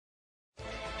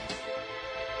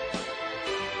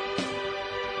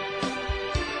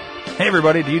Hey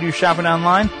everybody, do you do shopping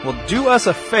online? Well, do us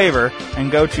a favor and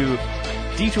go to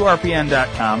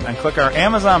d2rpn.com and click our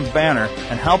Amazon banner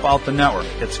and help out the network.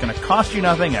 It's going to cost you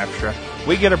nothing extra.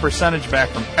 We get a percentage back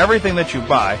from everything that you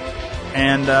buy.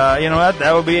 And you know what?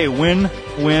 That would be a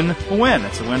win-win-win.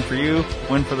 It's a win for you,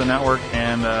 win for the network,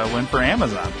 and a win for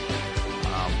Amazon.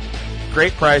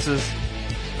 Great prices,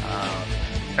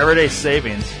 everyday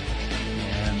savings,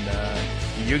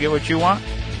 and you get what you want,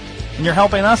 and you're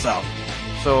helping us out.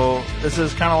 So this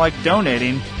is kind of like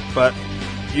donating, but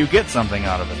you get something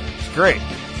out of it. It's great.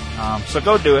 So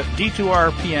go do it.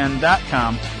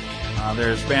 d2rpn.com.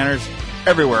 There's banners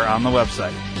everywhere on the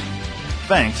website.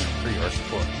 Thanks for your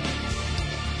support.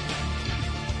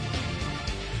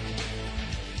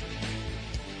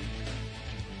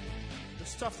 The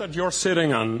stuff that you're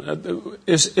sitting on,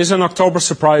 is an October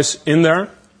surprise in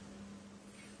there?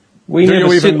 Do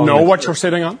you even know what you're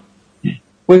sitting on?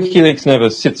 WikiLeaks never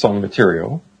sits on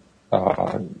material.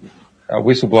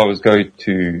 Whistleblowers go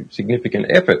to significant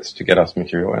efforts to get us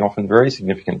material, and often very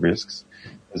significant risks.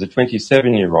 There's a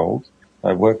 27-year-old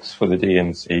works for the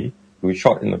DNC who was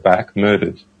shot in the back,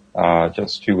 murdered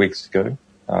just 2 weeks ago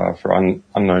for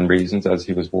unknown reasons as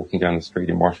he was walking down the street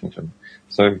in Washington.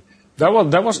 So that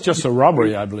was just a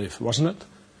robbery, I believe, wasn't it?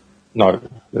 No,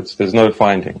 there's no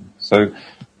finding. So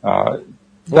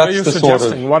what are you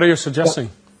suggesting? What are you suggesting?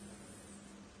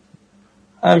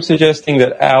 I'm suggesting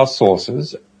that our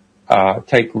sources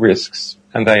take risks,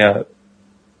 and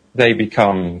they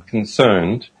become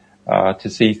concerned to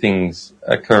see things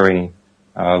occurring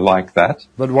like that.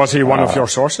 But was he one of your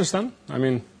sources then? I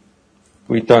mean,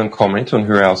 we don't comment on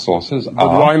who our sources are.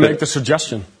 But why make the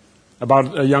suggestion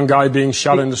about a young guy being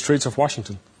shot in the streets of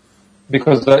Washington?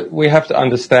 Because we have to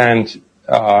understand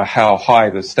how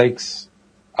high the stakes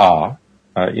are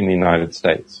in the United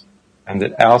States, and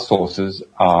that our sources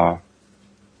are.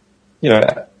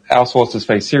 Our sources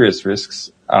face serious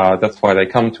risks. That's why they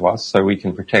come to us, so we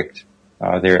can protect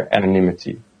their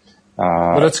anonymity.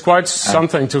 But it's quite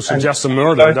something to suggest a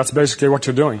murder. That's basically what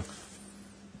you're doing.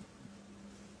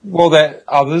 Well,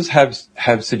 others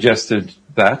have suggested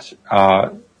that.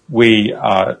 We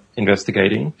are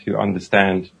investigating to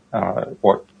understand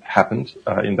what happened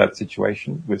in that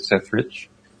situation with Seth Rich.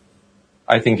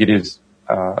 I think it is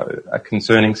a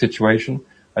concerning situation.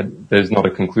 There's not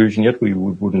a conclusion yet. We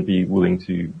wouldn't be willing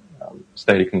to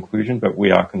state a conclusion, but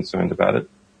we are concerned about it.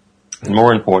 And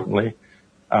more importantly,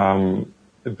 a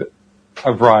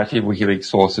variety of WikiLeaks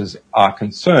sources are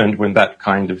concerned when that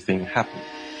kind of thing happens.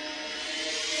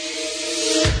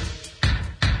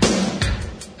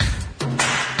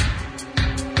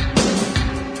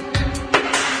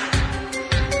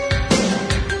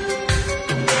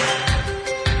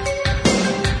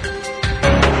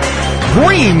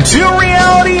 Green 2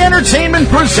 Reality Entertainment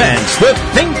presents the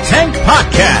Think Tank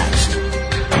Podcast.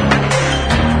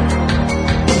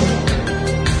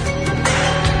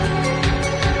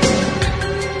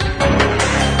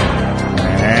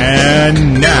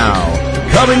 And now,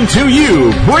 coming to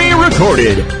you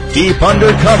pre-recorded, deep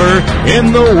undercover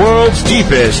in the world's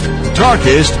deepest,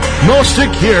 darkest, most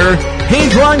secure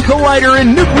Hadron Collider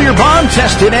and nuclear bomb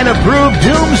tested and approved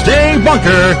doomsday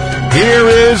bunker, here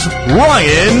is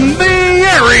Ryan the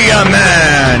Area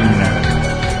Man.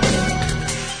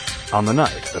 On the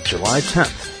night of July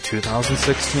 10th,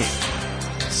 2016,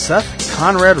 Seth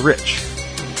Conrad Rich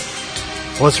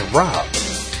was robbed,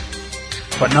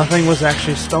 but nothing was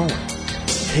actually stolen.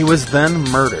 He was then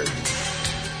murdered.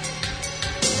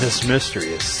 This mystery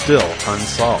is still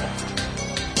unsolved.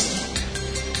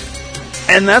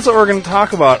 And that's what we're going to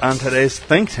talk about on today's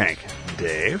Think Tank,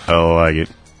 Dave. I like it.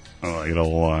 I like it a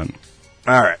lot.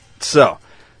 All right, so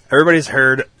everybody's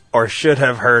heard or should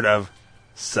have heard of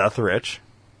Seth Rich.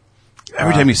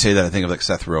 Every time you say that, I think of like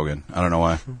Seth Rogen. I don't know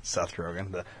why. Seth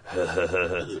Rogen.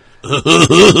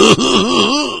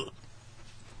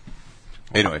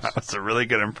 Anyways, That's a really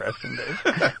good impression, Dave.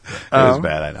 It was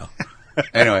bad, I know.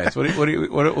 Anyways,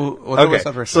 what's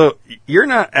Seth Rich? So you're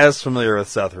not as familiar with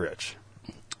Seth Rich,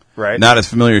 right? Not as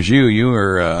familiar as you. You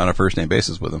were on a first name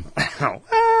basis with him.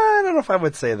 I don't know if I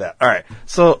would say that. All right,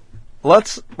 so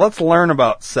let's learn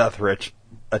about Seth Rich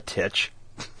a titch.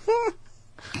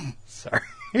 Sorry.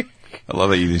 I love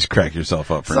that you just crack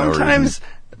yourself up for no reason. Sometimes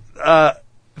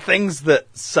things that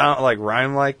sound like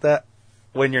rhyme like that,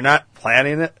 when you're not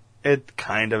planning it, it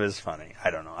kind of is funny.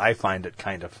 I don't know. I find it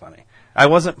kind of funny. I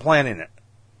wasn't planning it,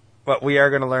 but we are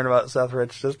going to learn about Seth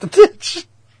Rich just a titch.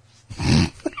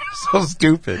 So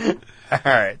stupid. All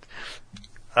right.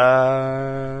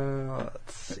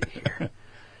 Let's see here.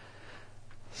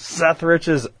 Seth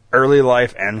Rich's early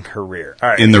life and career. All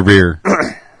right. In the rear.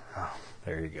 There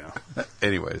There you go.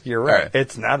 Anyways. You're right.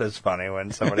 It's not as funny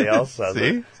when somebody else says See?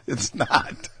 it. It's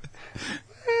not.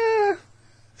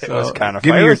 It was kind of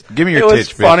funny. Give me your titch, bitch. It was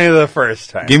funny the first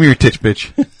time. Give me your titch,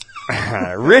 bitch.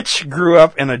 Rich grew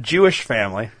up in a Jewish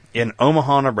family in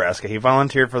Omaha, Nebraska. He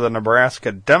volunteered for the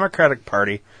Nebraska Democratic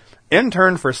Party,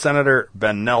 interned for Senator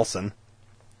Ben Nelson,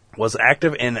 was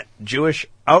active in Jewish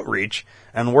outreach,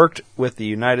 and worked with the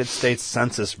United States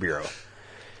Census Bureau.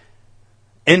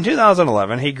 In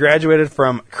 2011, he graduated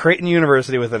from Creighton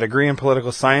University with a degree in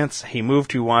political science. He moved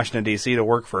to Washington, D.C. to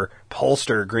work for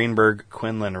pollster Greenberg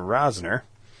Quinlan Rosner.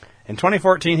 In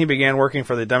 2014, he began working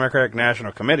for the Democratic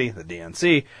National Committee, the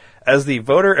DNC, as the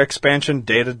Voter Expansion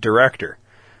Data Director.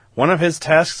 One of his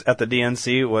tasks at the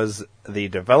DNC was the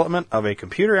development of a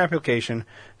computer application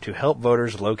to help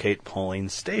voters locate polling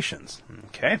stations.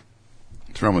 Okay.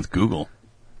 What's wrong with Google?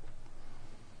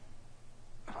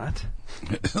 What?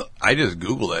 I just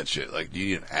Google that shit. Like, do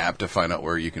you need an app to find out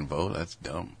where you can vote? That's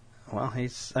dumb. Well,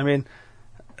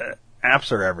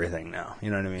 apps are everything now.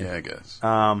 You know what I mean? Yeah, I guess.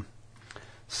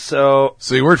 So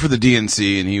he worked for the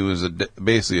DNC, and he was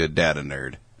basically a data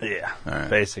nerd. Yeah, right.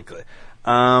 Basically.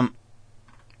 Now,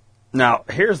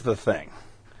 here's the thing.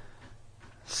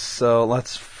 So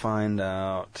let's find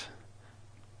out.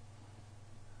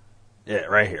 Yeah,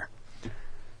 right here.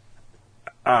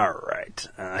 All right.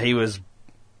 He was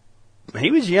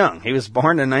young. He was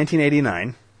born in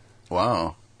 1989.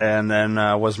 Wow. And then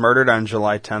was murdered on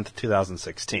July 10th,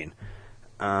 2016.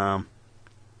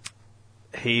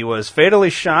 He was fatally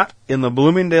shot in the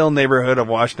Bloomingdale neighborhood of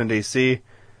Washington, D.C.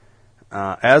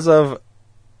 As of,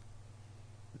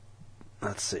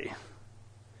 let's see.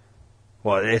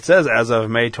 Well, it says as of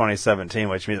May 2017,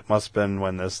 which means it must have been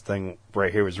when this thing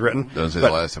right here was written. Doesn't say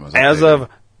the last time it was updated. As of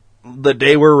the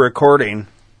day we're recording,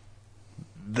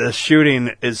 the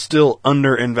shooting is still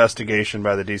under investigation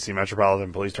by the D.C.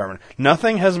 Metropolitan Police Department.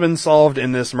 Nothing has been solved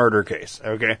in this murder case,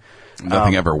 okay?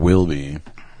 Nothing ever will be.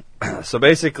 So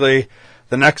basically,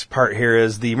 the next part here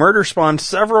is the murder spawned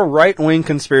several right-wing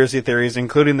conspiracy theories,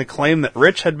 including the claim that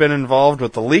Rich had been involved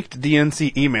with the leaked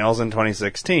DNC emails in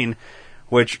 2016,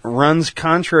 which runs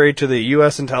contrary to the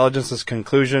U.S. intelligence's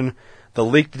conclusion the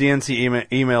leaked DNC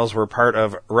emails were part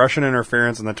of Russian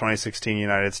interference in the 2016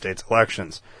 United States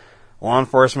elections. Law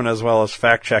enforcement, as well as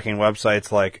fact-checking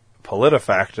websites like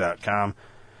PolitiFact.com,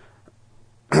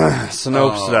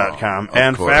 Snopes.com,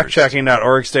 and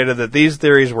FactChecking.org stated that these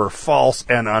theories were false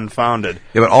and unfounded.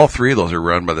 Yeah, but all three of those are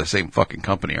run by the same fucking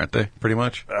company, aren't they? Pretty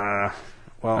much? Well,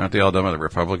 aren't they all done by the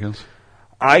Republicans?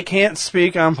 I can't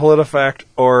speak on PolitiFact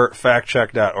or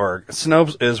FactCheck.org.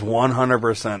 Snopes is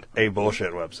 100% a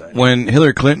bullshit website. When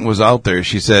Hillary Clinton was out there,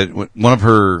 she said, one of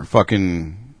her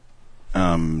fucking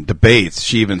debates,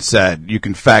 she even said, you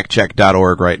can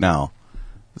FactCheck.org right now.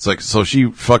 It's like, so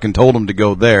she fucking told him to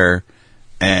go there,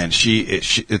 and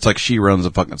it's like she runs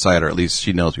the fucking site, or at least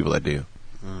she knows people that do.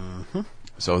 Mm-hmm.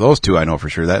 So those two I know for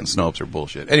sure. That and Snopes are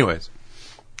bullshit. Anyways.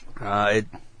 It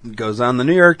goes on. The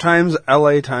New York Times,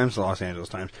 LA Times, the Los Angeles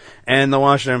Times, and the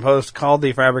Washington Post called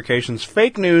the fabrications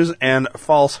fake news and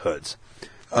falsehoods.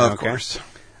 Of course.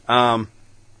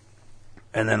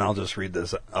 And then I'll just read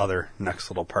this other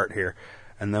next little part here,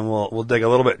 and then we'll dig a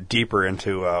little bit deeper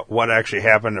into what actually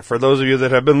happened for those of you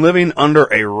that have been living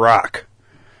under a rock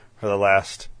for the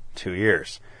last 2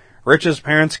 years. Rich's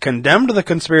parents condemned the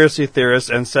conspiracy theorists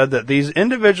and said that these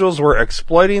individuals were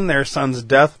exploiting their son's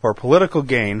death for political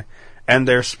gain, and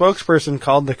their spokesperson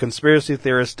called the conspiracy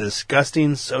theorists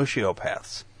disgusting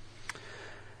sociopaths.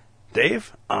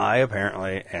 Dave, I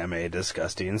apparently am a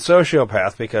disgusting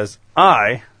sociopath because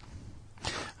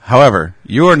However,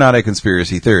 you are not a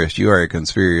conspiracy theorist. You are a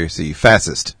conspiracy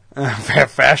fascist.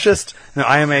 Fascist? No,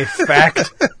 I am a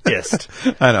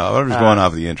factist. I know. I'm just going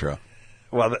off the intro.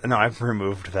 Well, no, I've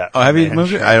removed that. Oh, have you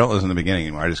moved it? I don't listen to the beginning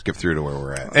anymore. I just skip through to where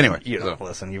we're at. Anyway. You don't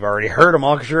listen. You've already heard them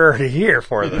all because you're already here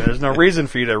for them. There's no reason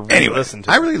for you to listen to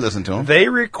them. I really listened to them. They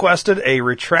requested a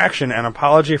retraction and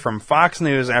apology from Fox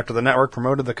News after the network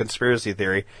promoted the conspiracy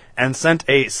theory and sent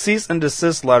a cease and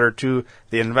desist letter to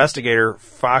the investigator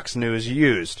Fox News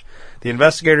used. The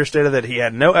investigator stated that he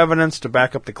had no evidence to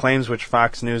back up the claims which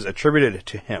Fox News attributed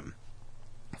to him.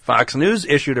 Fox News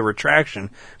issued a retraction,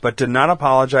 but did not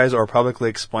apologize or publicly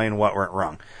explain what went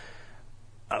wrong.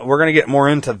 We're going to get more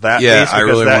into that. Yeah, piece I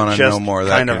really want to know more.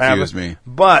 That confused me.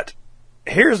 But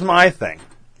here's my thing,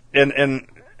 and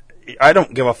I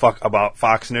don't give a fuck about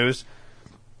Fox News,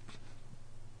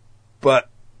 but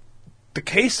the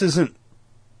case isn't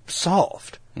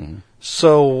solved. Mm-hmm.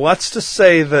 So what's to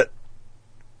say that?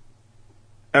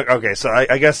 Okay, so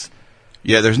I guess.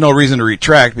 Yeah, there's no reason to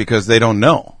retract because they don't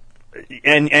know.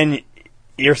 And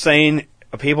you're saying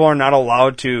people are not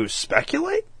allowed to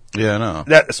speculate? Yeah, I know.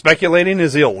 That speculating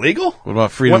is illegal? What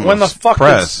about freedom of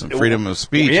press and freedom of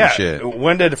speech and shit?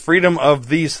 When did freedom of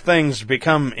these things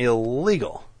become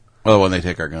illegal? Well, when they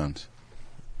take our guns.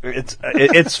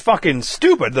 It's fucking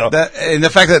stupid, though. And the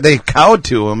fact that they cowed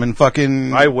to them and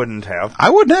fucking... I wouldn't have.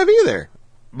 I wouldn't have either.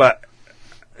 But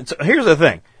here's the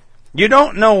thing. You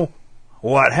don't know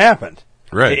what happened.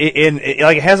 Right.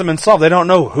 It hasn't been solved. They don't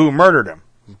know who murdered him.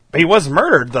 He was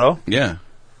murdered, though. Yeah.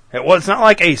 It's not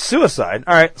like a suicide.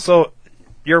 All right, so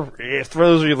for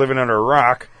those of you living under a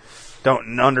rock,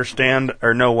 don't understand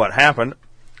or know what happened,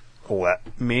 let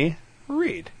me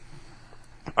read.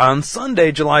 On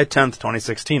Sunday, July 10th,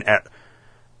 2016, at,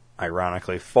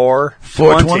 ironically,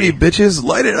 4:20 bitches,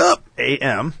 light it up,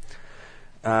 a.m.,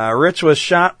 Rich was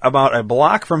shot about a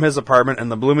block from his apartment in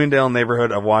the Bloomingdale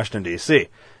neighborhood of Washington, D.C.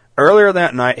 Earlier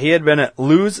that night, he had been at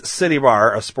Lou's City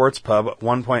Bar, a sports pub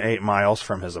 1.8 miles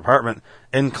from his apartment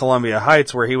in Columbia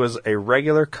Heights, where he was a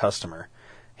regular customer.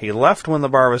 He left when the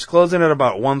bar was closing at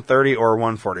about 1:30 or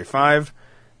 1:45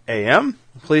 a.m.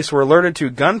 Police were alerted to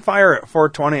gunfire at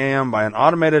 4:20 a.m. by an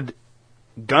automated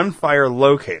gunfire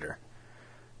locator.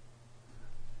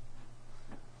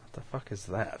 What the fuck is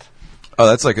that? Oh,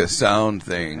 that's like a sound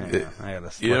thing.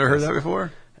 You ever heard that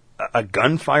before? A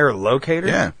gunfire locator?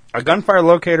 Yeah. A gunfire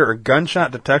locator or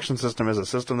gunshot detection system is a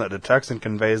system that detects and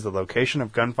conveys the location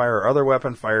of gunfire or other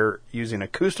weapon fire using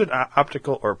acoustic,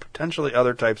 optical, or potentially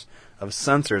other types of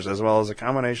sensors, as well as a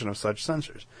combination of such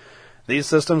sensors. These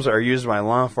systems are used by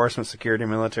law enforcement, security,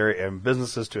 military, and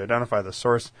businesses to identify the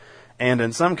source and,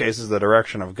 in some cases, the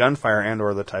direction of gunfire and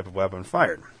or the type of weapon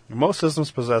fired. Most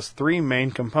systems possess three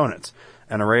main components: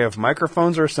 an array of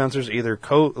microphones or sensors either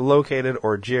co-located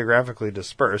or geographically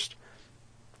dispersed,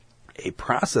 a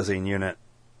processing unit,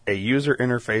 a user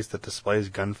interface that displays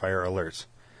gunfire alerts.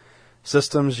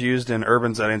 Systems used in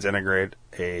urban settings integrate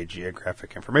a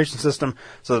geographic information system,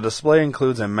 so the display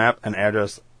includes a map and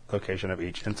address location of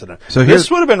each incident. So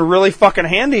this would have been really fucking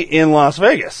handy in Las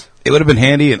Vegas. It would have been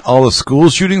handy in all the school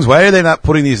shootings. Why are they not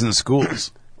putting these in the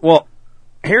schools? Well,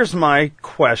 here's my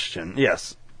question.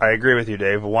 Yes, I agree with you,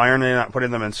 Dave. Why are they not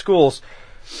putting them in schools?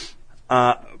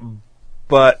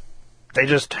 But they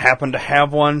just happen to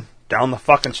have one down the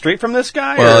fucking street from this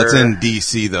guy? Well, it's in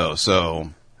D.C., though, so...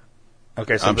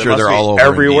 Okay, so I'm sure they're all over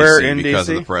everywhere in D.C. because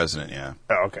of the president, yeah.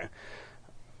 Oh, okay.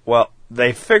 Well,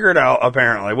 they figured out,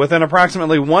 apparently, within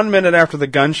approximately 1 minute after the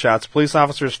gunshots, police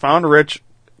officers found Rich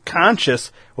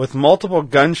conscious with multiple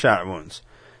gunshot wounds.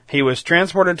 He was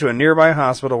transported to a nearby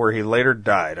hospital where he later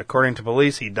died. According to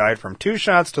police, he died from 2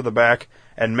 shots to the back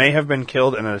and may have been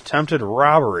killed in an attempted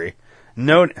robbery.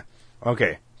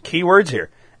 Okay, key words here.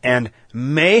 And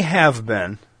may have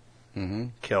been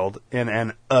killed in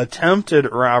an attempted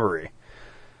robbery.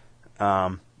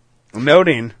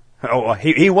 Noting,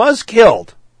 he was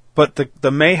killed, but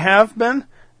the may have been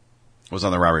was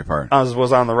on the robbery part.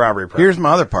 Was on the robbery part. Here's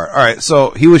my other part. All right, so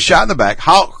he was shot in the back.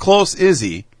 How close is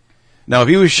he? Now, if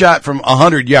he was shot from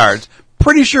 100 yards,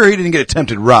 pretty sure he didn't get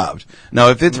attempted robbed. Now,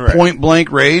 if it's point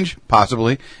blank range,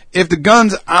 possibly. If the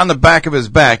gun's on the back of his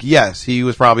back, yes, he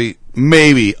was probably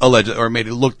maybe alleged or made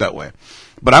it look that way.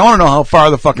 But I want to know how far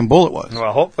the fucking bullet was.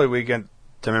 Well, hopefully we get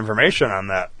some information on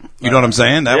that. You know what I'm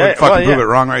saying? That would fucking prove it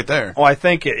wrong right there. Well, I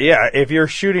think, if you're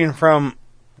shooting from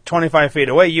 25 feet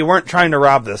away, you weren't trying to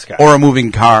rob this guy. Or a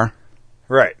moving car.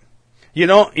 Right. You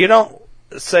don't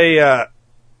say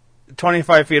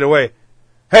 25 feet away,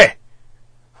 hey,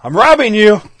 I'm robbing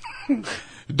you.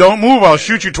 Don't move, I'll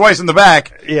shoot you twice in the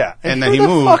back. Yeah. And then he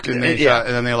moved, and they shot,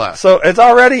 and then they left. So it's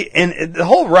already, the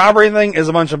whole robbery thing is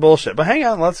a bunch of bullshit. But hang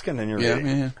on, let's continue reading.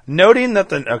 Yeah. Noting that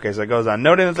so it goes on.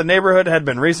 Noting that the neighborhood had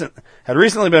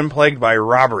recently been plagued by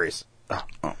robberies.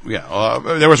 Oh, yeah.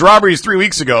 There was robberies 3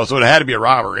 weeks ago, so it had to be a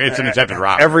robbery. It's an attempted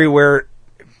robbery. Everywhere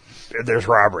there's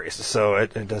robberies, so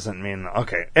it doesn't mean...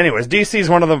 Okay. Anyways, D.C. is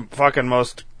one of the fucking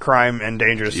most crime and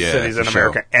dangerous cities in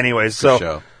America. Anyways,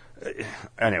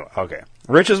 anyway, okay.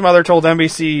 Rich's mother told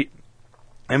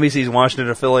NBC's Washington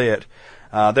affiliate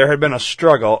there had been a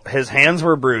struggle. His hands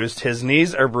were bruised, his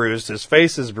knees are bruised, his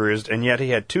face is bruised, and yet he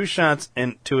had 2 shots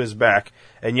into his back,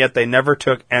 and yet they never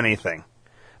took anything.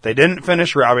 They didn't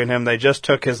finish robbing him, they just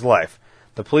took his life.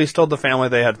 The police told the family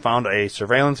they had found a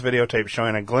surveillance videotape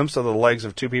showing a glimpse of the legs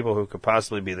of 2 people who could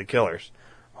possibly be the killers.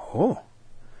 Oh.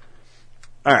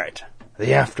 Alright,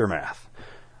 the aftermath.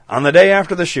 On the day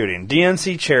after the shooting,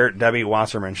 DNC Chair Debbie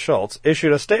Wasserman Schultz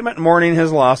issued a statement mourning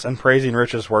his loss and praising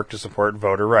Rich's work to support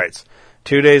voter rights.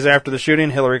 2 days after the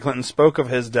shooting, Hillary Clinton spoke of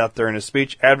his death during a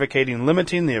speech advocating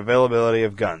limiting the availability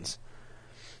of guns.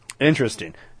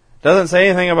 Interesting. Doesn't say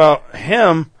anything about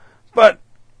him, but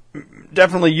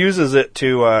definitely uses it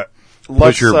to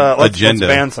push her agenda.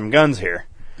 Let's ban some guns here.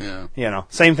 Yeah. You know,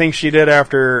 same thing she did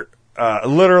after,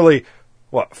 literally,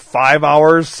 5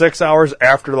 hours, 6 hours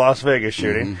after the Las Vegas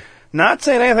shooting. Mm-hmm. Not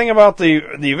saying anything about the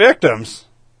victims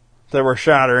that were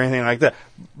shot or anything like that,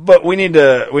 but we need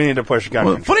to push gun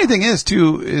control. The funny thing is,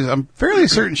 too, is I'm fairly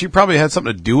certain she probably had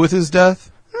something to do with his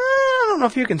death. I don't know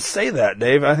if you can say that,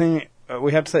 Dave. I think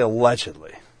we have to say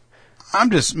allegedly.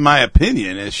 My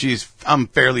opinion is I'm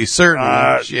fairly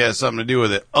certain she has something to do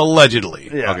with it. Allegedly.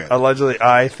 Yeah, okay. Allegedly,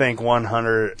 I think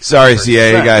 100%. Sorry,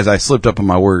 CIA guys, I slipped up on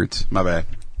my words. My bad.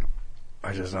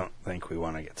 I just don't think we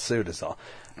want to get sued is all.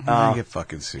 Get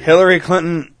fucking sued. Hillary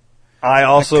Clinton, I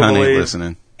also believe,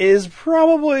 listening. is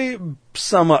probably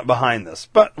somewhat behind this.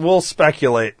 But we'll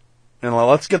speculate. And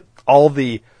let's get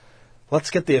the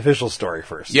official story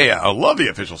first. Yeah, I love the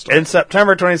official story. In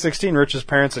September 2016, Rich's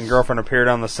parents and girlfriend appeared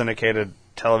on the syndicated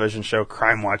television show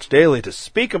Crime Watch Daily to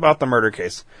speak about the murder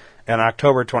case. In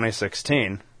October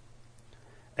 2016,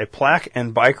 a plaque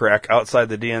and bike rack outside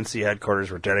the DNC headquarters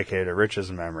were dedicated to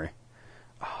Rich's memory.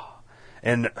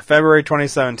 In February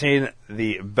 2017,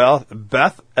 the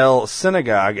Beth El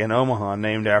Synagogue in Omaha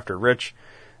named after Rich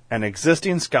an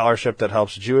existing scholarship that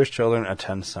helps Jewish children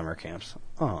attend summer camps.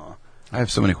 Oh. I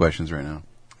have so many questions right now.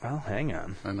 Well, hang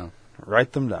on. I know.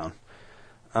 Write them down.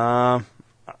 I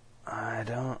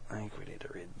don't think we need to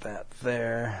read that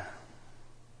there.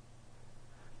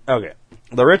 Okay.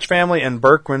 The Rich family in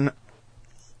Berkman,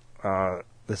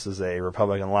 this is a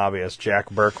Republican lobbyist,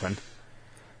 Jack Berkman.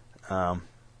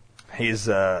 He's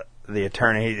the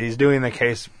attorney. He's doing the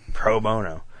case pro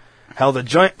bono. Held a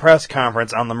joint press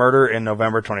conference on the murder in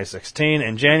November 2016.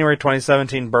 In January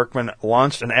 2017, Berkman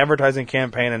launched an advertising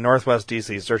campaign in Northwest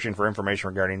D.C. searching for information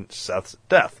regarding Seth's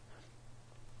death.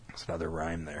 That's another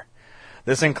rhyme there.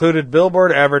 This included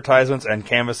billboard advertisements and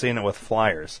canvassing with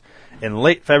flyers. In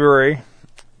late February,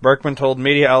 Berkman told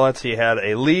media outlets he had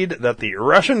a lead that the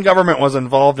Russian government was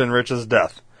involved in Rich's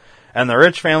death, and the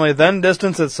Rich family then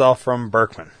distanced itself from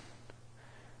Berkman.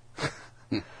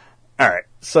 All right,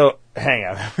 so hang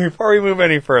on before we move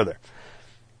any further.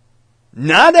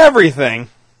 Not everything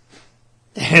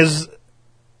is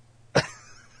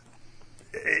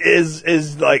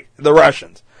like the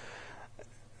Russians.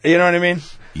 You know what I mean?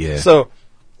 Yeah. So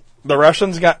the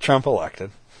Russians got Trump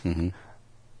elected. Mm-hmm.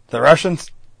 The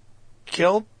Russians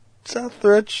killed Seth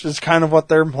Rich is kind of what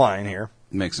they're implying here.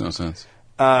 Makes no sense.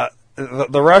 The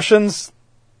Russians.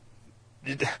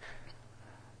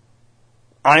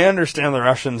 I understand the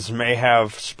Russians may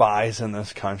have spies in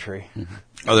this country. Mm-hmm.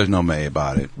 Oh, there's no may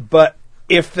about it. But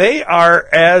if they are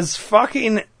as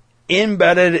fucking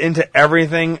embedded into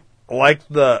everything like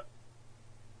the,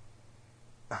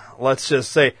 let's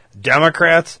just say,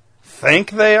 Democrats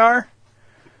think they are,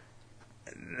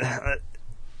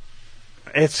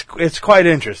 it's quite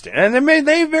interesting. And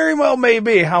they very well may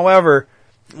be. However,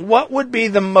 what would be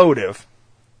the motive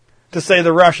to say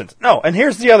the Russians? No, and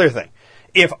here's the other thing.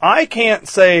 If I can't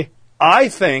say, I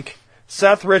think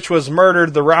Seth Rich was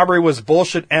murdered, the robbery was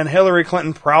bullshit, and Hillary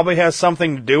Clinton probably has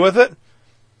something to do with it,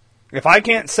 if I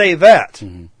can't say that,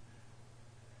 mm-hmm.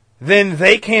 then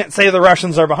they can't say the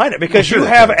Russians are behind it. Because you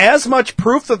have as much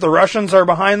proof that the Russians are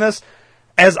behind this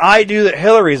as I do that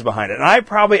Hillary's behind it. And I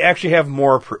probably actually have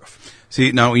more proof.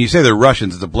 See, now when you say the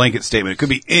Russians, it's a blanket statement. It could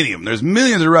be any of them. There's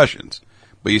millions of Russians.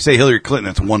 But you say Hillary Clinton,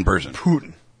 that's one person.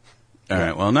 Putin. All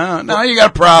right, well, now you got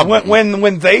a problem.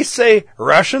 When they say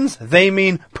Russians, they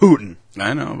mean Putin.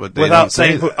 I know, but they without don't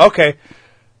say saying that. Okay.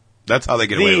 That's how they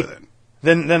get away with it.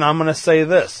 Then I'm going to say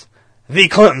this. The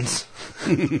Clintons.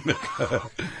 Yeah,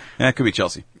 it could be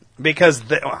Chelsea. Because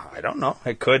I don't know.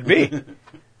 It could be.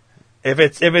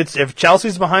 If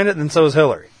Chelsea's behind it, then so is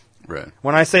Hillary. Right.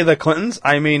 When I say the Clintons,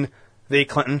 I mean the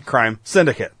Clinton crime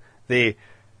syndicate. The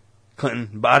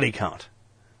Clinton body count.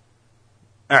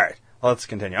 All right. Let's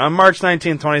continue. On March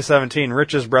 19, 2017,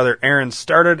 Rich's brother Aaron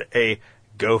started a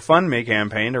GoFundMe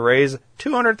campaign to raise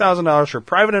 $200,000 for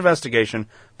private investigation,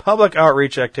 public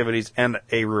outreach activities, and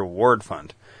a reward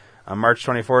fund. On March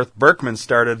 24th, Berkman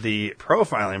started the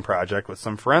Profiling Project with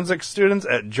some forensic students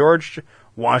at George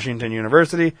Washington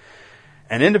University,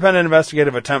 an independent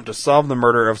investigative attempt to solve the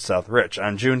murder of Seth Rich.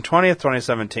 On June 20th,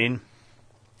 2017,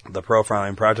 the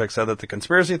Profiling Project said that the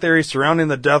conspiracy theories surrounding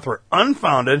the death were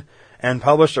unfounded and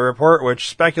published a report which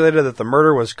speculated that the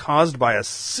murder was caused by a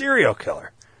serial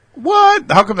killer.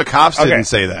 What? How come the cops didn't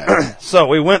say that? So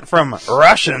we went from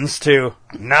Russians to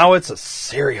now it's a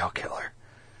serial killer.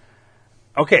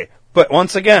 Okay, but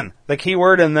once again, the key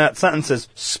word in that sentence is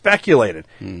speculated.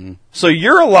 Mm-hmm. So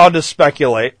you're allowed to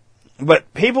speculate,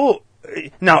 but people...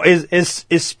 Now, is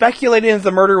speculating that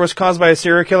the murder was caused by a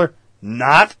serial killer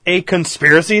not a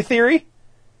conspiracy theory?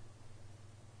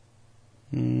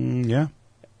 Yeah.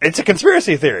 It's a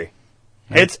conspiracy theory.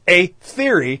 Yeah. It's a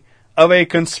theory of a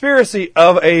conspiracy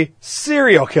of a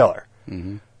serial killer.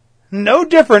 Mm-hmm. No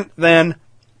different than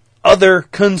other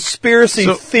conspiracy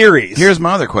theories. Here's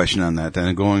my other question on that,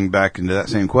 then, going back into that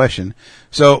same question.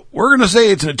 So, we're going to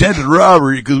say it's an attempted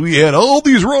robbery because we had all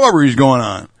these robberies going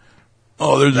on.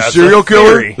 Oh, there's a serial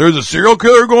killer? There's a serial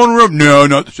killer going around? No,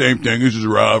 not the same thing. This is a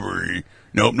robbery.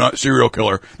 Nope, not serial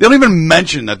killer. They don't even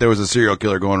mention that there was a serial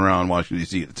killer going around Washington,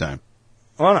 D.C. at the time.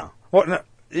 Well, no. Well, no.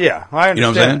 Yeah, I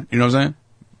understand. You know what I'm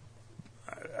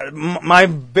saying? My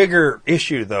bigger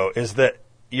issue, though, is that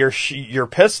you're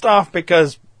pissed off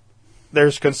because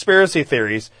there's conspiracy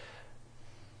theories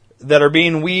that are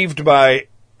being weaved by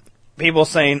people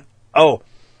saying, oh,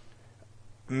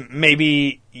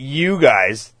 maybe you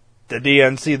guys, the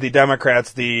DNC, the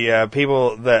Democrats, the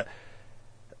people that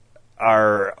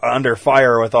are under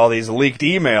fire with all these leaked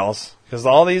emails, because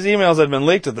all these emails have been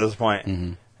leaked at this point,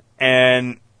 mm-hmm.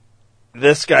 and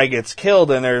this guy gets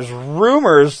killed, and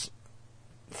there's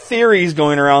theories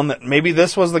going around that maybe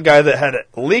this was the guy that had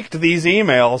leaked these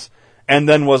emails and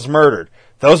then was murdered.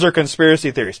 Those are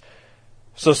conspiracy theories.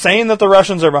 So saying that the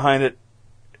Russians are behind it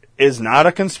is not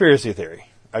a conspiracy theory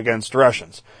against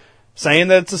Russians. Saying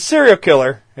that it's a serial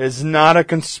killer is not a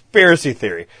conspiracy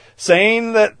theory.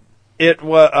 Saying that it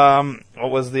was,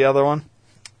 what was the other one?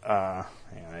 I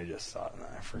just saw it and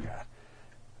I forgot.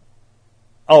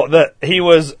 Oh, that he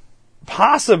was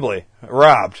possibly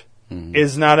robbed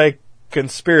is not a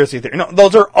conspiracy theory. No,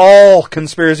 those are all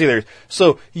conspiracy theories.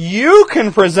 So you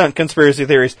can present conspiracy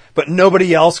theories, but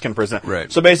nobody else can present.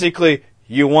 Right. So basically,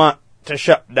 you want to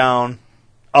shut down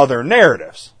other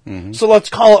narratives. Mm-hmm. So let's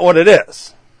call it what it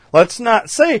is. Let's not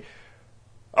say,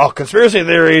 oh, conspiracy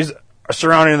theories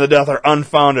surrounding the death are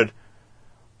unfounded.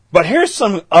 But here's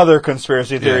some other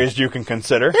conspiracy theories you can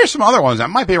consider. Here's some other ones that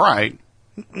might be right.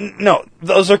 No,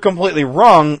 those are completely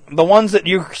wrong. The ones that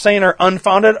you're saying are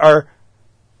unfounded are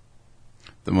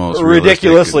the most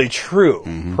ridiculously true,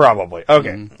 probably.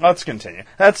 Okay, let's continue.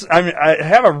 I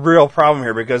have a real problem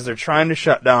here because they're trying to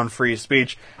shut down free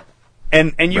speech.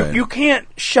 And you can't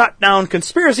shut down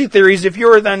conspiracy theories if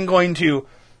you're then going to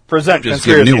present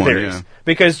conspiracy theories.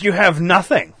 Because you have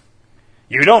nothing.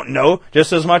 You don't know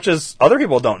just as much as other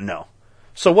people don't know.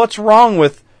 So what's wrong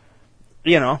with,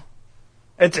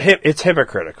 it's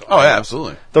hypocritical. Oh, yeah,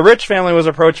 absolutely. The Rich family was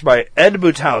approached by Ed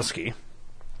Butowski,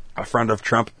 a friend of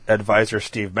Trump advisor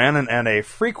Steve Bannon, and a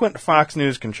frequent Fox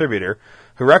News contributor,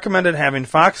 who recommended having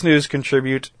Fox News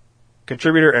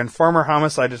contributor and former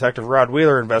homicide detective Rod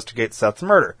Wheeler investigate Seth's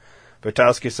murder.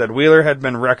 Butowski said Wheeler had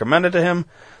been recommended to him.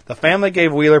 The family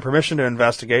gave Wheeler permission to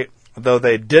investigate, though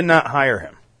they did not hire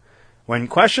him. When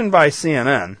questioned by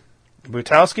CNN,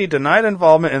 Butowski denied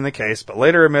involvement in the case, but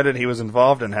later admitted he was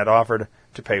involved and had offered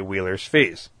to pay Wheeler's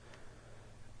fees.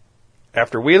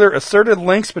 After Wheeler asserted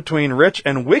links between Rich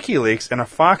and WikiLeaks in a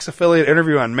Fox affiliate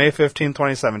interview on May 15,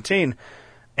 2017,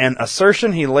 an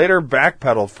assertion he later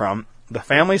backpedaled from, the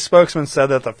family spokesman said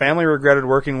that the family regretted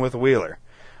working with Wheeler.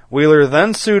 Wheeler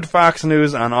then sued Fox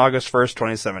News on August 1,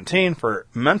 2017 for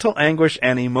mental anguish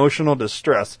and emotional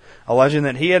distress, alleging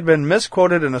that he had been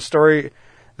misquoted in a story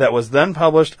that was then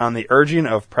published on the urging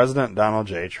of President Donald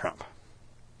J. Trump.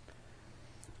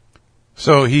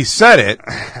 So he said it,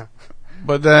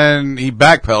 but then he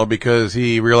backpedaled because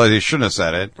he realized he shouldn't have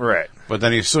said it. Right. But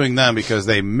then he's suing them because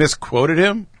they misquoted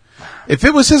him? If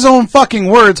it was his own fucking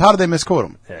words, how did they misquote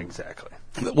him? Yeah, exactly.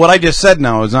 What I just said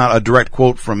now is not a direct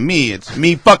quote from me. It's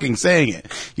me fucking saying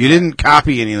it. You didn't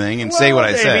copy anything and say what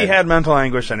I said. He had mental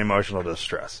anguish and emotional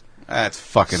distress. That's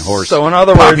fucking horse. So in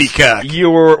other words, you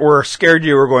were scared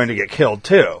you were going to get killed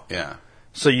too. Yeah.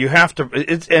 So you have to.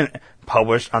 It's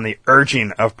published on the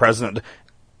urging of President.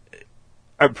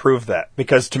 I prove that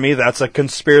because to me that's a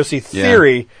conspiracy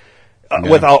theory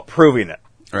without proving it.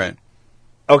 Right.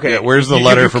 Okay. Yeah, where's the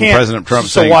letter from President Trump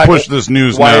saying push this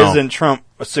news now? Why isn't Trump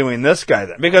suing this guy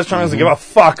then? Because Trump doesn't give a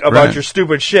fuck about your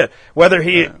stupid shit. Whether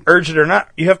he urged it or not,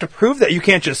 you have to prove that. You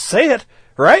can't just say it,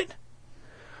 right?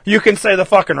 You can say the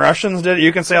fucking Russians did it.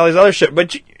 You can say all these other shit,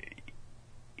 but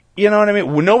you know what I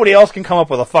mean? Nobody else can come up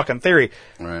with a fucking theory.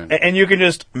 Right. And you can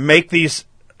just make these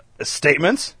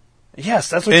statements. Yes,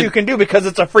 that's what you can do because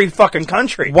it's a free fucking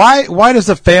country. Why does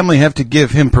the family have to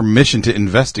give him permission to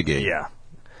investigate? Yeah.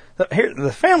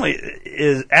 The family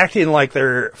is acting like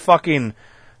they're fucking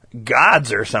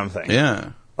gods or something.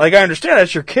 Yeah. Like, I understand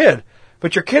that's your kid,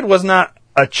 but your kid was not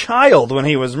a child when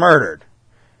he was murdered.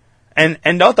 And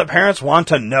don't the parents want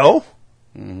to know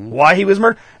why he was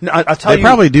murdered? No, I'll tell you. They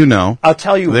probably do know. I'll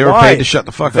tell you why. They were paid to shut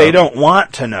the fuck up. They don't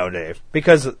want to know, Dave.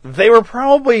 Because they were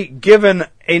probably given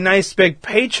a nice big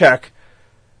paycheck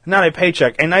not a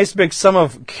paycheck, a nice big sum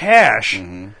of cash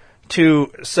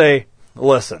to say,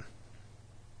 listen,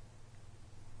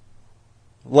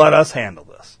 let us handle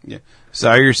this. Yeah.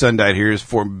 Sorry your son died. Here's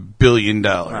 $4 billion.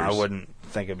 I wouldn't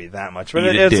think it'd be that much, but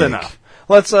it's enough.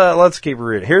 Let's keep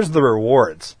reading. Here's the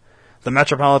rewards. The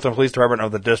Metropolitan Police Department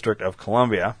of the District of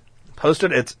Columbia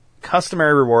posted its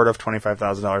customary reward of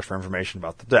 $25,000 for information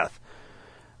about the death.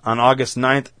 On August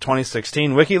 9th,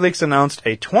 2016, WikiLeaks announced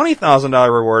a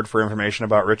 $20,000 reward for information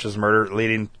about Rich's murder,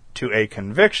 leading to a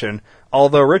conviction,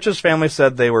 although Rich's family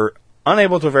said they were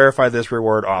unable to verify this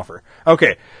reward offer.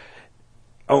 Okay.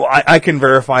 Oh, I can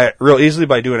verify it real easily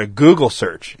by doing a Google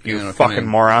search, you fucking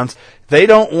morons. They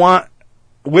don't want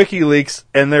WikiLeaks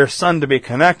and their son to be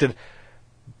connected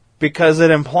because it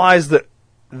implies that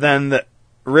then that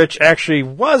Rich actually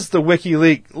was the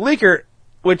WikiLeaks leaker,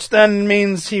 which then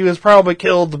means he was probably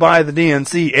killed by the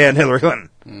DNC and Hillary Clinton.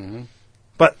 Mm-hmm.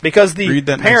 But because the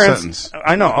parents...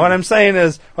 I know. What I'm saying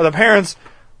is, the parents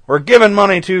were given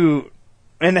money to...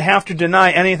 and have to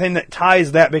deny anything that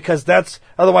ties that because that's...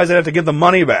 otherwise they'd have to give the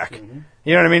money back. Mm-hmm.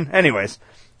 You know what I mean? Anyways.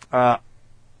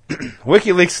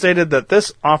 WikiLeaks stated that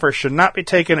this offer should not be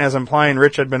taken as implying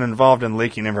Rich had been involved in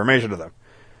leaking information to them.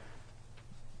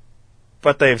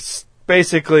 But they've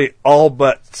basically all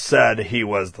but said he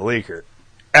was the leaker.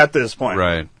 At this point.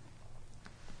 Right.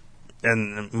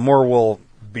 And more will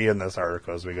be in this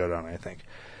article as we go down, I think.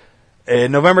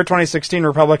 In November 2016,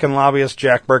 Republican lobbyist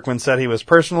Jack Berkman said he was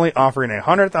personally offering a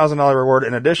 $100,000 reward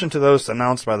in addition to those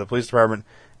announced by the police department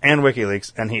and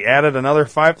WikiLeaks, and he added another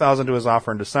 $5,000 to his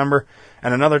offer in December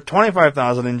and another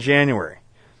 $25,000 in January.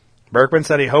 Berkman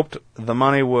said he hoped the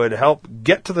money would help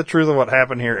get to the truth of what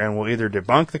happened here and will either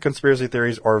debunk the conspiracy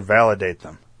theories or validate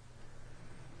them.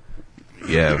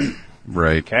 Yeah.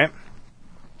 Right. Okay.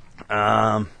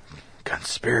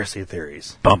 Conspiracy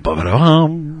theories. Bum, bum,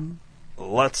 bum.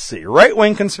 Let's see.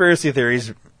 Right-wing conspiracy theories,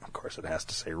 of course it has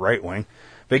to say right-wing,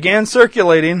 began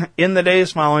circulating in the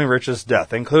days following Rich's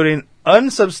death, including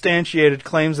unsubstantiated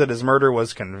claims that his murder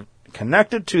was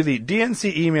connected to the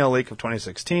DNC email leak of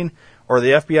 2016 or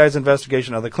the FBI's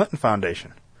investigation of the Clinton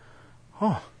Foundation.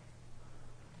 Oh.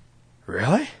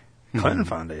 Really? Clinton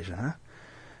Foundation,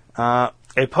 huh?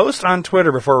 A post on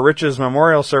Twitter before Rich's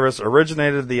memorial service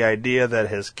originated the idea that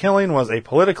his killing was a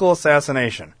political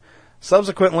assassination.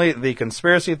 Subsequently, the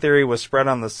conspiracy theory was spread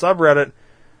on the subreddit,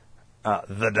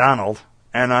 The Donald,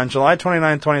 and on July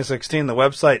 29, 2016, the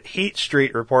website Heat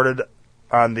Street reported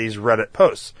on these Reddit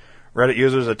posts. Reddit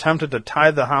users attempted to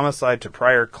tie the homicide to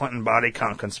prior Clinton body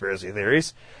count conspiracy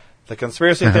theories. The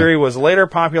conspiracy theory was later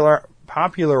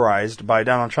popularized by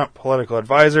Donald Trump political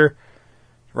advisor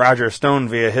Roger Stone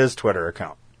via his Twitter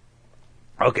account.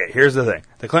 Okay, here's the thing.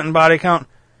 The Clinton body count,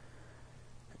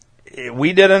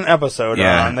 we did an episode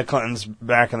on the Clintons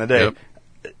back in the day.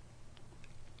 Yep.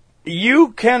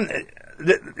 You can...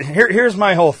 Here's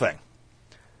my whole thing.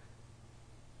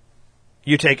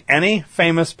 You take any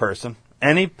famous person,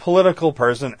 any political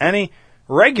person, any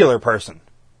regular person,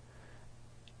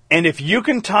 and if you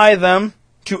can tie them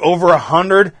to over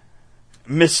 100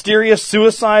 mysterious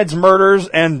suicides, murders,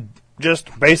 and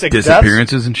just basic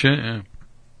disappearances and shit, yeah.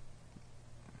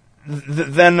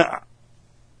 Then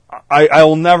I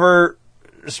will never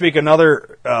speak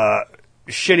another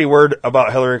shitty word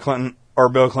about Hillary Clinton or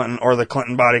Bill Clinton or the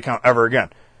Clinton body count ever again.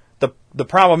 The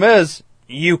problem is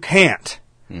you can't.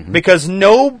 Mm-hmm. Because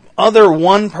no other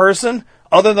one person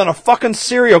other than a fucking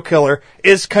serial killer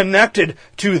is connected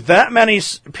to that many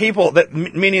people, that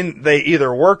meaning they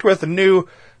either worked with, knew,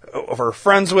 or were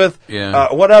friends with,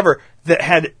 whatever, that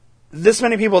had this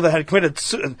many people that had committed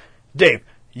Dave,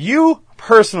 you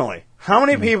personally, how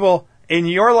many people in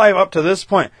your life up to this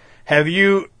point have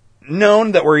you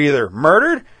known that were either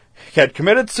murdered, had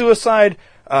committed suicide,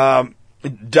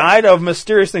 died of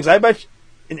mysterious things? I bet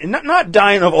not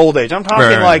dying of old age. I'm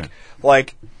talking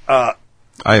like I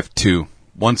have two.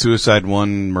 One suicide,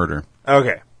 one murder.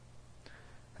 Okay.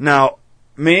 Now,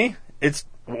 me, it's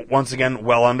once again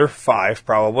well under 5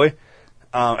 probably.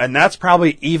 And that's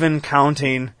probably even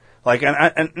counting, like,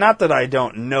 and not that I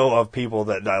don't know of people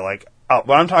that die,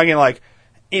 but I'm talking like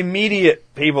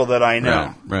immediate people that I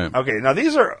know. Right. Okay, now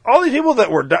these are all these people that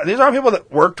these are people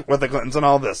that worked with the Clintons and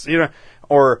all this,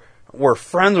 or were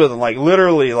friends with them, like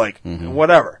literally,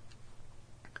 whatever.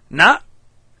 Not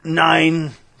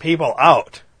 9 people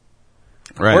out.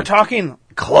 Right. We're talking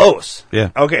close.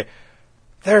 Yeah. Okay.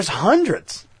 There's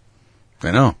hundreds.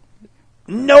 I know.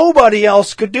 Nobody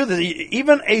else could do this.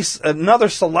 Even another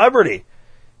celebrity,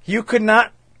 you could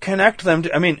not connect them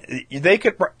to. I mean,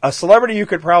 a celebrity you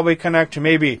could probably connect to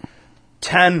maybe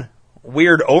 10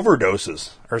 weird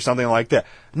overdoses or something like that.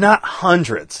 Not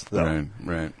hundreds, though.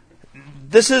 Right.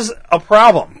 this is a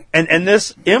problem. And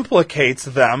this implicates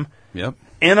them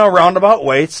in a roundabout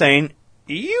way, saying,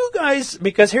 you guys,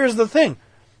 because here's the thing.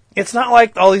 It's not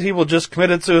like all these people just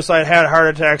committed suicide, had heart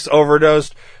attacks,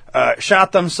 overdosed,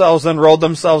 shot themselves, then rolled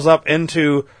themselves up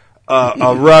into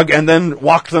a rug, and then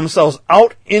walked themselves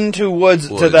out into woods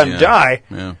to then die.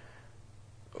 Yeah.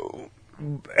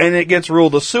 And it gets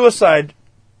ruled a suicide,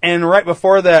 and right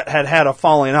before that had a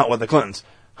falling out with the Clintons.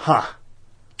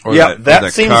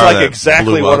 That seems like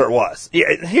exactly what it was.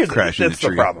 Yeah, that's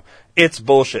the problem. It's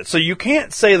bullshit. So you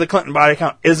can't say the Clinton body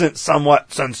count isn't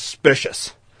somewhat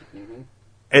suspicious. Mm-hmm.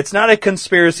 It's not a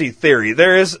conspiracy theory.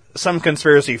 There is some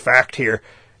conspiracy fact here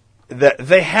that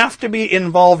they have to be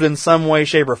involved in some way,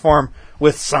 shape, or form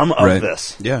with some of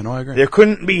this. Yeah, no, I agree. There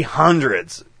couldn't be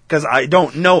hundreds, because I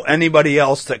don't know anybody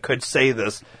else that could say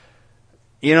this.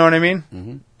 You know what I mean?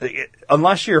 Mm-hmm.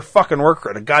 Unless you're a fucking worker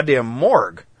at a goddamn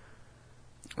morgue.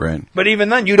 Right. But even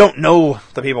then, you don't know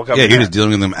the people coming in. Yeah, you're just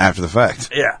dealing with them after the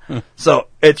fact. Yeah. So,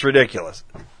 it's ridiculous.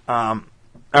 All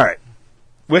right.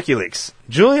 WikiLeaks.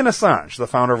 Julian Assange, the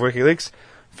founder of WikiLeaks,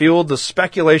 fueled the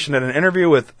speculation in an interview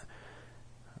with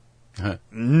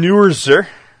Neuzer,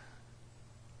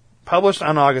 published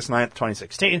on August 9th,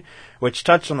 2016, which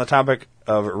touched on the topic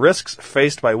of risks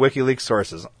faced by WikiLeaks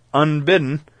sources.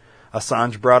 Unbidden,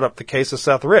 Assange brought up the case of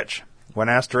Seth Rich. When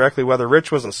asked directly whether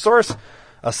Rich was a source,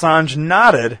 Assange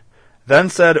nodded, then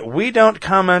said, "We don't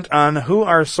comment on who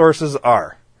our sources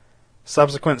are."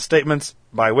 Subsequent statements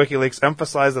by WikiLeaks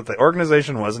emphasized that the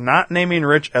organization was not naming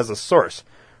Rich as a source.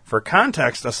 For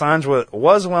context, Assange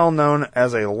was well known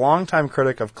as a longtime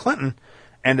critic of Clinton,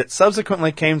 and it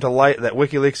subsequently came to light that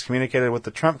WikiLeaks communicated with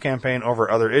the Trump campaign over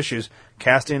other issues,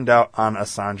 casting doubt on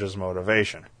Assange's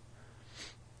motivation.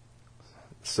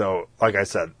 So, like I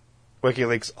said,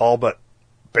 WikiLeaks all but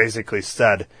basically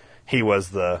said he was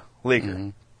the leaker.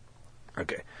 Mm-hmm.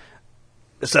 Okay.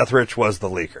 Seth Rich was the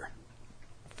leaker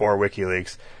for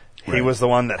WikiLeaks. Right. He was the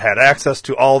one that had access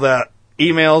to all that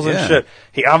emails and shit.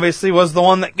 He obviously was the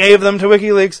one that gave them to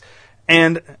WikiLeaks.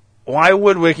 And why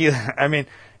would WikiLeaks... I mean,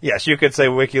 yes, you could say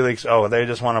WikiLeaks, they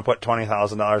just want to put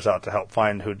 $20,000 out to help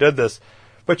find who did this.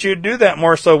 But you do that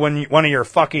more so when one of your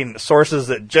fucking sources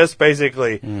that just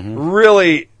basically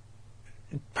really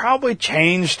probably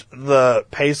changed the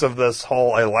pace of this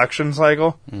whole election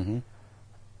cycle. Mm-hmm.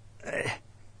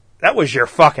 That was your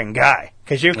fucking guy.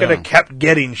 Because you could have kept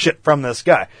getting shit from this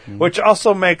guy. Mm-hmm. Which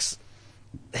also makes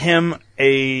him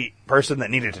a person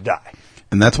that needed to die.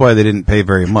 And that's why they didn't pay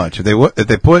very much. If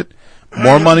they put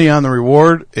more money on the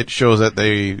reward, it shows that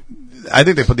I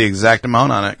think they put the exact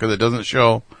amount on it because it doesn't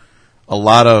show a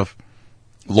lot of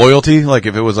loyalty. Like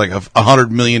if it was like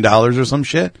 $100 million or some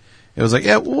shit, it was like,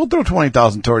 we'll throw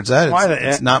 20,000 towards that.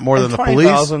 It's not more than the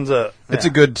police. It's a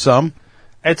good sum.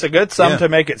 It's a good sum to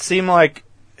make it seem like,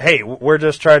 hey, we're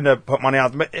just trying to put money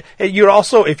out. But you'd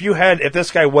also, if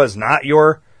this guy was not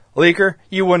your leaker,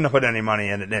 you wouldn't have put any money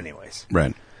in it anyways.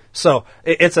 Right. So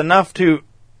it's enough to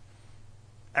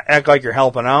act like you're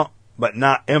helping out, but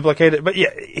not implicate it. But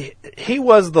yeah, he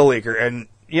was the leaker, and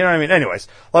you know what I mean? Anyways,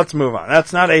 let's move on.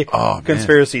 That's not a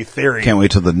conspiracy theory. Can't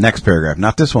wait till the next paragraph.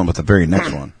 Not this one, but the very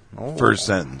next one. First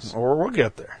sentence. We'll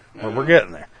get there. We're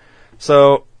getting there.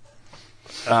 So,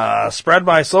 spread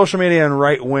by social media and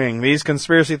right wing. These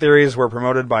conspiracy theories were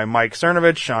promoted by Mike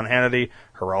Cernovich, Sean Hannity,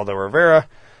 Geraldo Rivera,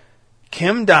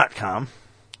 Kim.com.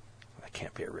 That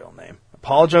can't be a real name.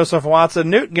 Paul Joseph Watson,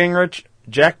 Newt Gingrich,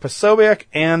 Jack Posobiec,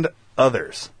 and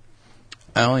others.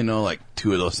 I only know like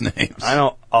 2 of those names. I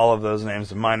know all of those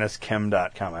names minus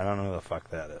Kim.com. I don't know who the fuck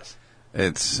that is.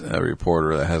 It's a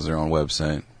reporter that has their own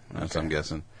website. That's what I'm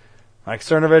guessing. Mike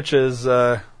Cernovich is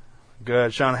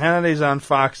good. Sean Hannity's on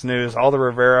Fox News. Aldo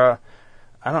Rivera,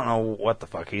 I don't know what the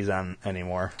fuck he's on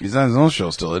anymore. He's on his own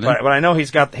show still, isn't he? But I know he's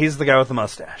the guy with the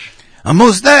mustache. A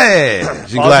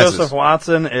mustache! Paul Joseph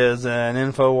Watson is an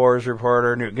InfoWars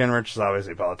reporter. Newt Gingrich is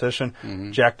obviously a politician.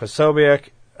 Mm-hmm. Jack Posobiec,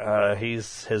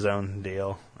 he's his own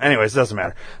deal. Anyways, it doesn't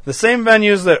matter. The same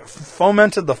venues that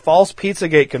fomented the false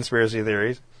Pizzagate conspiracy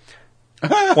theories.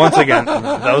 Once again,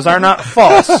 those are not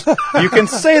false. You can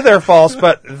say they're false,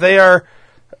 but they are...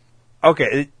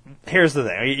 Okay, here's the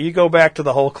thing. You go back to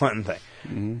the whole Clinton thing.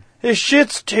 Mm-hmm. This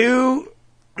shit's too...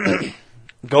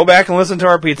 Go back and listen to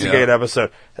our Pizzagate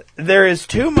episode. There is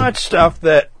too much stuff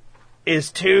that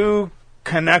is too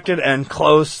connected and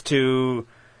close to...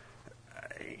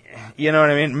 You know what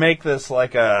I mean? Make this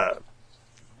like a...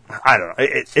 I don't know.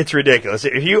 It's ridiculous.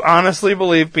 If you honestly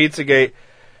believe Pizzagate...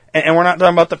 And we're not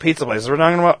talking about the pizza places. We're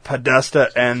talking about Podesta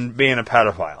and being a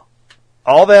pedophile.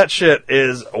 All that shit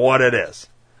is what it is.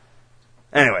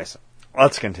 Anyways,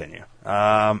 let's continue.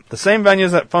 The same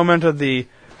venues that fomented the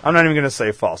I'm not even going to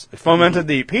say false. It fomented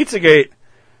the Pizzagate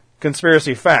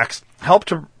conspiracy facts, helped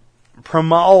to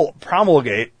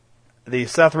promulgate the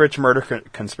Seth Rich murder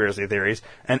conspiracy theories,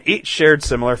 and each shared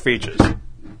similar features.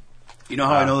 You know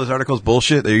how I know this article's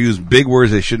bullshit? They use big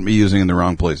words they shouldn't be using in the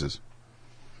wrong places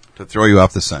to throw you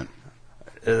off the scent.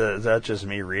 Is that just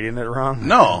me reading it wrong?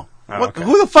 No. Okay.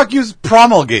 Who the fuck used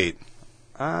promulgate?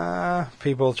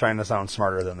 People trying to sound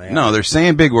smarter than they are. No, they're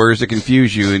saying big words to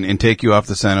confuse you and take you off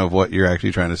the scent of what you're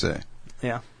actually trying to say.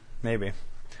 Yeah, maybe.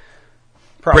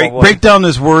 Probably. Break down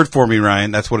this word for me,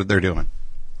 Ryan. That's what they're doing.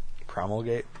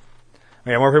 Promulgate?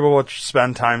 Yeah, more people will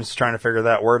spend time trying to figure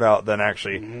that word out than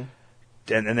actually...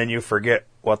 And then you forget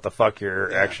what the fuck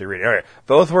you're actually reading. All right.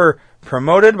 Both were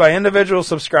promoted by individuals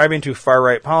subscribing to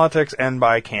far-right politics and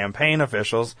by campaign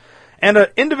officials, and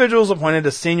individuals appointed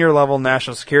to senior-level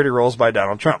national security roles by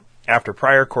Donald Trump. After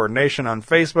prior coordination on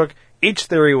Facebook, each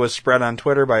theory was spread on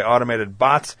Twitter by automated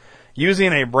bots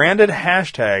using a branded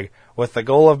hashtag with the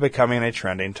goal of becoming a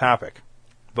trending topic.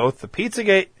 Both the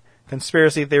Pizzagate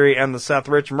conspiracy theory and the Seth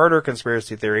Rich murder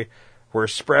conspiracy theory were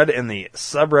spread in the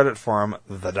subreddit forum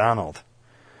The Donald.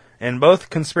 In both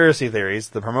conspiracy theories,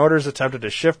 the promoters attempted to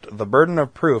shift the burden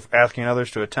of proof, asking others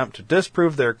to attempt to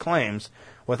disprove their claims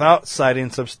without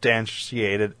citing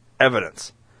substantiated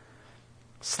evidence.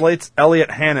 Slate's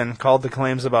Elliot Hannon called the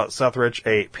claims about Seth Rich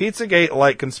a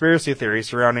Pizzagate-like conspiracy theory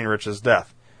surrounding Rich's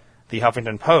death. The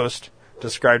Huffington Post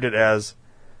described it as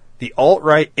the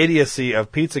alt-right idiocy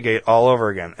of Pizzagate all over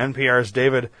again. NPR's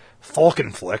David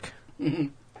Folkenflik,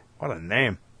 what a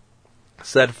name,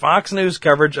 said Fox News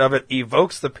coverage of it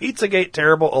evokes the Pizzagate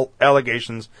terrible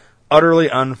allegations utterly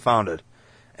unfounded.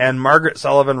 And Margaret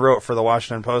Sullivan wrote for the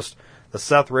Washington Post, the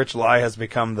Seth Rich lie has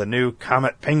become the new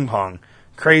Comet Ping Pong,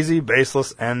 crazy,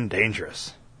 baseless, and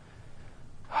dangerous.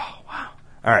 Oh, wow.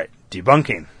 All right,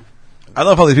 debunking. I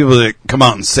love how these people that come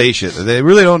out and say shit. They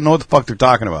really don't know what the fuck they're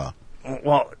talking about.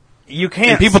 Well, you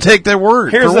can't. And people take their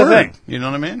word. Here's the thing. You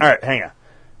know what I mean? All right, hang on.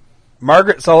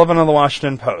 Margaret Sullivan of the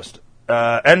Washington Post.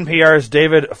 NPR's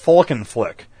David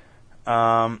Folkenflik,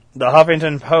 the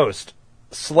Huffington Post,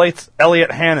 Slate's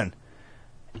Elliot Hannon.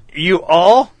 You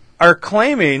all are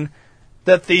claiming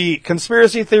that the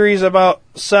conspiracy theories about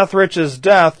Seth Rich's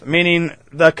death, meaning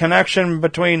the connection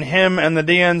between him and the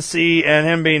DNC and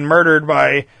him being murdered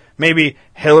by maybe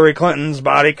Hillary Clinton's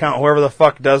body count, whoever the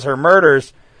fuck does her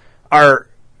murders, are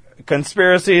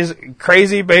conspiracies,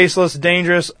 crazy, baseless,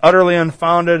 dangerous, utterly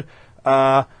unfounded,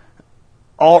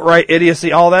 alt-right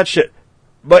idiocy, all that shit.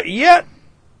 But yet,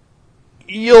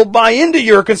 you'll buy into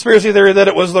your conspiracy theory that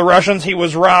it was the Russians, he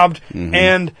was robbed,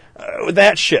 and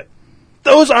that shit.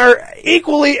 Those are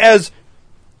equally as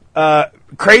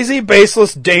crazy,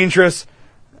 baseless, dangerous,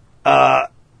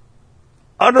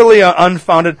 utterly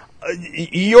unfounded.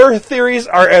 Your theories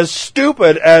are as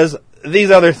stupid as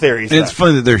these other theories. It's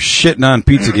funny that they're shitting on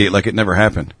Pizzagate like it never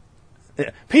happened.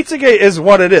 Yeah. Pizzagate is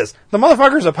what it is. The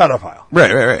motherfucker's a pedophile.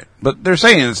 Right. But they're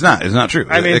saying it's not. It's not true.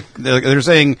 I mean, they're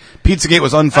saying Pizzagate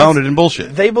was unfounded and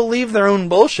bullshit. They believe their own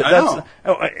bullshit.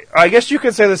 I guess you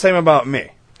could say the same about me.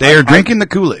 They are drinking the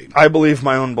Kool-Aid. I believe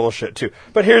my own bullshit, too.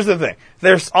 But here's the thing.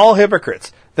 They're all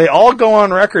hypocrites. They all go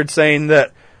on record saying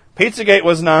that Pizzagate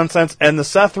was nonsense and the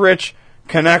Seth Rich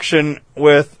connection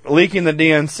with leaking the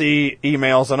DNC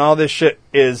emails and all this shit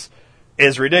is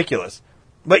ridiculous.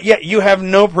 But yet you have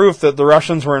no proof that the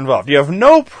Russians were involved. You have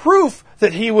no proof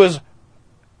that he was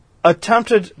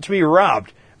attempted to be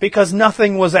robbed because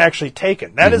nothing was actually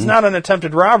taken. That is not an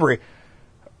attempted robbery.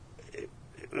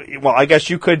 Well, I guess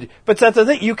you could, but that's the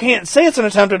thing. You can't say it's an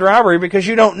attempted robbery because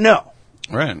you don't know.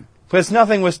 Right. Because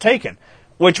nothing was taken,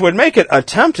 which would make it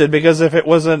attempted because if it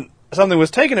wasn't something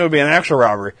was taken, it would be an actual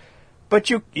robbery. But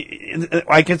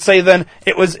I could say then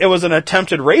it was an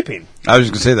attempted raping. I was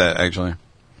just going to say that, actually.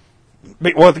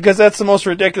 Well, because that's the most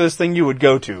ridiculous thing you would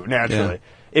go to, naturally,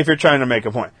 if you're trying to make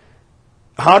a point.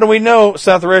 How do we know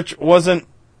Seth Rich wasn't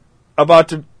about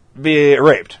to be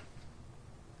raped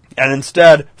and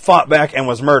instead fought back and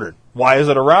was murdered? Why is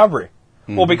it a robbery?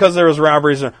 Well, because there was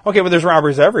robberies. Okay, but there's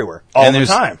robberies everywhere, all the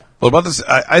time. What about this?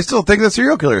 I still think the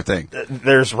serial killer thing.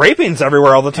 There's rapings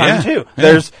everywhere all the time, too.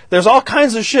 Yeah. There's all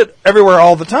kinds of shit everywhere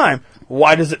all the time.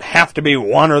 Why does it have to be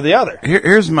one or the other?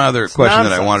 Here's my other question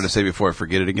that I wanted to say before I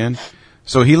forget it again.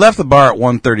 So he left the bar at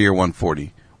 1:30 or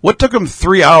 1:40. What took him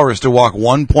 3 hours to walk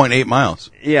 1.8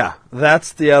 miles? Yeah,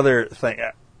 that's the other thing.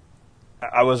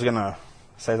 I was going to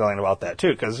say something about that, too,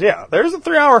 because, there's a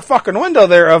 3-hour fucking window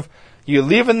there of you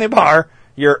leaving the bar,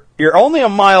 you're only a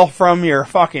mile from your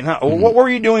fucking house. What were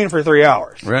you doing for 3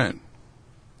 hours? Right.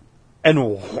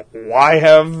 And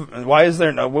why is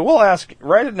there no... We'll ask,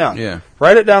 write it down. Yeah.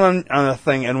 Write it down on a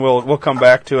thing, and we'll come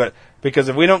back to it. Because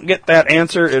if we don't get that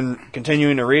answer in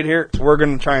continuing to read here, we're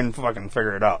going to try and fucking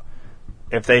figure it out.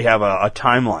 If they have a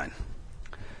timeline.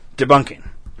 Debunking.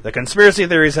 The conspiracy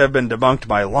theories have been debunked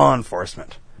by law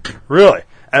enforcement. Really?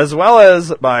 As well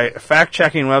as by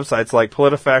fact-checking websites like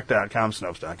PolitiFact.com,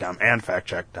 Snopes.com, and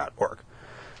FactCheck.org.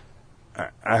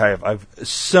 I have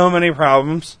so many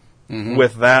problems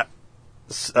with that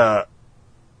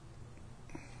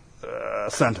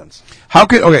sentence. How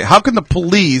can the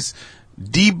police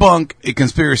debunk a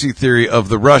conspiracy theory of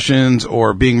the Russians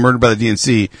or being murdered by the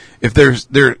DNC if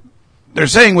they're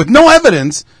saying with no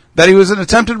evidence that he was an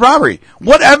attempted robbery?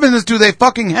 What evidence do they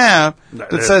fucking have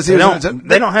that says he was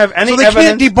they don't have any evidence? So they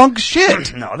evidence. can't debunk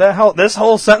shit. No, this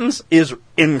whole sentence is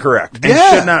incorrect and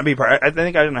should not be part. I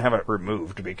think I didn't have it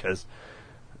removed because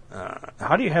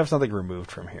how do you have something removed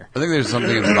from here? I think there's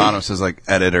something at the bottom that says like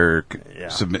edit or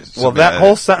submit. Well, that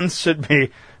whole sentence should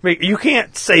be. I mean, you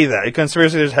can't say that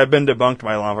conspiracy theories have been debunked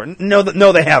by law enforcement.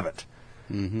 No, they haven't.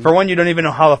 For one, you don't even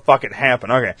know how the fuck it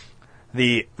happened. Okay.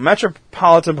 The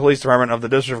Metropolitan Police Department of the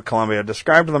District of Columbia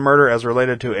described the murder as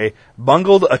related to a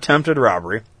bungled attempted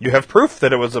robbery. You have proof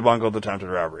that it was a bungled attempted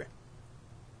robbery.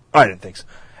 I didn't think so.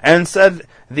 And said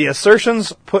the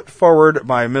assertions put forward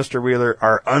by Mr. Wheeler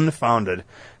are unfounded.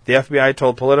 The FBI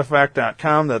told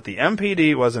PolitiFact.com that the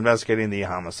MPD was investigating the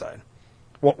homicide.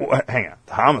 Hang on.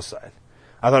 The homicide?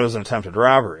 I thought it was an attempted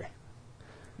robbery.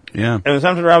 Yeah. An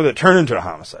attempted robbery that turned into a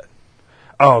homicide.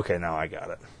 Oh, okay. Now I got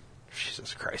it.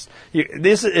 Jesus Christ.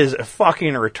 This is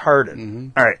fucking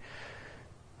retarded. All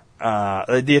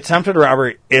right. The attempted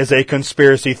robbery is a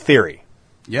conspiracy theory.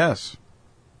 Yes.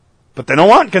 But they don't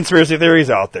want conspiracy theories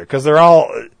out there because they're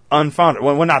all unfounded.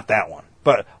 Well, not that one.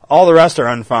 But all the rest are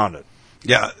unfounded.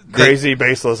 Yeah. Crazy,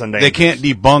 baseless, and dangerous. They can't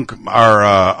debunk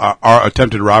our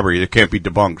attempted robbery. It can't be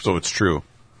debunked, so it's true.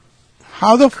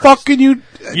 How the fuck can you...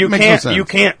 You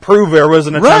can't prove there was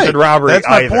an attempted robbery That's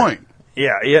either. my point.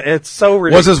 Yeah, it's so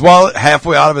ridiculous. Was his wallet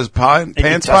halfway out of his pants pocket?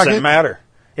 It doesn't matter.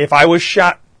 If I was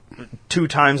shot 2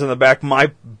 times in the back,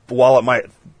 my wallet might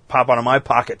pop out of my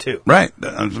pocket too. Right,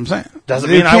 that's what I'm saying. Doesn't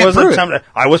mean I was attempted.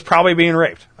 I was probably being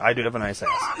raped. I do have a nice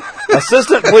ass.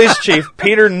 Assistant Police Chief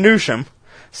Peter Newsham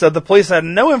said the police had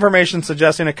no information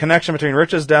suggesting a connection between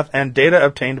Rich's death and data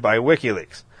obtained by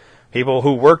WikiLeaks. People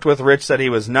who worked with Rich said he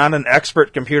was not an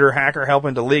expert computer hacker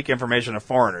helping to leak information to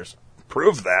foreigners.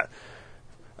 Prove that.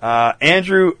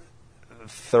 Andrew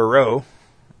Thoreau,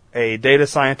 a data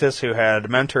scientist who had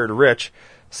mentored Rich,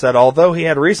 said although he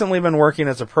had recently been working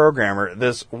as a programmer,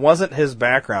 this wasn't his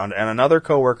background, and another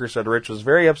coworker said Rich was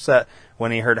very upset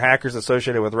when he heard hackers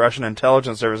associated with Russian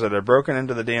intelligence services had broken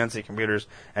into the DNC computers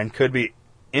and could be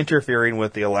interfering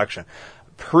with the election.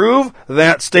 Prove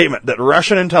that statement, that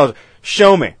Russian intelligence.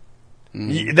 Show me.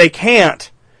 They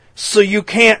can't. So you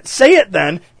can't say it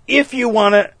then if you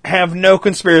want to have no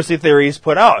conspiracy theories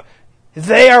put out.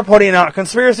 They are putting out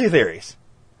conspiracy theories.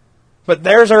 But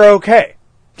theirs are okay.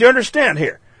 Do you understand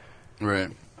here?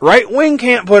 Right. Right wing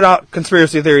can't put out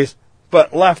conspiracy theories,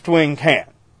 but left wing can.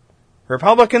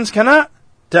 Republicans cannot.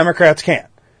 Democrats can.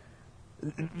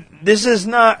 This is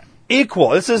not equal.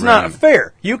 This is not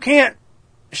fair. You can't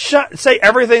say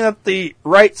everything that the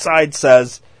right side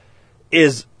says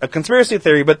is a conspiracy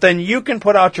theory, but then you can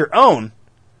put out your own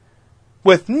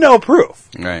with no proof.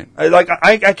 Right.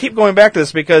 I keep going back to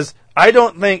this because I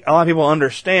don't think a lot of people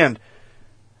understand.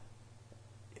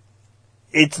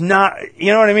 It's not,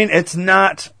 you know what I mean? It's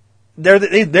not,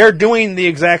 they're doing the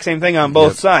exact same thing on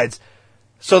both sides.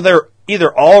 So they're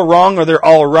either all wrong or they're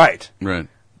all right. Right.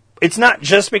 It's not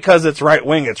just because it's right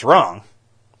wing, it's wrong.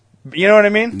 You know what I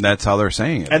mean? That's how they're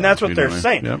saying it. And that's what they're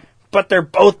saying. Yep. But they're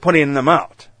both putting them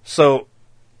out. So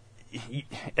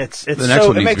it's the next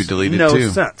one needs to be deleted no too.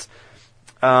 Sense.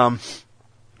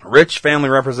 Rich family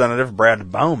representative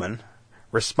Brad Bauman,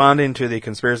 responding to the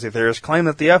conspiracy theorists, claimed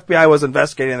that the FBI was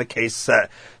investigating the case. Said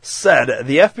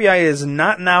the FBI is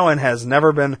not now and has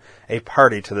never been a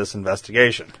party to this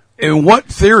investigation. And what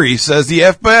theory says the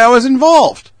FBI was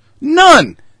involved?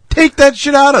 None. Take that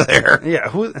shit out of there.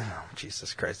 Yeah.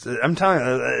 Jesus Christ. I'm telling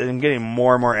you, I'm getting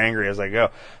more and more angry as I go.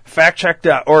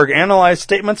 FactCheck.org analyzed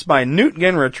statements by Newt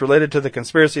Gingrich related to the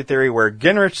conspiracy theory where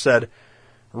Gingrich said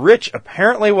Rich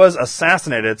apparently was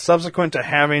assassinated subsequent to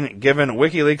having given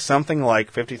WikiLeaks something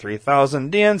like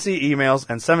 53,000 DNC emails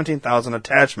and 17,000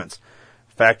 attachments.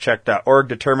 FactCheck.org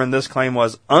determined this claim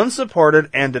was unsupported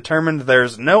and determined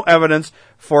there's no evidence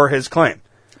for his claim.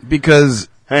 Because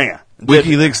hang on.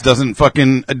 WikiLeaks doesn't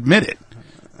fucking admit it.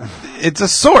 It's a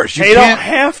source. They don't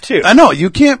have to. I know.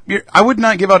 You can't. I would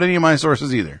not give out any of my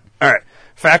sources either. All right.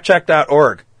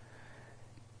 FactCheck.org.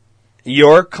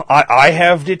 I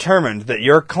have determined that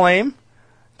your claim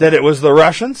that it was the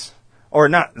Russians or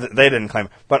not, they didn't claim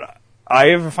it, but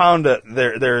I've found that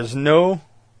there is no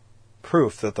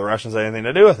proof that the Russians had anything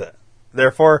to do with it.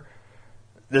 Therefore,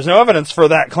 there's no evidence for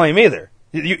that claim either.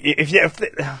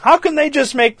 How can they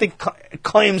just make the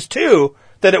claims too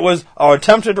that it was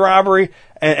attempted robbery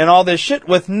and all this shit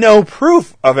with no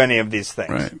proof of any of these things?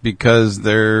 Right, because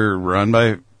they're run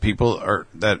by people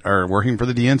that are working for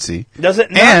the DNC. Does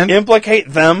it not implicate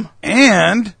them?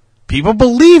 And people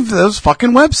believe those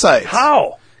fucking websites.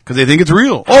 How? Because they think it's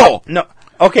real. No.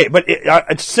 Okay, but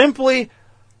it's simply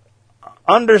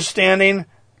understanding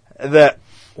that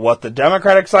what the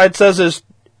Democratic side says is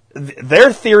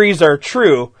their theories are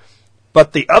true,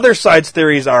 but the other side's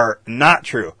theories are not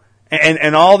true.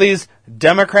 And all these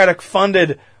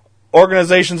Democratic-funded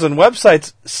organizations and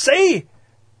websites say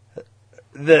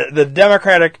the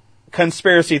Democratic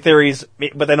conspiracy theories,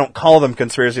 but they don't call them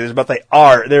conspiracy theories, but they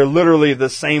are. They're literally the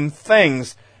same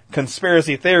things,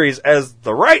 conspiracy theories, as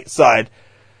the right side.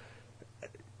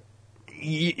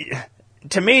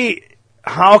 To me,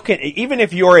 how can, even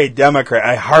if you're a Democrat,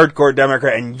 a hardcore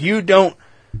Democrat, and you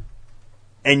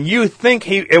think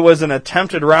it was an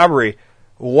attempted robbery,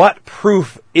 what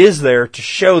proof is there to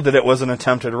show that it was an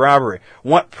attempted robbery?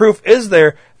 What proof is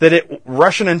there that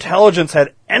Russian intelligence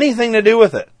had anything to do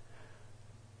with it?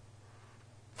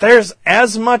 There's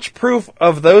as much proof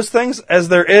of those things as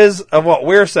there is of what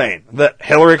we're saying, that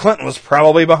Hillary Clinton was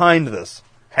probably behind this,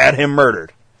 had him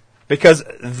murdered. Because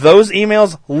those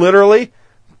emails literally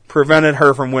prevented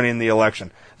her from winning the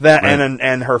election. That right.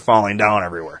 and her falling down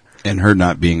everywhere. And her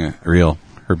not being her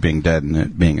being dead and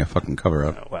it being a fucking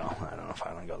cover-up. Well, I don't know if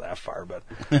I don't go that far, but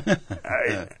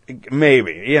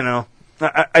maybe,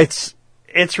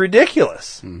 it's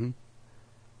ridiculous. Mm-hmm.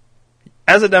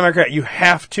 As a Democrat, you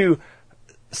have to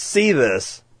see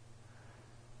this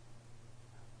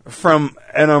from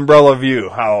an umbrella view,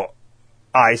 how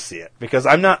I see it, because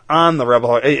I'm not on the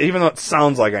rebel, even though it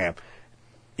sounds like I am.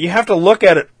 You have to look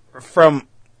at it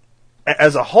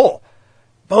as a whole.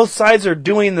 Both sides are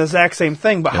doing the exact same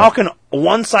thing, but how can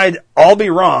one side all be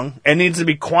wrong and needs to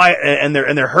be quiet and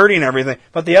they're hurting everything,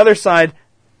 but the other side,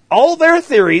 all their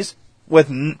theories with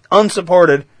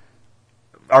unsupported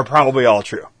are probably all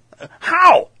true?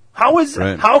 How?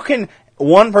 How can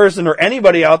one person or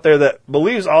anybody out there that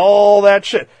believes all that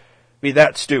shit be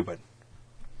that stupid?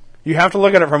 You have to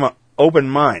look at it from an open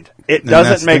mind. It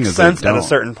doesn't make sense at a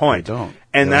certain point.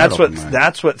 And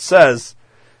that's what says,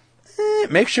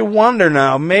 it makes you wonder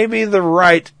now, maybe the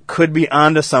right could be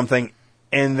onto something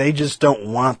and they just don't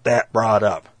want that brought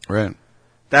up. Right.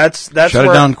 That's Shut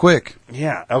it down quick.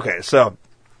 Yeah, okay, so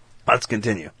let's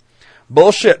continue.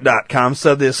 Bullshit.com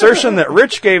said the assertion that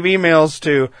Rich gave emails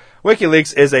to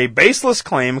WikiLeaks is a baseless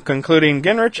claim, concluding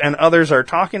Gingrich and others are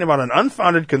talking about an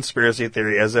unfounded conspiracy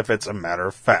theory as if it's a matter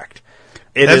of fact.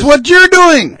 That's what you're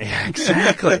doing!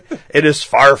 Exactly. It is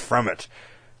far from it.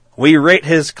 We rate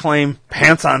his claim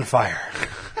pants on fire.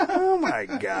 Oh my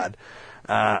God.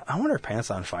 I wonder if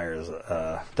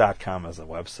pantsonfire.com is a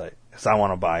website, because I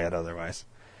want to buy it otherwise.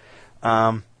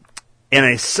 In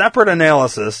a separate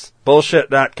analysis,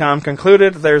 Bullshit.com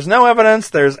concluded there's no evidence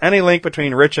there's any link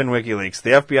between Rich and WikiLeaks.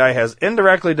 The FBI has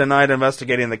indirectly denied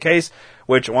investigating the case,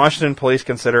 which Washington police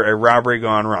consider a robbery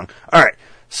gone wrong. All right,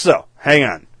 so hang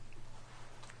on.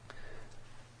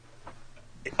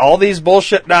 All these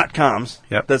Bullshit.coms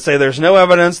that say there's no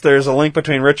evidence there's a link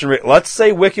between Rich and Rich. Let's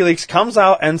say WikiLeaks comes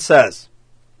out and says,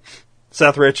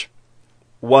 Seth Rich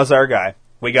was our guy.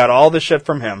 We got all the shit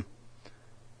from him.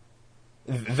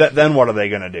 Then what are they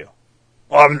going to do?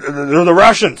 Well, they're the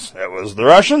Russians. It was the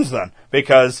Russians then.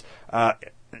 Because,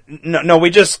 no, we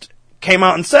just came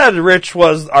out and said Rich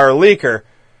was our leaker,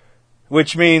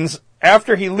 which means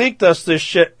after he leaked us this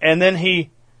shit and then he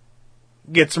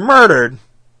gets murdered,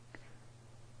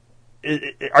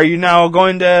 are you now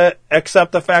going to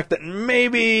accept the fact that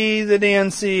maybe the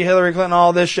DNC, Hillary Clinton,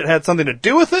 all this shit had something to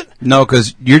do with it? No,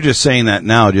 because you're just saying that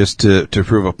now just to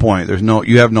prove a point.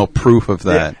 You have no proof of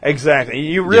that. Yeah, exactly.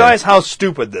 You realize how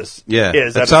stupid this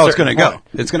is. That's how it's going to go.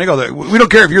 It's going to go there. We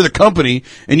don't care if you're the company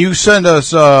and you send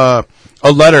us a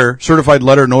letter, certified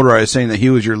letter notarized saying that he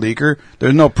was your leaker.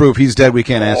 There's no proof. He's dead. We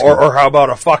can't ask him. Or how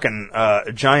about a fucking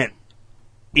giant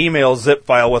email zip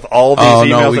file with all these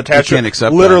emails attached, we can't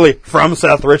accept literally that. From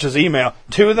Seth Rich's email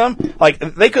to them. Like,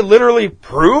 they could literally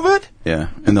prove it. Yeah,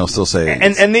 and they'll still say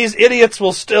it. And these idiots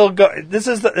will still go. This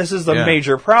is the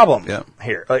major problem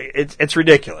here. Like, it's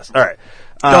ridiculous. All right.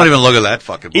 Don't even look at that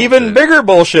fucking bullshit. Even bigger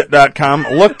Bullshit.com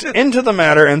looked into the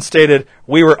matter and stated,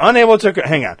 we were unable to...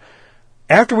 Hang on.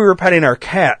 After we were petting our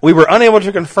cat, we were unable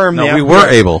to confirm the FBI... we were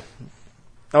able.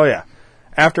 Oh, yeah.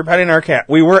 After petting our cat,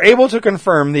 we were able to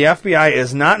confirm the FBI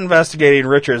is not investigating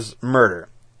Richard's murder.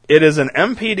 It is an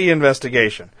MPD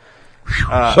investigation.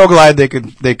 So glad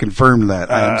they confirmed that.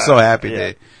 I'm so happy.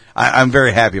 Yeah. I'm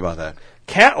very happy about that.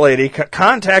 Cat Lady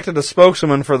contacted a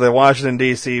spokeswoman for the Washington,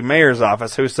 D.C. mayor's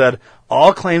office who said,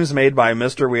 all claims made by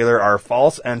Mr. Wheeler are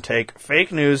false and take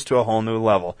fake news to a whole new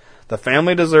level. The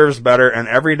family deserves better, and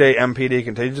every day MPD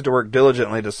continues to work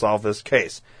diligently to solve this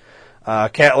case.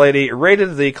 Cat Lady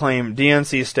rated the claim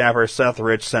DNC staffer Seth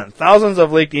Rich sent thousands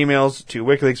of leaked emails to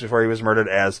WikiLeaks before he was murdered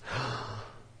as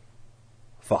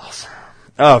false.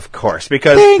 Of course,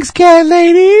 because... Thanks, Cat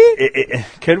Lady!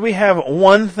 Could we have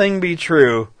one thing be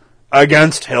true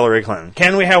against Hillary Clinton?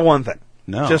 Can we have one thing?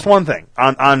 No. Just one thing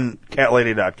on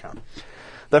catlady.com.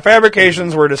 The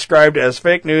fabrications were described as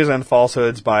fake news and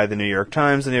falsehoods by the New York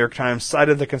Times. The New York Times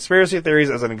cited the conspiracy theories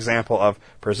as an example of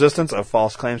persistence of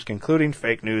false claims, concluding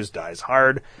fake news dies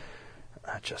hard.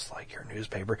 Just like your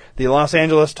newspaper. The Los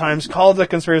Angeles Times called the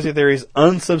conspiracy theories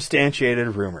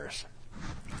unsubstantiated rumors.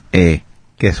 Hey,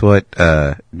 guess what,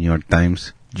 New York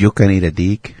Times? You can eat a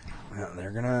dick.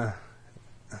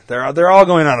 They're all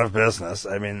going out of business.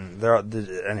 I mean,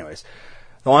 anyways.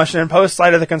 The Washington Post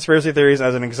cited the conspiracy theories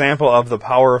as an example of the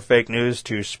power of fake news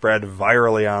to spread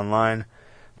virally online.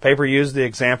 The paper used the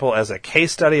example as a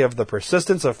case study of the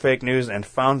persistence of fake news and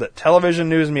found that television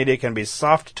news media can be a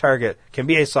soft target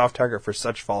for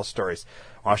such false stories.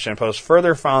 Washington Post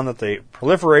further found that the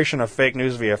proliferation of fake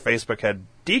news via Facebook had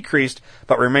decreased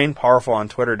but remained powerful on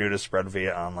Twitter due to spread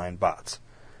via online bots.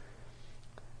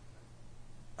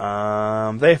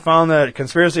 They found that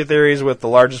conspiracy theories with the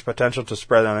largest potential to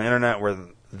spread on the internet were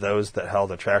those that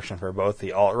held attraction for both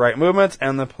the alt-right movements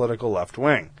and the political left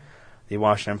wing. The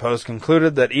Washington Post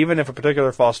concluded that even if a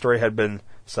particular false story had been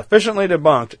sufficiently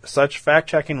debunked, such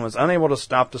fact-checking was unable to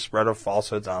stop the spread of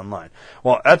falsehoods online.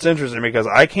 Well, that's interesting because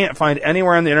I can't find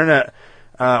anywhere on the internet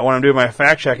when I'm doing my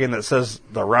fact-checking that says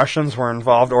the Russians were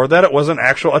involved or that it was an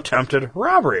actual attempted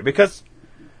robbery because...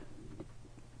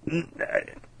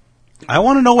 I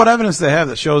want to know what evidence they have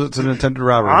that shows it's an attempted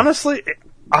robbery. Honestly,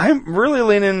 I'm really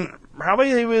leaning... Probably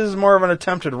it was more of an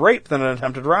attempted rape than an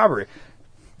attempted robbery.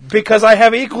 Because I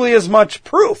have equally as much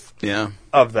proof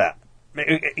of that.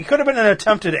 It could have been an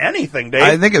attempted anything, Dave.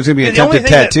 I think it was going to be an attempted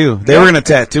tattoo. They were going to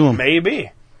tattoo him.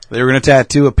 Maybe. They were going to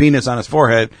tattoo a penis on his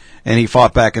forehead, and he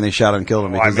fought back and they shot him and killed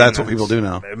him because that's what people do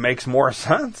now. It makes more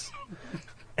sense.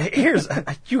 Here's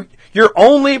your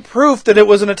only proof that it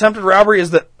was an attempted robbery is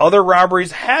that other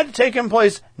robberies had taken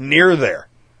place near there.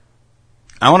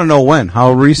 I want to know when,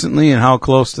 how recently, and how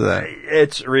close to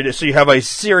that. So you have a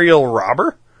serial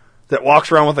robber that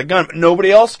walks around with a gun, but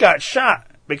nobody else got shot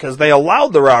because they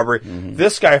allowed the robbery. Mm-hmm.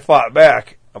 This guy fought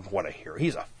back. What a hero!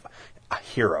 He's a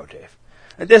hero, Dave.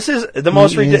 This is the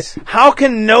most ridiculous. How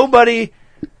can nobody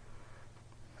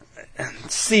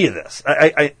see this?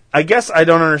 I guess I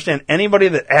don't understand anybody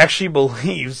that actually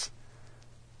believes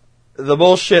the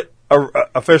bullshit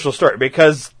official story,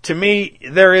 because to me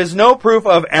there is no proof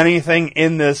of anything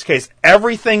in this case.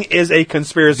 Everything is a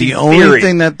conspiracy theory. The only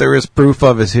thing that there is proof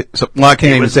of is I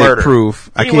can't even say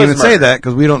proof. I can't even say that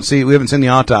because we haven't seen the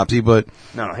autopsy, but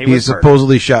he's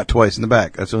supposedly shot twice in the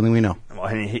back. That's the only thing we know. Well,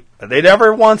 they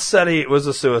never once said it was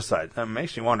a suicide. That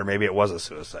makes me wonder, maybe it was a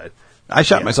suicide. I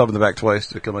shot myself in the back twice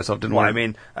to kill myself. Didn't work. I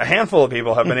mean, a handful of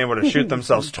people have been able to shoot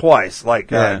themselves twice, like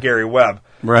Gary Webb,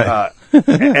 right?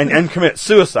 And commit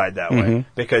suicide that way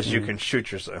because you can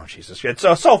shoot yourself. Oh, Jesus, it's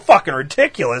so fucking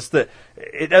ridiculous that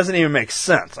it doesn't even make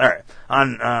sense. All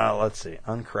right, let's see,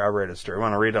 uncorroborated story.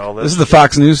 Want to read all this? This is the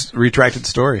Fox News retracted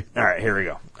story. All right, here we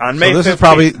go. On May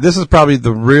 15th, this is probably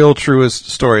the real truest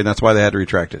story, and that's why they had to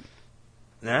retract it.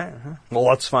 Well,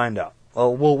 let's find out.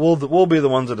 Well, we'll be the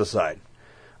ones to decide.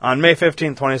 On May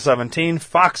 15, 2017,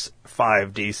 Fox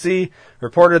 5 DC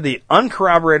reported the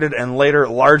uncorroborated and later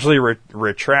largely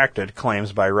retracted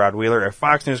claims by Rod Wheeler, a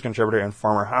Fox News contributor and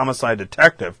former homicide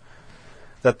detective,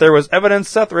 that there was evidence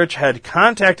Seth Rich had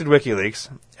contacted WikiLeaks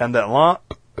and that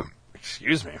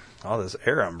excuse me, all this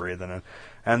air I'm breathing in,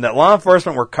 and that law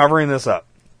enforcement were covering this up.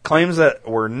 Claims that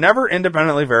were never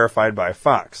independently verified by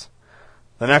Fox.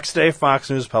 The next day, Fox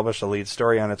News published a lead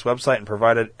story on its website and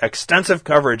provided extensive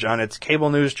coverage on its cable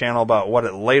news channel about what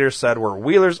it later said were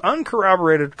Wheeler's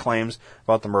uncorroborated claims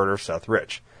about the murder of Seth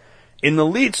Rich. In the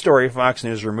lead story Fox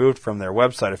News removed from their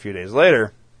website a few days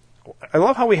later, I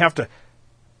love how we have to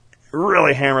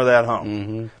really hammer that home.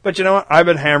 Mm-hmm. But you know what? I've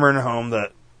been hammering home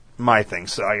my thing,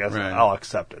 so I guess I'll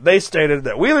accept it. They stated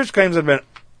that Wheeler's claims had been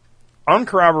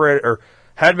uncorroborated or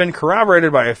had been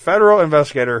corroborated by a federal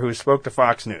investigator who spoke to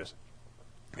Fox News.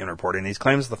 In reporting these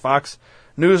claims, the Fox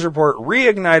News report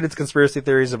reignited its conspiracy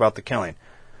theories about the killing.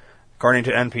 According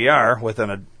to NPR,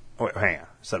 within Wait, hang on.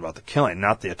 Said about the killing,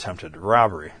 not the attempted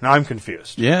robbery. Now I'm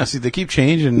confused. Yeah, see, they keep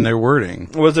changing their wording.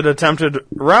 Was it attempted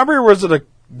robbery or was it a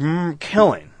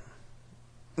killing?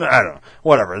 I don't know.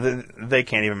 Whatever. They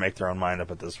can't even make their own mind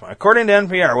up at this point. According to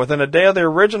NPR, within a day of the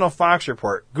original Fox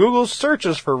report, Google's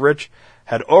searches for Rich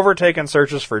had overtaken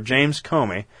searches for James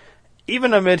Comey,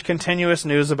 even amid continuous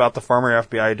news about the former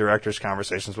FBI director's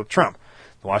conversations with Trump.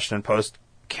 The Washington Post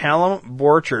Callum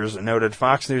Borchers noted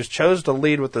Fox News chose to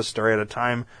lead with this story at a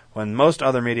time when most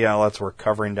other media outlets were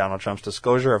covering Donald Trump's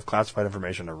disclosure of classified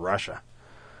information to Russia.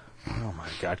 Oh my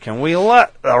God, can we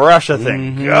let the Russia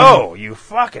thing go, you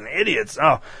fucking idiots?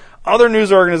 Oh, other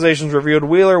news organizations reviewed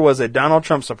Wheeler was a Donald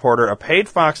Trump supporter, a paid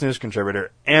Fox News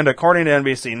contributor, and according to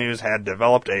NBC News had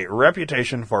developed a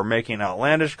reputation for making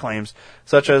outlandish claims,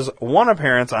 such as one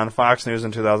appearance on Fox News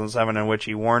in 2007 in which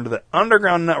he warned that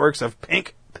underground networks of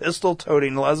pink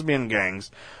pistol-toting lesbian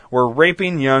gangs were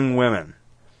raping young women.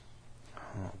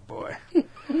 Oh boy.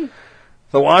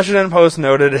 The Washington Post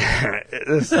noted,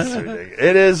 this is ridiculous.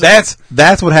 It is.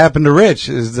 That's what happened to Rich,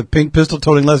 is the pink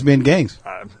pistol-toting lesbian gangs.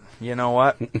 You know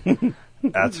what?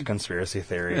 That's a conspiracy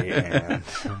theory. And,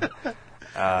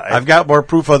 I've got more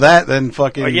proof of that than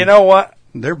fucking. You know what?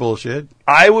 They're bullshit.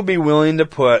 I would be willing to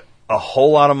put a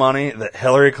whole lot of money that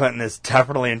Hillary Clinton is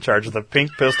definitely in charge of the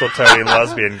pink pistol-toting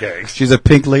lesbian gangs. She's a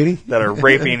pink lady? That are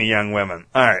raping young women.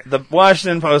 All right. The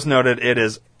Washington Post noted it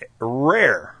is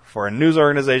rare for a news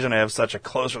organization to have such a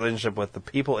close relationship with the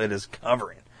people it is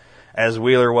covering, as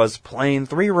Wheeler was playing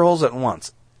 3 roles at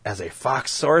once, as a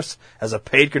Fox source, as a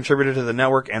paid contributor to the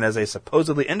network, and as a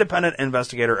supposedly independent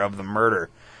investigator of the murder.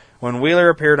 When Wheeler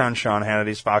appeared on Sean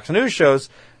Hannity's Fox News shows,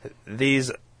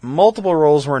 these multiple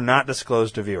roles were not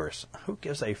disclosed to viewers. Who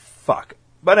gives a fuck?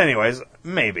 But anyways,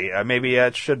 maybe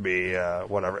it should be,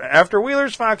 whatever. After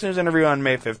Wheeler's Fox News interview on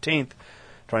May 15th,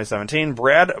 2017,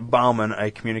 Brad Bauman, a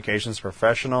communications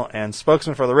professional and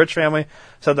spokesman for the Rich family,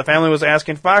 said the family was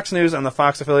asking Fox News and the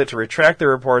Fox affiliate to retract their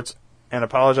reports and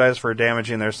apologize for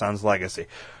damaging their son's legacy.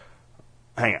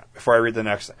 Hang on, before I read the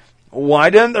next thing. Why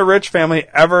didn't the Rich family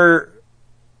ever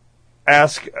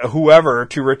ask whoever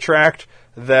to retract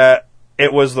that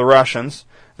it was the Russians,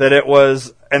 that it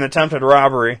was an attempted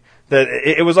robbery, that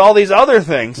it was all these other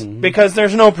things, because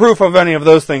there's no proof of any of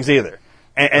those things either.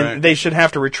 And right. They should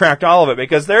have to retract all of it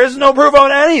because there is no proof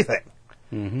on anything.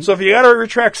 So if you got to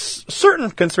retract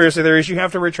certain conspiracy theories, you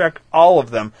have to retract all of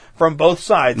them from both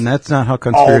sides. And that's not how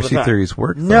conspiracy theories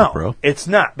work, no, bro. It's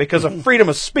not, because of freedom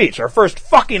of speech, our first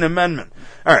fucking amendment.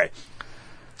 All right.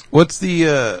 What's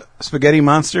the spaghetti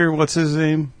monster? What's his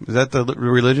name? Is that the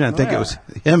religion? I think it was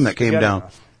him that came down.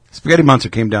 Spaghetti monster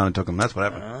came down and took him. That's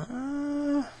what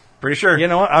happened. Pretty sure. You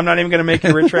know what? I'm not even going to make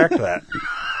you retract that.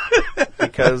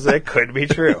 Because it could be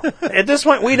true. At this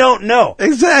point, we don't know.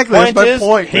 Exactly. That's my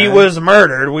point. He was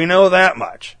murdered. We know that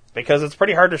much. Because it's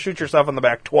pretty hard to shoot yourself in the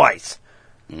back twice.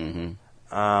 And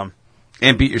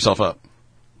beat yourself up.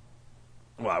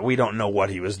 Well, we don't know what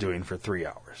he was doing for 3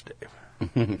 hours,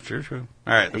 Dave. True.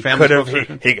 All right. The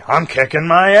family I'm kicking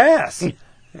my ass. You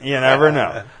never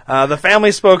know. The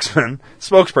family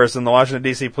spokesperson, the Washington,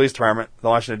 D.C. Police Department, the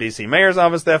Washington, D.C. Mayor's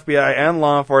Office, the FBI, and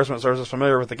law enforcement sources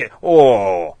familiar with the case.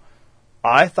 Oh,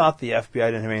 I thought the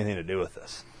FBI didn't have anything to do with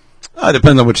this. It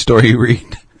depends on which story you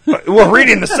read. We're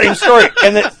reading the same story.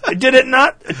 And did it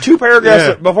not 2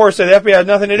 paragraphs before say the FBI had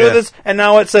nothing to do with this? And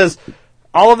now it says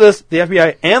all of this, the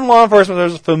FBI and law enforcement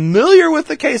sources familiar with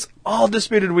the case, all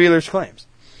disputed Wheeler's claims.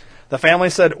 The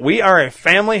family said, we are a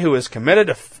family who is committed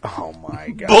to... oh, my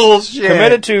God. Bullshit.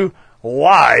 Committed to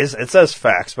lies. It says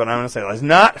facts, but I'm going to say lies.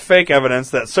 Not fake evidence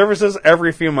that surfaces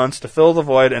every few months to fill the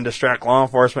void and distract law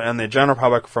enforcement and the general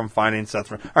public from finding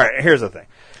Seth's... All right, here's the thing.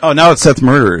 Oh, now it's Seth's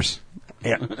murderers.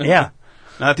 Yeah.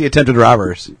 Not the attempted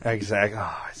robbers. Exactly.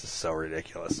 Oh, this is so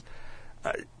ridiculous.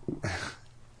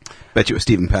 Bet you it was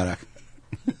Stephen Paddock.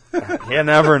 You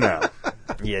never know.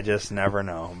 You just never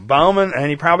know. Bauman, and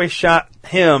he probably shot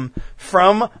him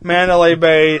from Mandalay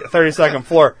Bay, 32nd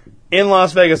floor, in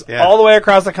Las Vegas, all the way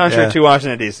across the country to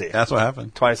Washington, D.C. That's what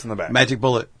happened. Twice in the back. Magic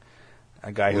bullet.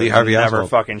 A guy who never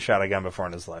fucking shot a gun before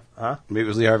in his life. Huh? Maybe it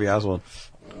was Lee Harvey Oswald.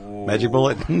 Ooh. Magic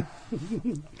bullet.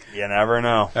 You never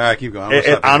know. All right, keep going.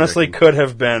 It honestly could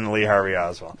have been Lee Harvey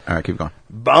Oswald. All right, keep going.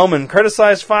 Bauman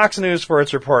criticized Fox News for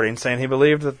its reporting, saying he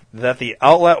believed that the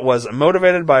outlet was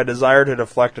motivated by a desire to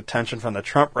deflect attention from the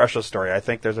Trump-Russia story. I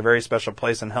think there's a very special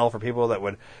place in hell for people that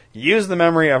would use the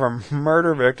memory of a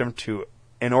murder victim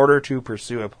in order to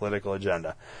pursue a political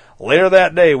agenda. Later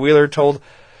that day, Wheeler told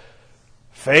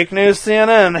Fake News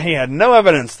CNN he had no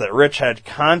evidence that Rich had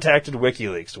contacted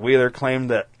WikiLeaks. Wheeler claimed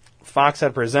that Fox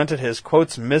had presented his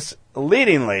quotes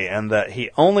misleadingly and that he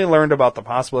only learned about the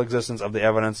possible existence of the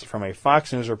evidence from a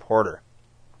Fox News reporter.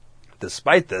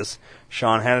 Despite this,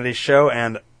 Sean Hannity's show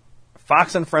and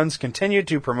Fox and Friends continued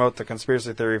to promote the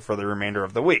conspiracy theory for the remainder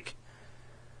of the week.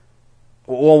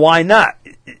 Well, why not?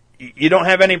 You don't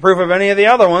have any proof of any of the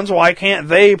other ones. Why can't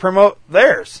they promote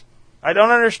theirs? I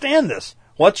don't understand this.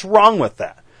 What's wrong with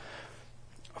that?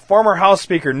 Former House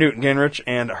Speaker Newt Gingrich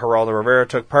and Geraldo Rivera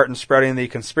took part in spreading the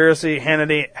conspiracy.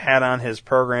 Hannity had on his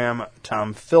program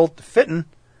Tom Fitton,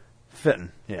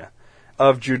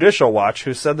 of Judicial Watch,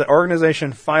 who said the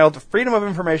organization filed Freedom of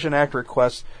Information Act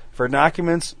requests for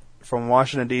documents from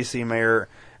Washington, D.C. Mayor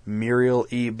Muriel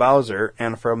E. Bowser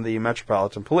and from the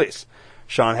Metropolitan Police.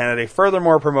 Sean Hannity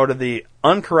furthermore promoted the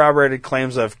uncorroborated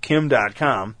claims of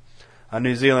Kim.com, a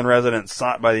New Zealand resident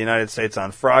sought by the United States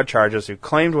on fraud charges who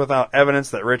claimed without evidence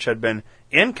that Rich had been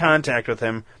in contact with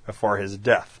him before his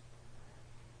death.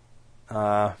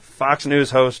 Fox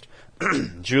News host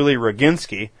Julie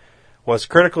Roginski was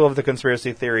critical of the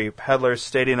conspiracy theory peddlers,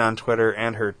 stating on Twitter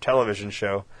and her television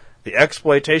show, "The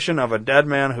exploitation of a dead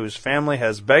man whose family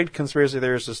has begged conspiracy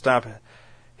theorists to stop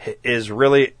is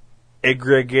really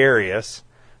egregious.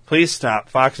 Please stop."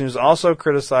 Fox News also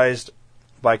criticized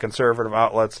by conservative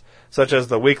outlets such as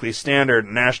the Weekly Standard,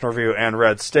 National Review, and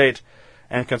Red State,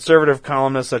 and conservative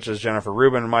columnists such as Jennifer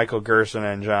Rubin, Michael Gerson,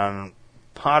 and John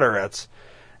Podhoretz.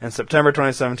 In September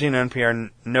 2017, NPR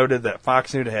noted that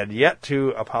Fox News had yet to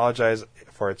apologize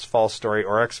for its false story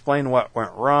or explain what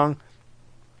went wrong.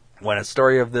 When a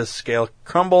story of this scale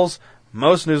crumbles,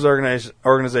 most news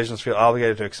organizations feel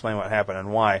obligated to explain what happened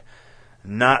and why.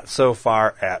 Not so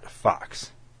far at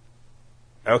Fox.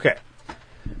 Okay.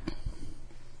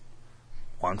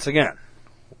 Once again,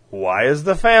 why is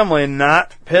the family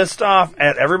not pissed off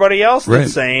at everybody else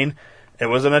that's saying it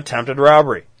was an attempted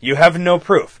robbery? You have no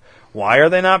proof. Why are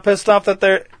they not pissed off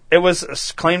that it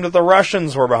was claimed that the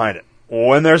Russians were behind it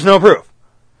when there's no proof?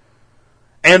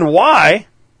 And why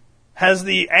has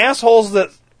the assholes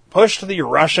that pushed the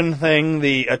Russian thing,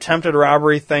 the attempted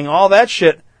robbery thing, all that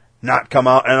shit, not come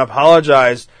out and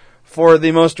apologize for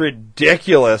the most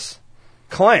ridiculous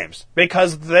claims?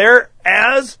 Because they're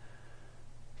as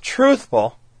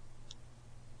truthful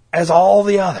as all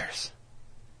the others.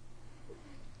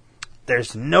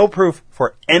 There's no proof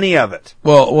for any of it.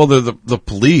 Well, they're the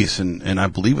police, and I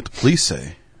believe what the police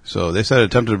say. So they said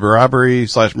attempted robbery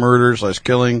 / murder /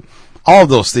 killing. All of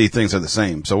those things are the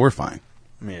same, so we're fine.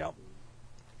 Yeah.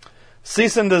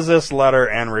 Cease and desist letter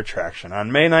and retraction.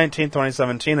 On May 19,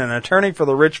 2017, an attorney for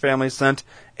the Rich family sent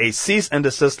a cease and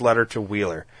desist letter to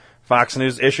Wheeler. Fox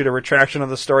News issued a retraction of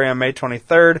the story on May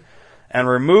 23rd and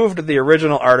removed the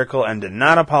original article and did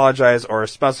not apologize or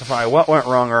specify what went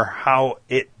wrong or how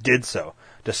it did so.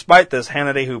 Despite this,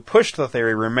 Hannity, who pushed the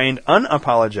theory, remained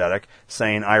unapologetic,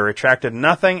 saying, "I retracted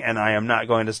nothing and I am not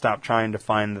going to stop trying to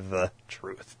find the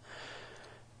truth."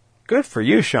 Good for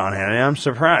you, Sean Hannity. I'm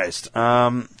surprised.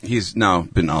 He's now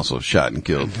been also shot and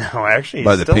killed. No, actually, he's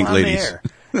by the still pink on ladies. The air.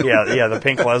 Yeah, the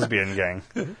pink lesbian gang.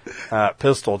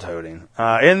 Pistol toting.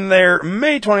 In their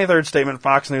May 23rd statement,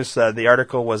 Fox News said the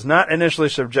article was not initially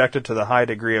subjected to the high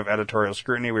degree of editorial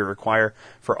scrutiny we require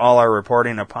for all our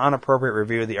reporting. Upon appropriate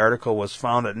review, the article was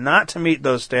found not to meet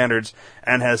those standards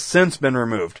and has since been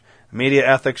removed. Media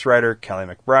ethics writer Kelly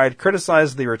McBride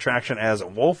criticized the retraction as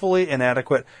woefully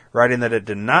inadequate, writing that it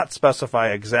did not specify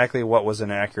exactly what was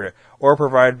inaccurate or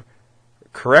provide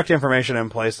correct information in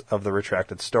place of the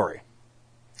retracted story.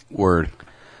 Word.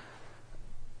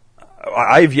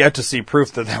 I've yet to see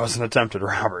proof that was an attempted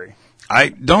robbery. I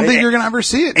don't think you're going to ever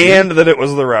see it. And that it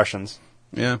was the Russians.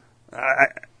 Yeah.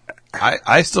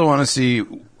 I still want to see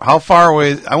how far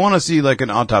away. I want to see like an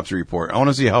autopsy report. I want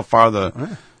to see how far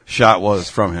the shot was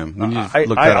from him. We need to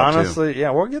look that up honestly, too.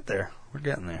 Yeah, we'll get there. We're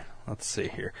getting there. Let's see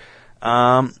here.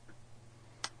 I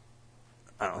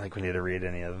don't think we need to read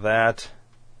any of that.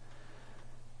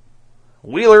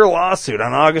 Wheeler lawsuit.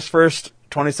 On August 1st,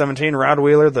 2017, Rod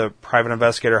Wheeler, the private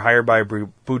investigator hired by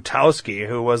Butowski,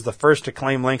 who was the first to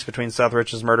claim links between Seth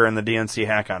Rich's murder and the DNC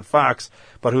hack on Fox,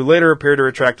 but who later appeared to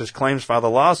retract his claims, filed a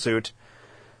lawsuit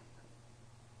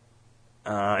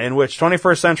in which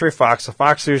 21st Century Fox, the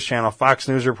Fox News Channel, Fox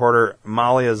News reporter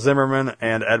Malia Zimmerman,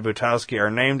 and Ed Butowski are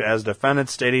named as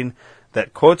defendants, stating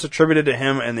that quotes attributed to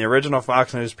him in the original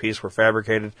Fox News piece were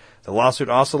fabricated. The lawsuit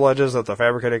also alleges that the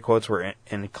fabricated quotes were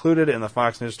included in the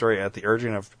Fox News story at the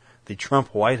urging of the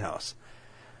Trump White House.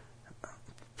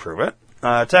 Prove it.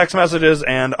 Text messages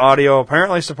and audio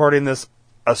apparently supporting this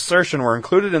assertion were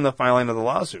included in the filing of the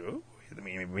lawsuit. Ooh,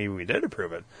 maybe we did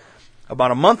approve it.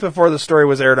 About a month before the story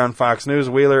was aired on Fox News,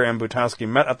 Wheeler and Butowski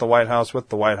met at the White House with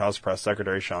the White House press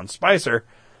secretary Sean Spicer,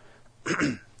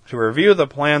 to review the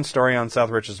planned story on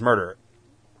Sethrich's murder.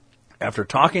 After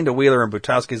talking to Wheeler and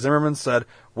Butowski, Zimmerman sent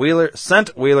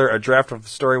Wheeler a draft of the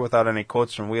story without any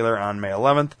quotes from Wheeler on May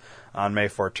 11th. On May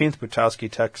 14th, Butowski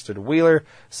texted Wheeler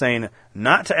saying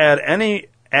not to add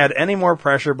any more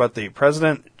pressure, but the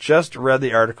president just read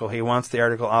the article. He wants the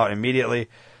article out immediately.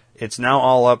 It's now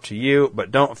all up to you,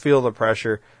 but don't feel the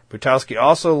pressure. Butowski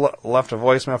also left a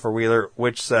voicemail for Wheeler,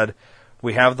 which said,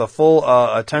 "We have the full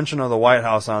attention of the White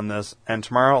House on this, and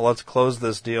tomorrow let's close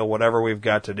this deal, whatever we've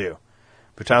got to do."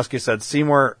 Butowski said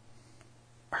Seymour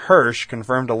Hersh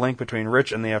confirmed a link between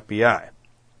Rich and the FBI.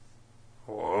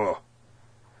 Whoa.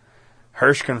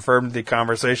 Hersh confirmed the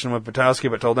conversation with Butowski,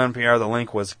 but told NPR the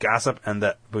link was gossip and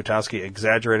that Butowski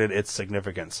exaggerated its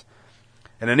significance.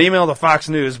 In an email to Fox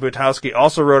News, Butowski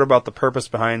also wrote about the purpose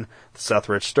behind the Seth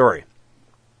Rich story.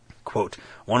 Quote,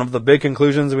 "One of the big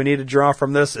conclusions we need to draw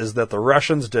from this is that the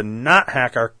Russians did not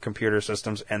hack our computer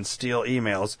systems and steal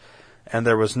emails, and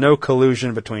there was no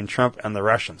collusion between Trump and the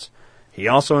Russians." He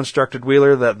also instructed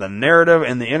Wheeler that the narrative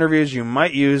in the interviews you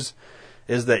might use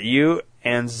is that you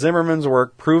and Zimmerman's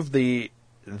work proved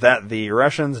that the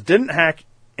Russians didn't hack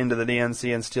into the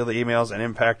DNC and steal the emails and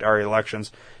impact our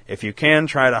elections. If you can,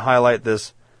 try to highlight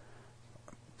this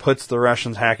puts the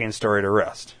Russians hacking story to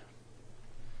rest.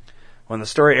 When the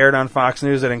story aired on Fox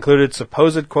News, it included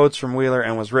supposed quotes from Wheeler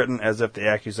and was written as if the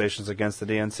accusations against the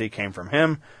DNC came from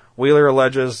him. Wheeler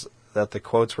alleges that the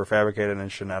quotes were fabricated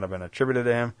and should not have been attributed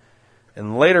to him.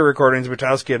 In later recordings,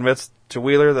 Butowski admits to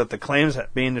Wheeler that the claims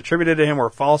being attributed to him were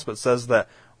false, but says that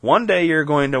one day you're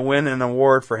going to win an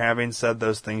award for having said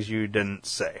those things you didn't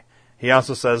say. He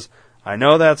also says, "I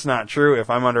know that's not true. If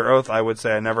I'm under oath, I would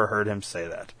say I never heard him say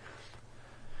that."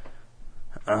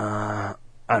 I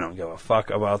don't give a fuck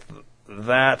about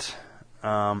that.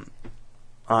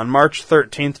 On March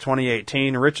 13th,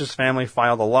 2018, Rich's family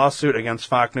filed a lawsuit against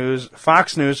Fox News,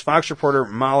 Fox reporter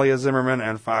Malia Zimmerman,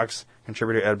 and Fox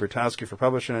contributor Ed Butowski for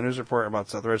publishing a news report about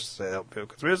Seth Rich to say that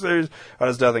conspiracy theories about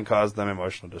his death and caused them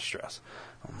emotional distress.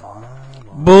 Blah,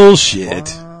 blah, bullshit.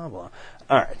 Blah, blah.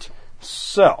 All right.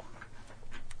 So,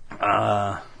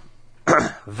 that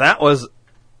was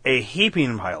a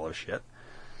heaping pile of shit.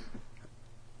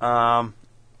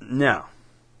 Now,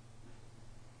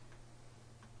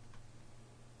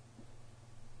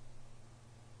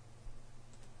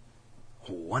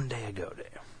 one day ago, Dave,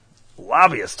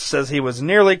 lobbyist says he was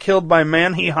nearly killed by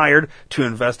man he hired to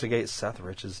investigate Seth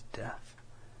Rich's death.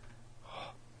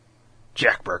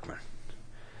 Jack Berkman.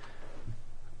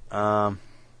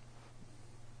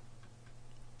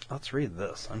 Let's read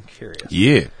this. I'm curious.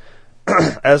 Yeah.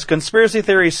 As conspiracy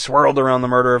theories swirled around the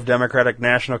murder of Democratic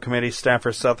National Committee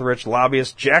staffer Seth Rich,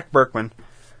 lobbyist Jack Berkman,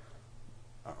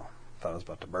 thought I was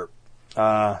about to burp,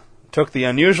 took the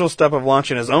unusual step of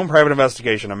launching his own private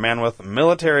investigation. A man with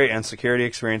military and security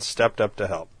experience stepped up to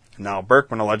help. Now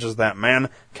Berkman alleges that man,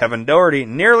 Kevin Doherty,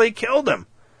 nearly killed him.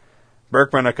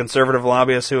 Berkman, a conservative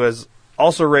lobbyist who has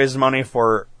also raised money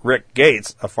for Rick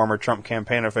Gates, a former Trump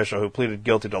campaign official who pleaded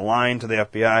guilty to lying to the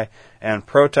FBI and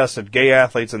protested gay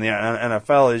athletes in the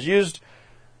NFL, is used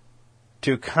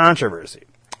to controversy.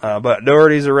 But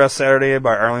Doherty's arrest Saturday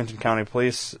by Arlington County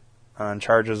Police on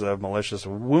charges of malicious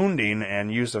wounding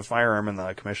and use of firearm in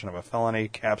the commission of a felony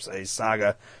caps a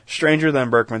saga stranger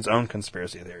than Berkman's own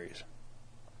conspiracy theories.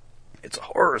 It's a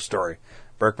horror story,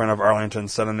 Berkman of Arlington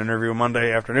said in an interview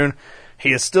Monday afternoon.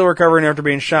 He is still recovering after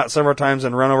being shot several times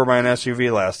and run over by an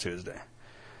SUV last Tuesday.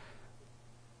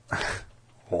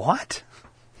 What?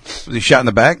 Was he shot in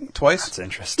the back twice? That's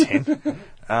interesting.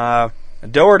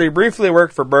 Doherty briefly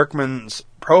worked for Berkman's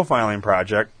profiling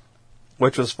project,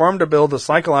 which was formed to build a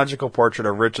psychological portrait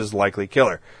of Rich's likely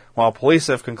killer, while police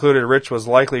have concluded Rich was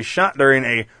likely shot during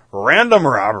a random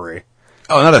robbery.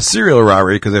 Oh, not a serial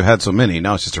robbery, because they've had so many.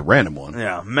 Now it's just a random one.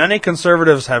 Yeah. Many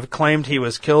conservatives have claimed he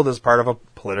was killed as part of a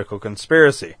political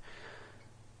conspiracy.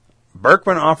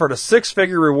 Berkman offered a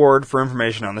six-figure reward for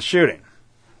information on the shooting.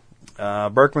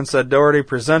 Berkman said Doherty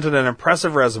presented an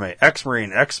impressive resume,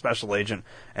 ex-Marine, ex-special agent,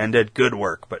 and did good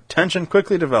work, but tension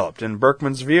quickly developed. In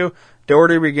Berkman's view,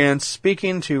 Doherty began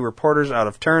speaking to reporters out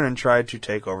of turn and tried to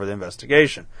take over the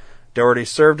investigation. Doherty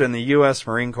served in the U.S.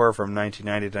 Marine Corps from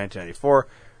 1990 to 1994,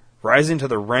 rising to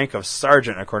the rank of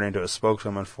sergeant, according to a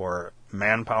spokeswoman for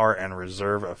Manpower and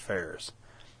Reserve Affairs.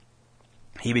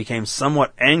 He became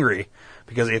somewhat angry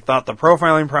because he thought the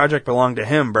profiling project belonged to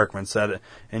him, Berkman said.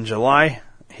 In July,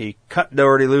 he cut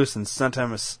Doherty loose and sent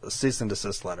him a cease and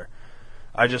desist letter.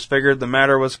 I just figured the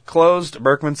matter was closed,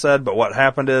 Berkman said, but what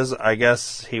happened is, I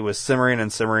guess he was simmering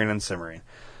and simmering and simmering.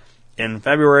 In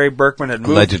February, Berkman had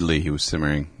moved... Allegedly, he was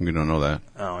simmering. We don't know that.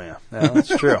 Oh, yeah. Yeah,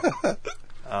 that's true.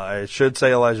 I should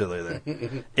say allegedly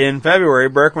there. In February,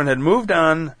 Berkman had moved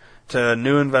on to a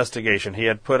new investigation. He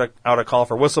had put out a call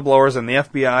for whistleblowers and the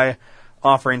FBI,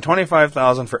 offering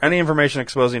 $25,000 for any information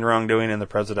exposing wrongdoing in the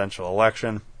presidential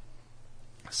election.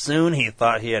 Soon he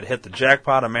thought he had hit the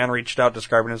jackpot. A man reached out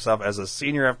describing himself as a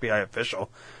senior FBI official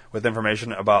with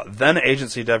information about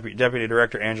then-agency Deputy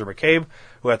Director Andrew McCabe,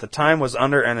 who at the time was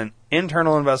under an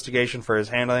internal investigation for his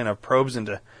handling of probes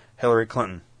into Hillary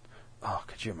Clinton. Oh,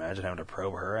 could you imagine having to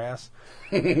probe her ass?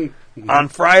 On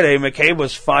Friday, McCabe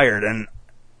was fired, and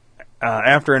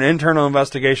after an internal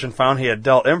investigation found he had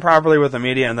dealt improperly with the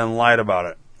media and then lied about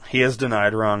it. He has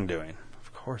denied wrongdoing.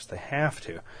 Of course, they have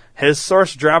to. His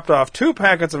source dropped off 2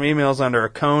 packets of emails under a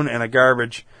cone and a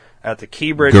garbage at the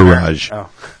Keybridge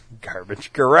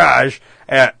garage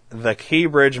at the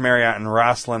Keybridge Marriott in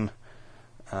Rosslyn.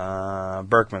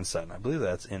 Berkman said, I believe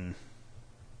that's in.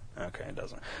 Okay, it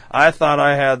doesn't. I thought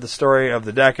I had the story of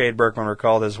the decade. Berkman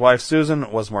recalled his wife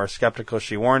Susan was more skeptical.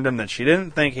 She warned him that she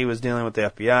didn't think he was dealing with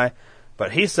the FBI,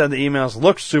 but he said the emails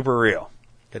looked super real,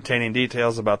 containing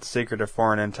details about the secretive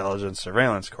Foreign Intelligence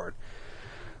Surveillance Court.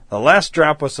 The last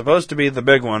drop was supposed to be the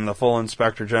big one, the full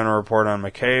Inspector General report on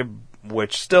McCabe,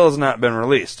 which still has not been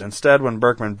released. Instead, when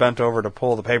Berkman bent over to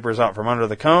pull the papers out from under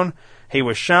the cone, he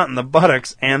was shot in the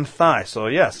buttocks and thigh. So,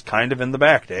 yes, kind of in the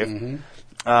back, Dave. Mm-hmm.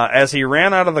 As he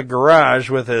ran out of the garage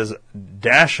with his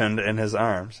Dachshund in his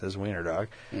arms, his wiener dog,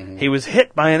 he was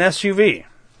hit by an SUV.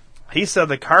 He said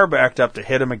the car backed up to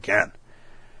hit him again.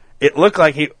 It looked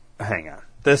like he... Hang on.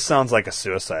 This sounds like a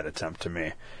suicide attempt to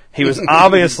me. He was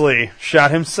obviously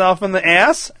shot himself in the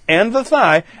ass and the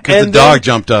thigh. Because the dog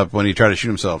jumped up when he tried to shoot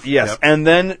himself. Yes, and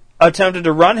then attempted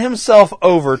to run himself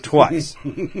over twice.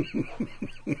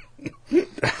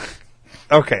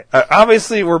 Okay,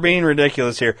 obviously we're being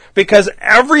ridiculous here, because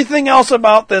everything else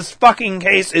about this fucking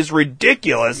case is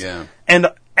ridiculous, and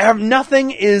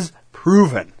nothing is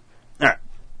proven.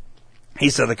 He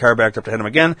said the car backed up to hit him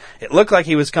again. It looked like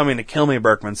he was coming to kill me,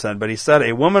 Berkman said, but he said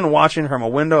a woman watching from a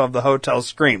window of the hotel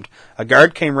screamed. A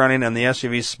guard came running and the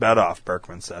SUV sped off,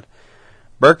 Berkman said.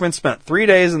 Berkman spent 3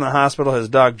 days in the hospital. His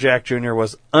dog, Jack Jr.,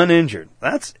 was uninjured.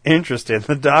 That's interesting.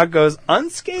 The dog goes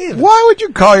unscathed. Why would you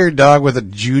call your dog with a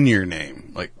junior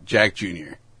name, like Jack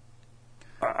Jr.?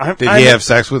 Did he have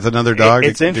sex with another dog?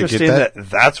 It's interesting that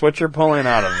that's what you're pulling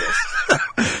out of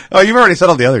this. Oh, you've already said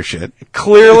all the other shit.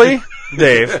 Clearly...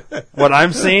 Dave, what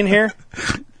I'm seeing here,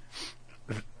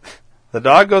 the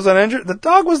dog goes uninjured. The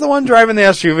dog was the one driving the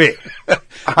SUV.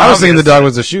 I was thinking the dog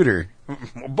was the shooter.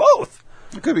 Both.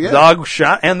 It could be it. Dog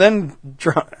shot and then...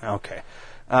 Okay.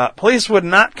 Police would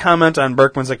not comment on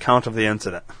Berkman's account of the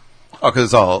incident. Oh,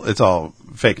 because it's all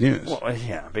fake news. Well,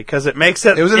 yeah, because it makes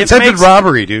it... It was an attempted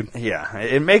robbery, dude. Yeah,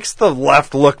 it makes the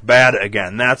left look bad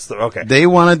again. That's the... Okay. They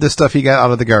wanted the stuff he got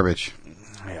out of the garbage.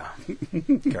 Yeah.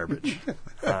 Garbage.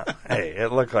 Hey,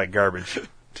 it looked like garbage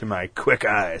to my quick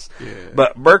eyes. Yeah.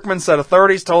 But Berkman said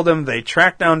authorities told him they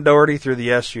tracked down Doherty through the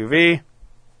SUV.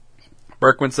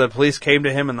 Berkman said police came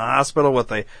to him in the hospital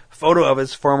with a photo of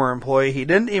his former employee. He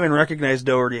didn't even recognize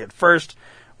Doherty at first.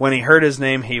 When he heard his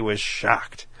name, he was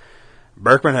shocked.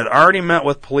 Berkman had already met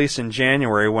with police in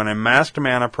January when a masked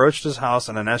man approached his house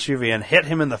in an SUV and hit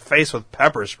him in the face with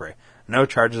pepper spray. No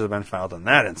charges have been filed in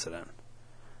that incident.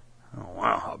 Oh,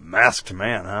 wow, a masked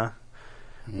man, huh?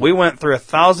 We went through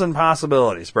 1,000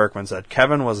 possibilities, Berkman said.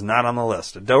 Kevin was not on the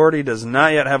list. Doherty does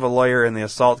not yet have a lawyer in the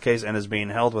assault case and is being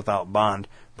held without bond,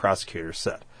 prosecutors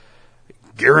said.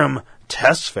 Giram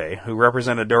Tesfaye, who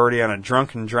represented Doherty on a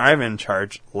drunken drive-in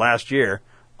charge last year,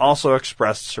 also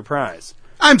expressed surprise.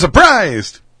 I'm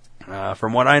surprised!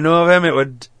 From what I know of him, it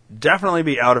would definitely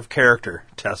be out of character,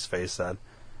 Tesfaye said.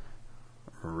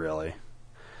 Really?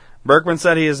 Berkman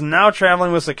said he is now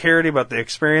traveling with security, but the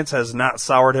experience has not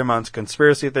soured him on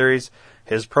conspiracy theories.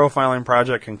 His profiling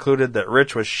project concluded that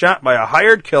Rich was shot by a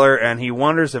hired killer, and he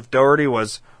wonders if Doherty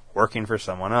was working for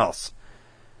someone else.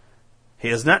 He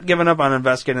has not given up on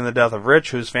investigating the death of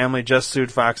Rich, whose family just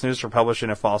sued Fox News for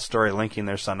publishing a false story linking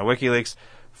their son to WikiLeaks.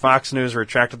 Fox News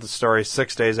retracted the story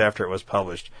 6 days after it was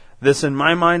published. This, in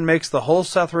my mind, makes the whole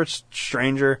Seth Rich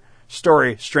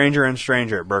story stranger and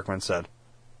stranger, Berkman said.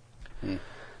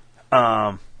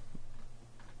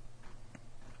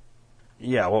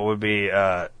 Yeah, what would be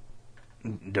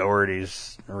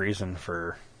Doherty's reason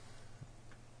for...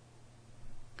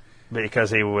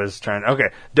 Because he was trying... Okay,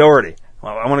 Doherty.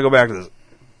 Well, I want to go back to this.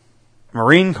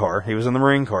 Marine Corps. He was in the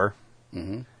Marine Corps.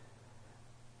 Mm-hmm.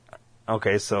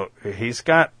 Okay, so he's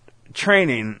got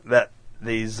training that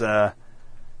these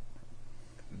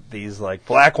like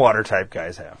Blackwater type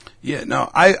guys have. Yeah, no,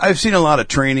 I've seen a lot of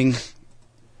training,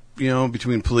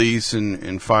 between police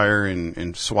and fire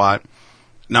and SWAT.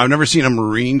 Now, I've never seen a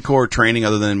Marine Corps training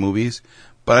other than in movies,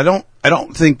 but I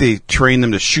don't think they train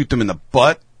them to shoot them in the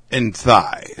butt and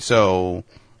thigh. So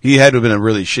he had to have been a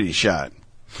really shitty shot.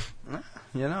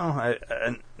 You know,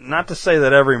 not to say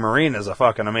that every Marine is a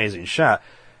fucking amazing shot,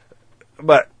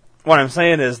 but what I'm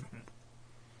saying is,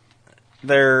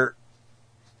 you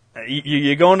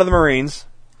go into the Marines,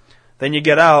 then you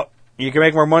get out. You can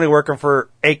make more money working for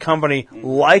a company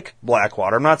like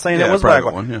Blackwater. I'm not saying it was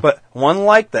Blackwater, but one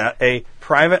like that, a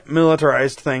private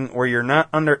militarized thing where you're not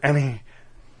under any,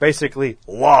 basically,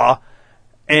 law,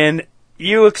 and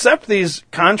you accept these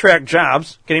contract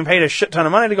jobs, getting paid a shit ton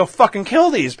of money to go fucking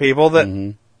kill these people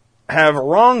that have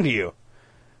wronged you.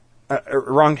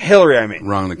 Wronged Hillary, I mean.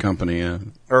 Wronged the company, yeah.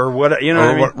 Or what, you know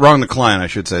what I mean? Wronged the client, I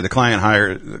should say. The client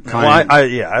hired... The client.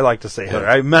 Well, I like to say Hillary.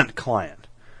 I meant client.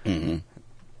 Mm-hmm.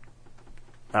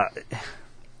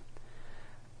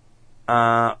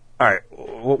 All right.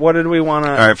 What did we want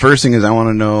to... All right, first thing is I want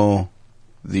to know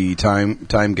the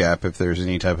time gap, if there's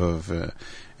any type of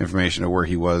information of where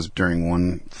he was during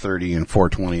 1:30 and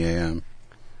 4:20 a.m.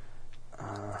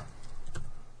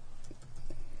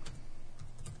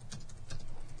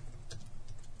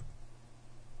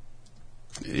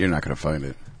 You're not going to find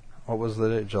it. What was the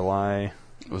date? July...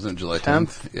 Wasn't it July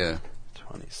 10th? Yeah.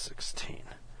 2016.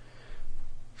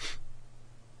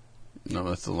 No,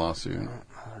 that's the lawsuit.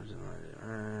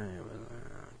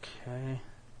 Okay.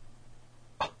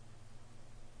 A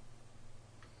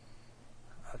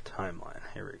timeline.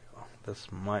 Here we go. This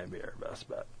might be our best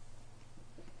bet.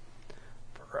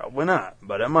 Probably not,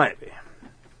 but it might be.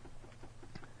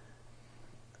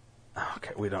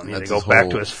 Okay, we don't need to go back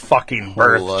to his fucking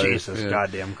birth. Life, Jesus,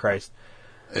 goddamn Christ.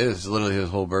 It is literally his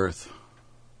whole birth.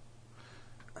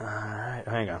 Alright,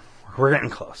 hang on. We're getting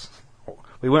close.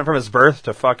 We went from his birth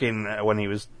to fucking when he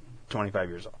was 25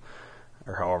 years old.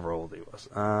 Or however old he was.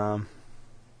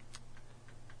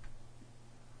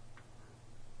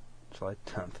 July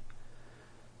 10th.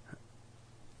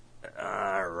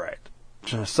 Alright.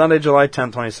 Sunday, July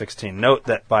 10th, 2016. Note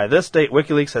that by this date,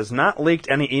 WikiLeaks has not leaked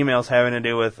any emails having to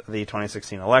do with the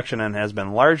 2016 election and has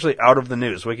been largely out of the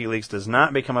news. WikiLeaks does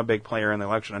not become a big player in the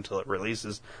election until it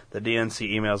releases the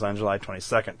DNC emails on July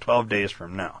 22nd, 12 days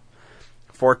from now.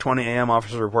 4:20 a.m.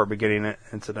 officers report beginning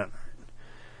incident.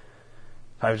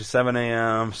 5:07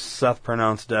 a.m. Seth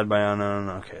pronounced dead by unknown.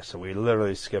 Okay, so we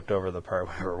literally skipped over the part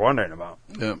we were wondering about.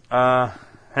 Yep.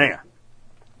 Hang on.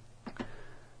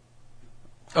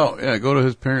 Oh, yeah, go to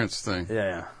his parents' thing.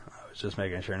 Yeah. I was just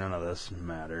making sure none of this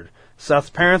mattered. Seth's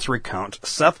parents recount.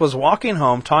 Seth was walking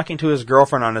home talking to his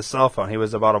girlfriend on his cell phone. He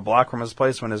was about a block from his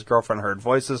place when his girlfriend heard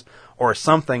voices or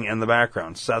something in the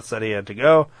background. Seth said he had to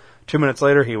go. 2 minutes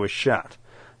later, he was shot.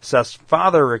 Seth's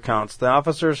father recounts the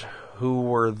officers who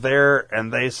were there,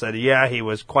 and they said, yeah, he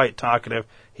was quite talkative.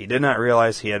 He did not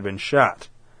realize he had been shot.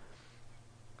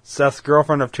 Seth's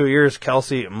girlfriend of 2 years,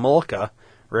 Kelsey Mulca,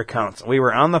 recounts, we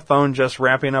were on the phone just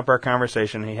wrapping up our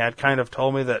conversation. He had kind of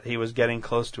told me that he was getting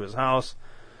close to his house.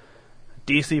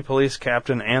 D.C. Police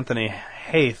Captain Anthony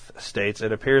Haith states,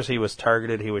 it appears he was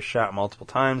targeted. He was shot multiple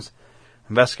times.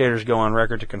 Investigators go on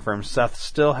record to confirm Seth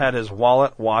still had his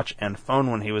wallet, watch, and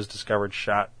phone when he was discovered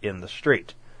shot in the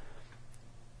street.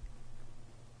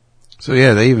 So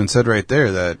yeah, they even said right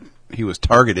there that he was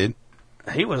targeted.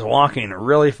 He was walking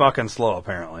really fucking slow,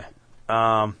 apparently.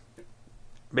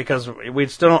 Because we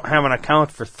still don't have an account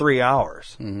for 3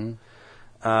 hours. Mm-hmm.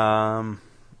 On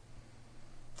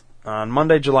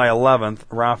Monday, July 11th,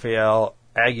 Rafael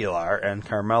Aguilar and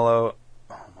Carmelo,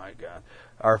 oh my God,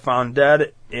 are found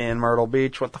dead in Myrtle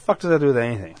Beach. What the fuck does that do with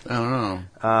anything? I don't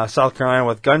know. South Carolina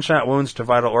with gunshot wounds to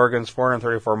vital organs,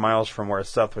 434 miles from where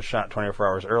Seth was shot 24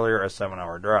 hours earlier, a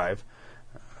 7-hour drive.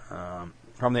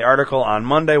 From the article, on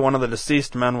Monday, one of the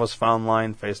deceased men was found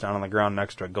lying face down on the ground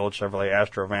next to a gold Chevrolet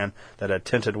Astro van that had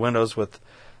tinted windows with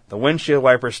the windshield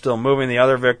wipers still moving. The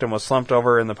other victim was slumped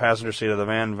over in the passenger seat of the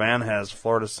van. Van has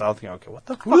Florida South... Okay, what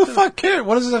the fuck? Who the fuck cares?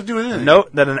 What does this have to do with anything?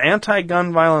 Note that an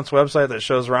anti-gun violence website that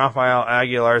shows Rafael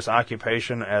Aguilar's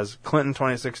occupation as Clinton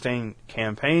 2016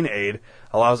 campaign aide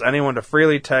allows anyone to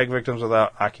freely tag victims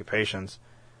without occupations.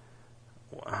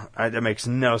 That makes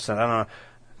no sense. I don't know.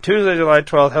 Tuesday, July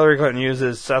 12th, Hillary Clinton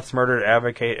uses Seth's murder to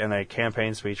advocate in a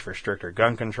campaign speech for stricter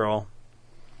gun control.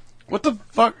 What the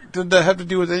fuck did that have to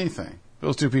do with anything?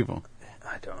 Those two people.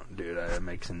 I don't, dude. It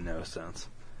makes no sense.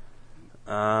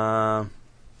 So,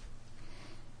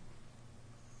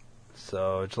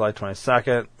 July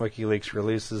 22nd, WikiLeaks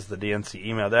releases the DNC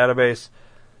email database.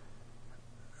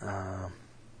 Let's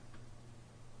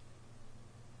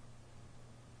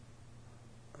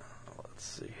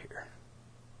see here.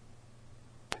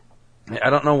 I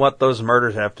don't know what those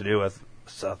murders have to do with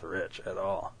Seth Rich at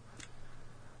all.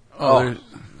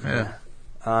 Yeah.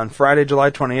 On Friday, July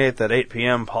 28th at 8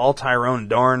 p.m., Paul Tyrone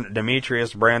Dorn,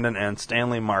 Demetrius Brandon, and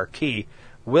Stanley Marquis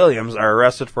Williams are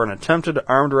arrested for an attempted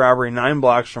armed robbery 9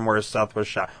 blocks from where Seth was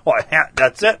shot. Well,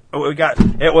 that's it.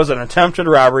 It was an attempted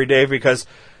robbery, Dave, because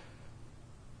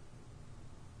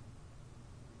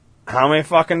how many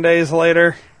fucking days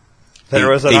later?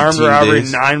 There was an armed robbery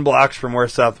 9 blocks from where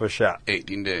Seth was shot.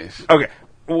 18 days. Okay.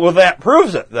 Well, that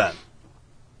proves it then.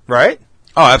 Right?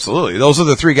 Oh, absolutely. Those are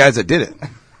the 3 guys that did it.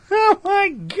 Oh, my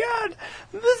God.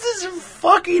 This is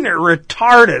fucking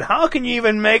retarded. How can you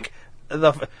even make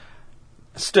the...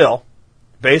 Still,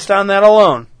 based on that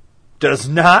alone, does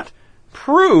not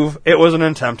prove it was an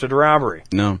attempted robbery.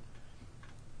 No.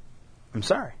 I'm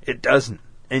sorry. It doesn't.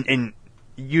 And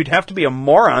you'd have to be a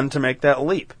moron to make that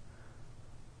leap.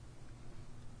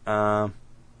 Okay.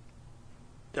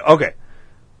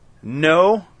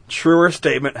 No truer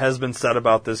statement has been said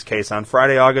about this case. On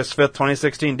Friday, August 5th,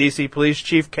 2016, D.C. Police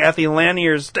Chief Kathy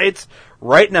Lanier states,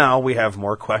 right now we have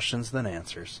more questions than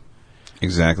answers.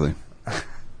 Exactly.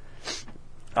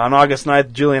 On August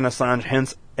 9th, Julian Assange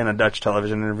hints in a Dutch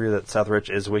television interview that Seth Rich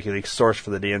is WikiLeaks' source for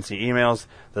the DNC emails.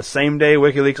 The same day,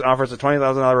 WikiLeaks offers a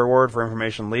 $20,000 reward for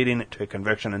information leading to a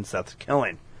conviction in Seth's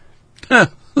killing.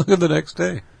 Look at the next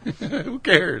day. Who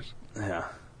cares? Yeah.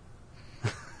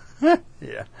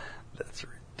 Yeah, that's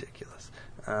ridiculous.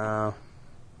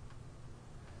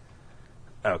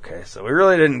 Okay, so we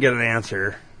really didn't get an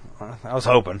answer. I was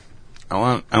hoping.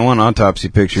 I want autopsy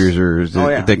pictures, or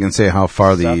if they can say how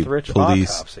far the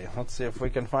police. Autopsy. Let's see if we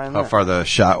can find how far the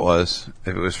shot was.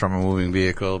 If it was from a moving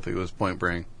vehicle, if it was point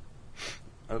blank.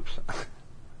 Oops. I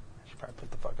should probably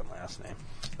put the fucking last name.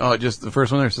 Oh, just the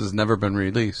first one there says never been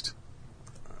released.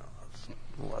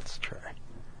 Let's try.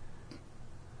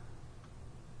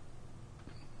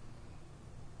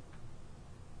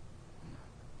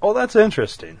 Oh, that's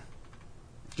interesting.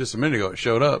 Just a minute ago, it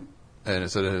showed up, and it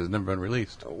said it has never been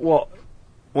released. Well,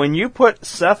 when you put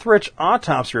Seth Rich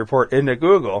autopsy report into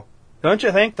Google, don't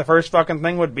you think the first fucking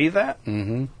thing would be that?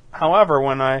 Mm-hmm. However,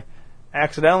 when I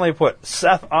accidentally put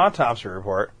Seth autopsy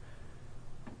report,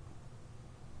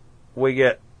 we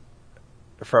get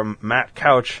from Matt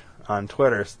Couch on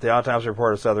Twitter, the autopsy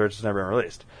report of Seth Rich has never been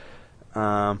released.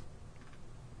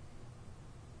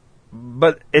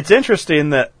 But it's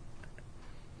interesting that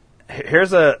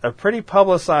here's a pretty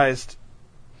publicized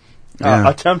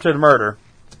attempted murder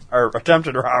or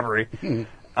attempted robbery.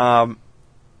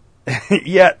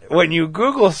 Yet, when you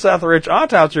Google Seth Rich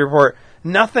autopsy report,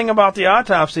 nothing about the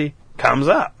autopsy comes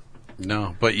up.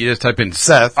 No, but you just type in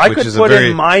Seth. I could put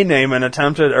in my name and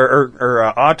attempted or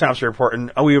autopsy report,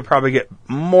 and we would probably get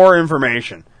more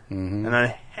information. Mm-hmm. And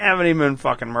I haven't even been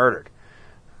fucking murdered.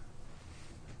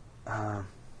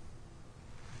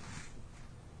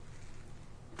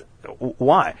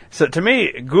 Why? So to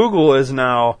me, Google is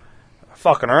now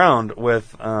fucking around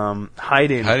with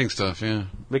hiding stuff. Yeah,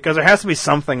 because there has to be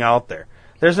something out there.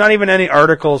 There's not even any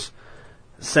articles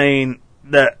saying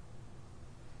that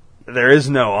there is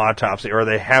no autopsy or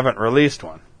they haven't released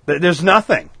one. There's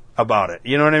nothing about it.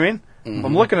 You know what I mean? Mm-hmm.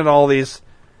 I'm looking at all these.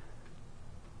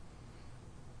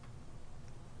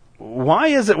 Why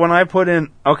is it when I put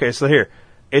in... Okay, so here.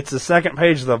 It's the second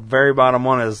page. The very bottom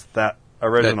one is that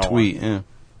original that tweet, one. Yeah.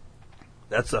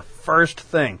 That's the first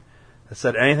thing that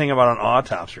said anything about an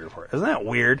autopsy report. Isn't that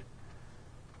weird?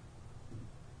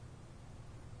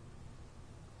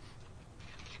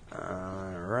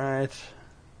 Alright.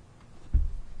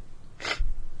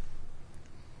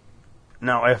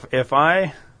 Now, if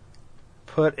I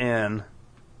put in...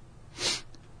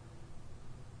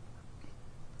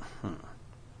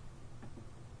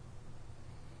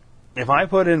 If I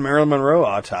put in Marilyn Monroe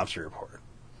autopsy report...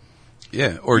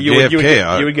 Yeah, or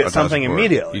JFK. You would get something report.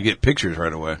 immediately. You get pictures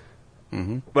right away.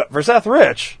 Mm-hmm. But for Seth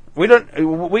Rich, we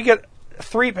get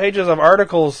 3 pages of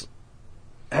articles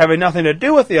having nothing to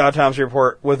do with the autopsy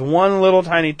report with one little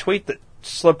tiny tweet that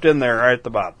slipped in there right at the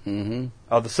bottom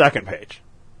of the second page.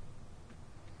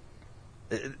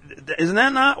 Isn't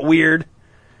that not weird?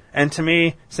 And to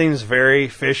me, seems very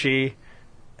fishy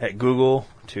at Google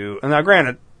to... And now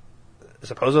granted,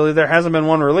 supposedly there hasn't been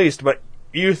one released, but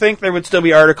you think there would still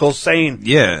be articles saying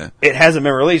it hasn't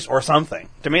been released or something.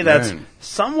 To me, that's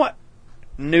somewhat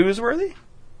newsworthy.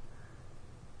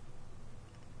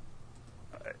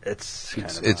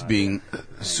 It's being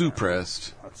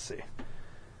suppressed. Let's see.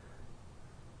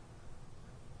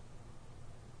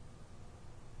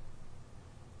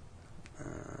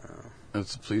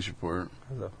 That's the police report.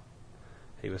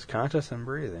 He was conscious and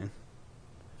breathing.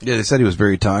 Yeah, they said he was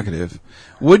very talkative.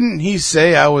 Wouldn't he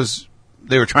say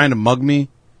they were trying to mug me?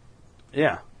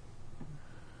 Yeah.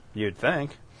 You'd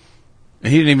think.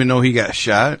 And he didn't even know he got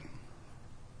shot?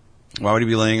 Why would he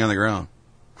be laying on the ground?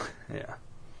 Yeah.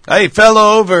 Hey, fell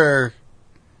over.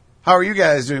 How are you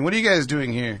guys doing? What are you guys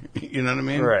doing here? You know what I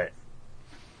mean? Right.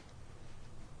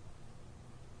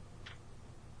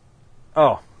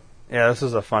 Oh, yeah, this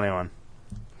is a funny one.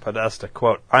 Podesta,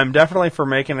 quote, I'm definitely for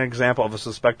making an example of a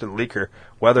suspected leaker,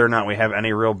 whether or not we have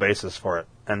any real basis for it,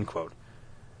 end quote.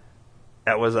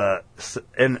 That was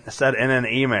said in an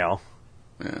email.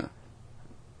 Yeah.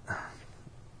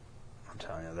 I'm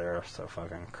telling you, they're so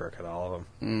fucking crooked, all of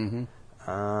Mm-hmm.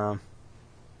 them.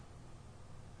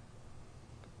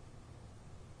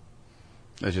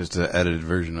 That's just an edited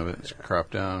version of it. It's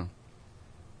cropped down.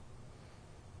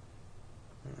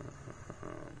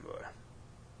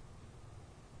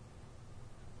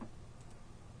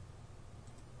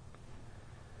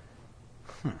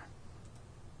 Boy.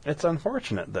 It's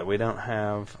unfortunate that we don't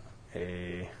have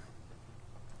a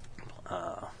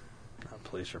not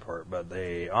police report, but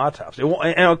the autopsy.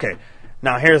 Okay,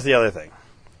 now here's the other thing.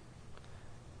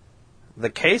 The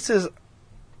case is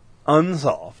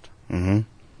unsolved. Mm-hmm.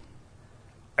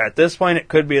 At this point, it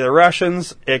could be the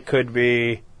Russians. It could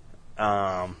be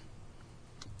attempted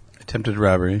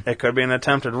robbery. It could be an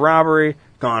attempted robbery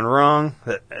gone wrong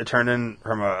that it turned in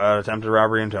from an attempted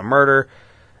robbery into a murder.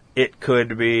 It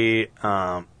could be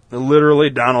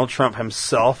literally Donald Trump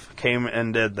himself came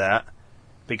and did that,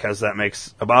 because that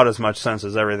makes about as much sense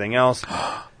as everything else.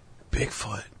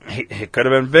 Bigfoot. He could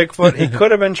have been Bigfoot. He could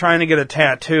have been trying to get a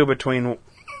tattoo between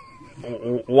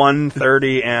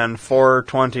 1:30 and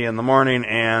 4:20 in the morning,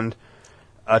 and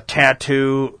a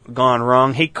tattoo gone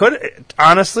wrong. He could,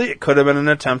 honestly, it could have been an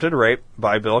attempted rape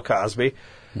by Bill Cosby.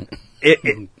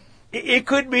 It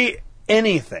could be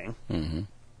anything. Mm-hmm.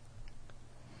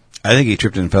 I think he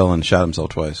tripped and fell and shot himself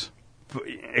twice.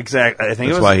 Exactly. I think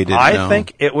that's it was, why he didn't know. I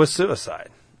think it was suicide.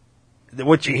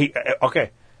 Which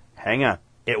okay, hang on.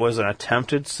 It was an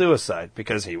attempted suicide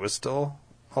because he was still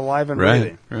alive and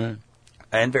breathing. Right.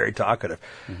 And very talkative.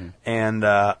 Mm-hmm. And,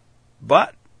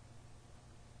 but,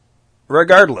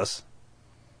 regardless,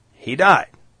 he died.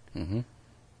 Mm-hmm.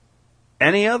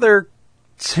 Any other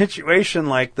situation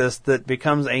like this that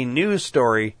becomes a news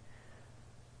story,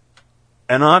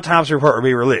 an autopsy report would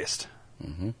be released.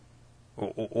 Mm-hmm.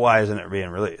 Why isn't it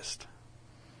being released?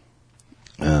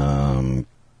 Cover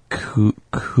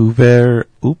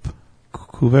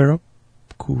up.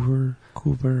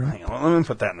 Hang on, let me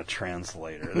put that in a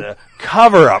translator. The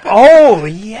cover up. Oh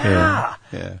yeah.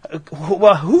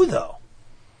 Well, who though?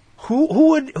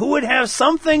 Who would have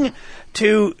something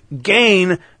to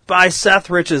gain by Seth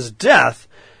Rich's death,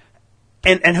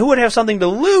 and who would have something to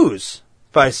lose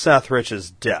by Seth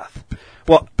Rich's death?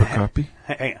 Well, copy.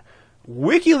 Hang on.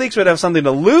 WikiLeaks would have something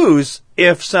to lose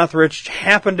if Seth Rich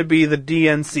happened to be the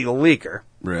DNC leaker.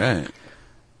 Right.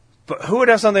 But who would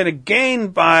have something to gain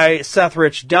by Seth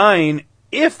Rich dying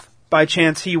if, by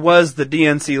chance, he was the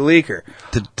DNC leaker?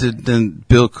 Then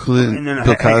Bill Clinton,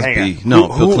 Bill Cosby. No,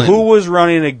 Bill Clinton. Who was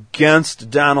running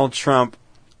against Donald Trump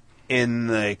in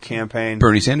the campaign?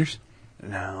 Bernie Sanders?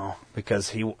 No, because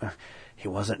he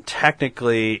wasn't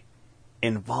technically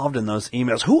involved in those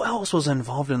emails. Who else was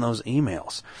involved in those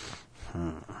emails?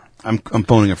 I'm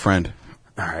phoning a friend.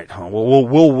 All right,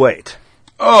 we'll wait.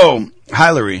 Oh,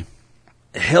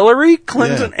 Hillary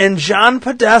Clinton and John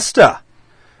Podesta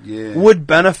would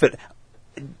benefit.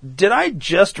 Did I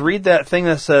just read that thing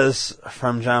that says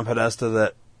from John Podesta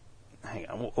that... Hang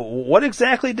on, what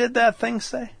exactly did that thing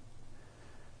say?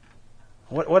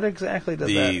 What exactly did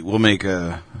that... We'll make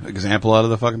a example out of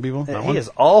the fucking people? He is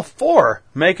all for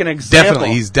make an example.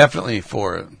 He's definitely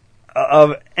for it.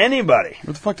 Of anybody.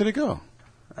 Where the fuck did it go?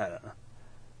 I don't know.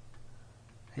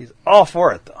 He's all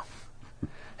for it, though.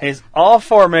 He's all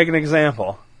for making an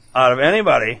example out of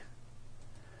anybody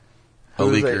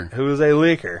who's a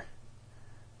leaker.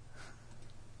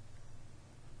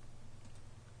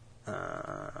 Hang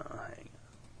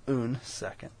on.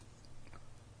 Second.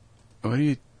 What do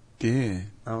you do?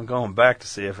 I'm going back to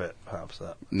see if it pops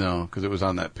up. No, because it was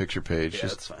on that picture page. Yeah,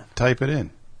 just that's fine. Type it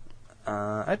in.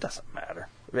 It doesn't matter.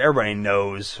 Everybody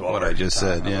knows what I just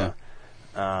said, yeah.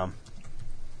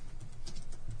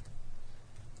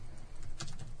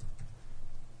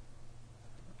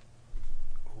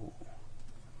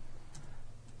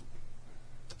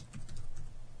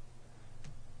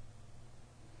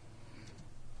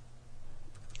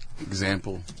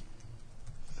 Example.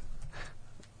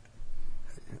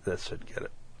 That should get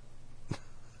it.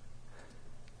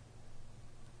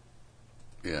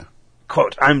 Yeah.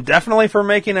 Quote, I'm definitely for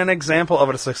making an example of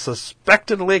a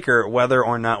suspected leaker, whether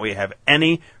or not we have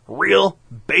any real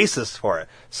basis for it.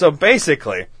 So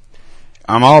basically,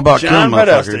 I'm all about John killing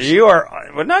Podesta, motherfuckers. you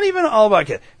are, but not even all about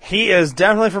killing. He is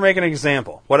definitely for making an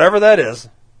example, whatever that is.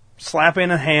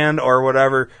 slapping a hand or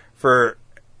whatever for,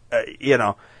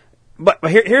 But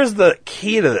here's the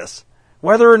key to this.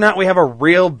 Whether or not we have a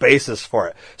real basis for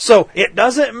it. So it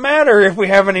doesn't matter if we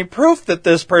have any proof that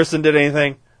this person did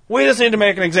anything. We just need to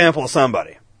make an example of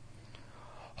somebody.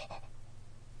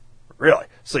 Really.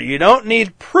 So you don't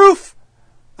need proof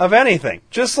of anything.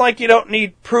 Just like you don't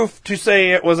need proof to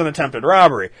say it was an attempted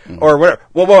robbery or whatever.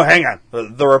 Well, hang on.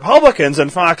 The Republicans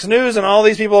and Fox News and all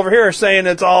these people over here are saying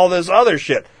it's all this other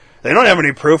shit. They don't have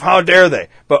any proof. How dare they?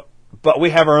 But we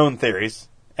have our own theories,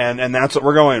 and that's what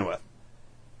we're going with.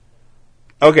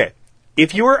 Okay.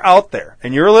 If you are out there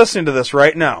and you're listening to this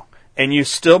right now and you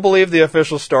still believe the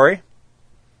official story,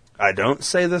 I don't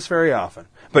say this very often,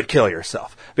 but kill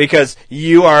yourself. Because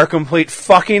you are a complete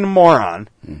fucking moron.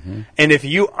 Mm-hmm. And if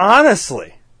you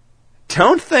honestly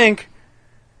don't think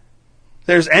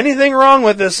there's anything wrong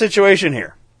with this situation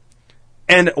here,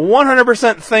 and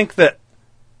 100% think that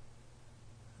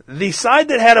the side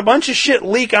that had a bunch of shit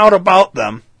leak out about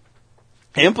them,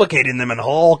 implicating them in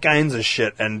all kinds of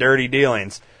shit and dirty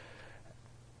dealings,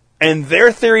 and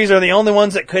their theories are the only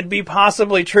ones that could be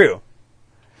possibly true,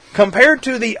 compared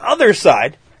to the other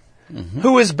side,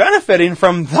 who is benefiting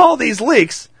from all these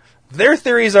leaks, their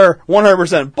theories are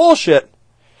 100% bullshit.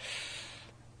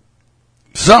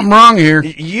 Something wrong here.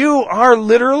 You are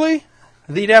literally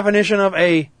the definition of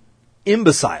a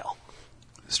imbecile.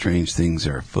 Strange things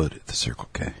are afoot at the Circle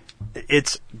K.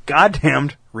 It's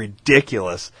goddamned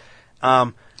ridiculous.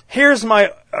 Here's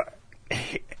my...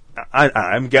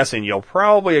 I'm guessing you'll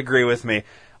probably agree with me.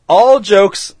 All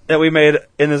jokes that we made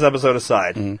in this episode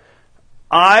aside,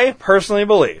 I personally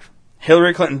believe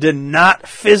Hillary Clinton did not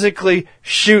physically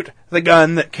shoot the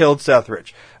gun that killed Seth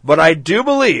Rich. But I do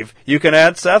believe you can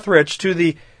add Seth Rich to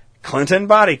the Clinton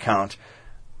body count.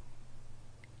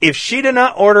 If she did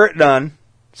not order it done,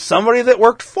 somebody that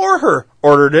worked for her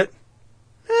ordered it.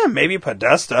 Maybe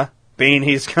Podesta, being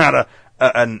he's got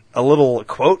a little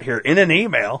quote here in an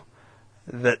email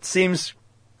that seems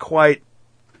quite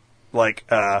like,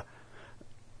 I'm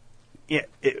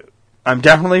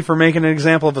definitely for making an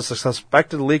example of a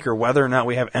suspected leaker, whether or not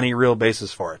we have any real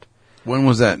basis for it. When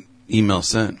was that email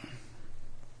sent?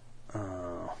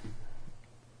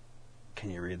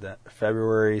 Can you read that?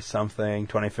 February something,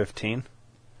 2015.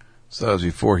 So that was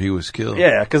before he was killed.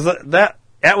 Yeah, because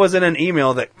that was in an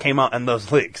email that came out in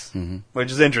those leaks,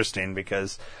 which is interesting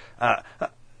because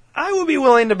I would be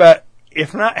willing to bet,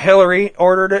 if not Hillary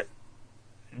ordered it,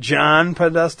 John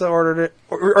Podesta ordered it,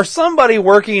 or somebody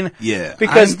working,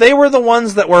 because they were the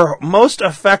ones that were most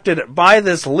affected by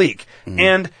this leak.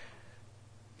 And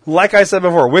like I said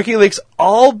before, WikiLeaks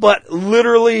all but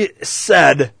literally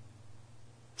said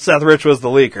Seth Rich was the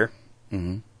leaker.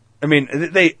 I mean,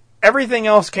 everything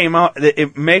else came out.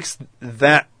 It makes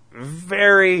that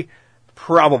very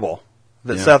probable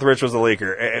that Seth Rich was the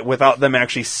leaker, without them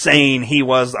actually saying he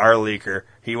was our leaker,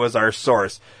 he was our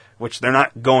source, which they're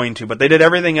not going to, but they did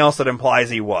everything else that implies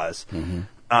he was.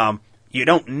 You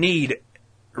don't need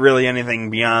really anything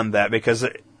beyond that, because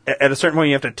at a certain point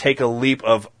you have to take a leap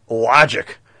of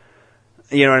logic.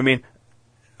 You know what I mean?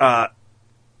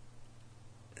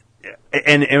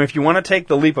 And if you want to take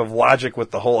the leap of logic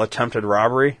with the whole attempted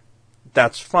robbery,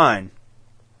 that's fine.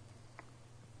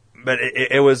 But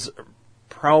it was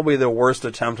probably the worst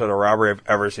attempt at a robbery I've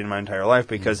ever seen in my entire life,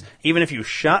 because even if you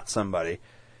shot somebody,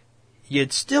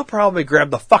 you'd still probably grab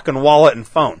the fucking wallet and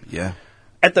phone. Yeah.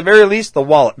 At the very least, the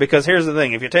wallet. Because here's the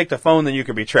thing. If you take the phone, then you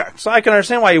could be tracked. So I can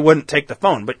understand why you wouldn't take the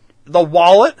phone. But the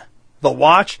wallet, the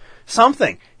watch,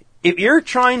 something. If you're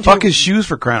trying to... Fuck his shoes,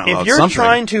 for crying out loud. If you're something.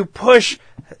 trying to push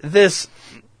this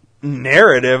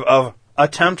narrative of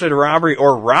attempted robbery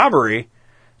or robbery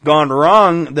gone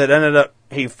wrong that ended up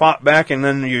he fought back and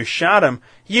then you shot him,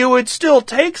 you would still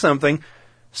take something.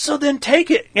 So then take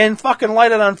it and fucking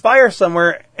light it on fire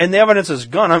somewhere, and the evidence is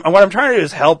gone. What I'm trying to do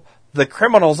is help the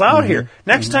criminals out here.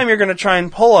 Next time you're going to try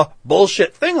and pull a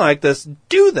bullshit thing like this,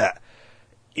 do that.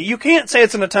 You can't say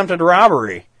it's an attempted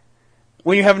robbery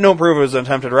when you have no proof it was an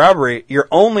attempted robbery. Your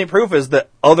only proof is that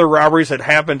other robberies had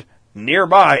happened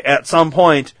nearby at some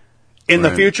point in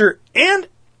the future, and,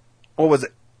 what was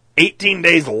it, 18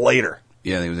 days later.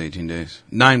 Yeah, I think it was 18 days.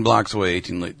 9 blocks away,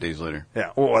 18 days later.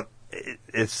 Yeah, well,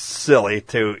 it's silly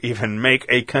to even make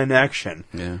a connection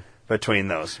between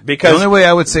those. Because the only way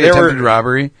I would say attempted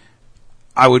robbery,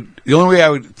 the only way I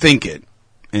would think it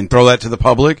and throw that to the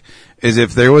public is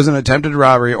if there was an attempted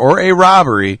robbery or a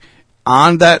robbery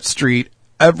on that street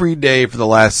every day for the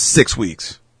last 6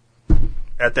 weeks.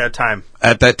 At that time.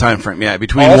 At that time frame, yeah,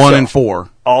 between 1 and 4.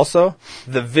 Also,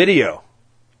 the video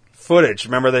footage.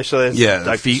 Remember they showed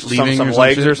the feet leaving some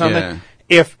legs or something?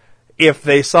 Yeah. if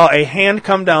they saw a hand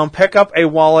come down, pick up a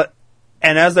wallet,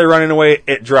 and as they're running away,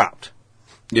 it dropped.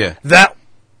 Yeah. That,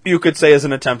 you could say, is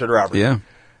an attempted robbery. Yeah.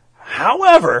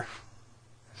 However,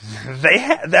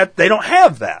 they don't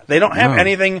have that. They don't have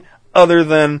anything other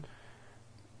than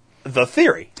the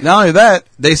theory. Not only that,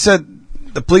 they said,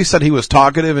 the police said he was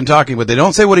talkative and talking, but they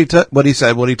don't say what he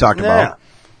said, what he talked about.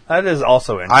 That is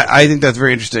also interesting. I think that's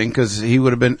very interesting because he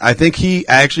would have been. I think he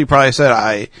actually probably said,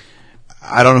 I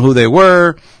don't know who they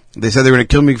were. They said they were going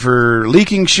to kill me for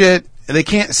leaking shit. And they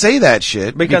can't say that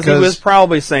shit because he was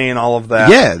probably saying all of that.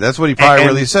 Yeah, that's what he probably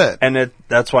really said, and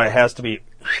that's why it has to be.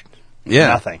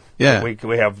 Nothing. Yeah, we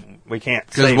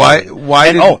can't say.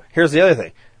 Why? Here's the other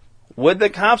thing. Would the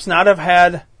cops not have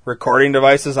had recording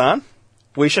devices on?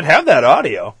 We should have that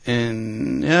audio.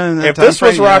 If this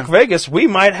was Rock Vegas, we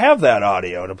might have that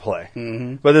audio to play.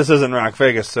 Mm-hmm. But this isn't Rock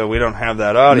Vegas, so we don't have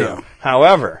that audio. No.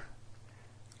 However,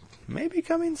 maybe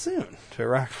coming soon to a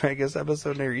Rock Vegas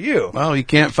episode near you. Well, you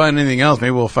can't find anything else.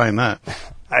 Maybe we'll find that.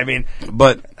 I mean,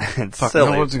 but it's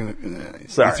silly.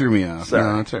 Sorry. You threw me off.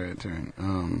 Sorry. No, it's all right. It's all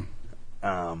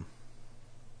right.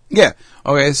 Yeah.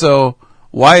 Okay, so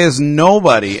why is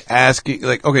nobody asking,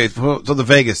 like, okay, so the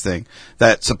Vegas thing,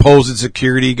 that supposed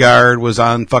security guard was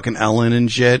on fucking Ellen and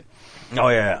shit. Oh,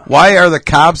 yeah. Why are the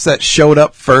cops that showed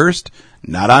up first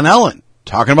not on Ellen?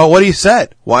 Talking about what he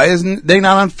said. Why isn't they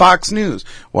not on Fox News?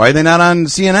 Why are they not on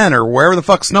CNN or wherever the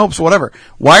fuck, Snopes, whatever?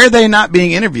 Why are they not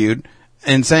being interviewed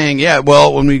and saying, yeah,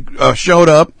 well, when we showed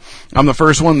up, I'm the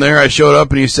first one there. I showed up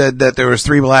and he said that there was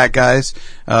 3 black guys,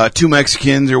 2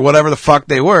 Mexicans or whatever the fuck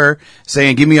they were,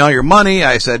 saying, give me all your money.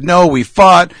 I said, no, we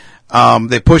fought.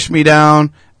 They pushed me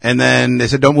down and then they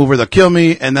said, don't move or they'll kill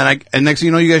me. And then and next thing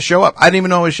you know, you guys show up. I didn't even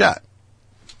know I was shot.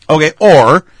 Okay.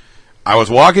 Or I was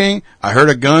walking. I heard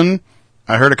a gun.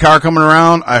 I heard a car coming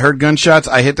around. I heard gunshots.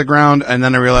 I hit the ground and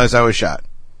then I realized I was shot.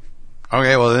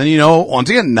 Okay, well then, once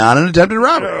again, not an attempted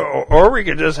robbery. Or we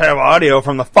could just have audio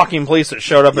from the fucking police that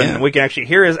showed up and we can actually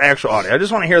hear his actual audio. I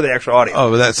just want to hear the actual audio.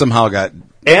 Oh, but that somehow got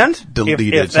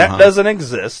deleted. If that doesn't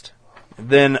exist,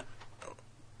 then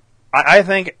I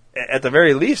think at the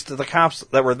very least the cops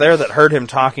that were there that heard him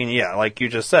talking, like you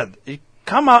just said,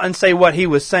 come out and say what he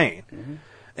was saying.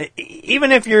 Mm-hmm.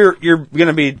 Even if you're going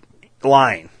to be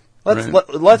lying.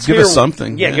 Let's give us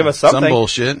something. Yeah, give us something. Some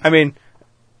bullshit. I mean,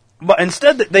 but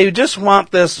instead, they just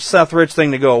want this Seth Rich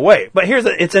thing to go away. But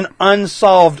it's an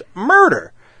unsolved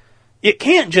murder. It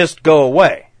can't just go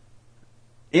away.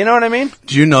 You know what I mean?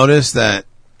 Do you notice that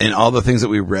in all the things that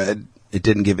we read, it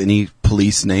didn't give any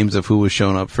police names of who was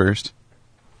showing up first?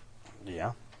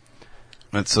 Yeah.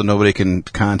 That's so nobody can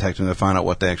contact them to find out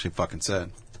what they actually fucking said.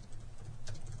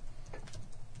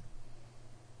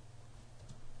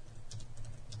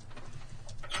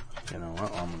 You know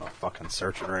what? I'm going to fucking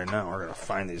search it right now. We're going to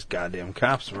find these goddamn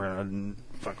cops. We're going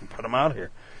to fucking put them out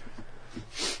here.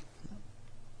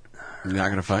 You're not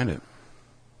going to find it.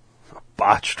 A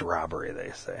botched robbery,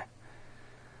 they say.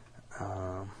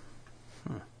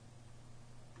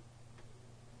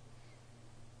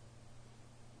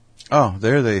 Oh,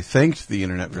 there they thanked the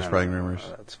internet for spreading rumors.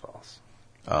 That's false.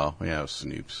 Oh, yeah, it was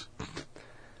Snoops.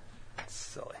 That's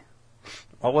silly.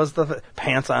 What was the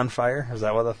Pants on Fire? Is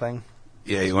that what the thing?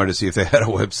 Yeah, you wanted to see if they had a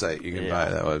website. You can buy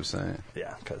that website.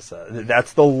 Yeah, because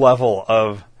that's the level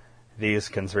of these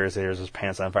conspiracy theories is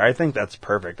Pants on Fire. I think that's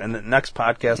perfect. And the next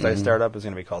podcast I start up is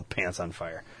going to be called Pants on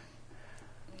Fire.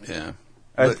 Yeah.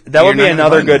 That would be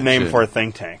another good name for a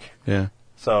think tank. Yeah.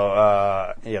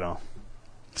 So,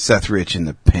 Seth Rich in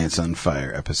the Pants on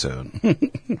Fire episode.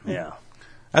 Yeah.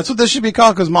 That's what this should be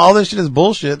called, because all this shit is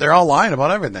bullshit. They're all lying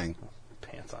about everything.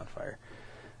 Pants on Fire.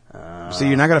 So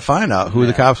you're not going to find out who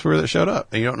the cops were that showed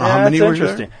up. And you don't know how many were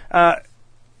there.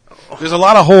 There's a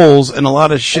lot of holes and a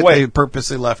lot of shit they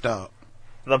purposely left out.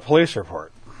 The police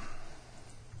report.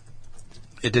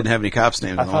 It didn't have any cops'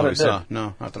 names. I thought it did. Saw.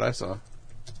 No, not that I saw.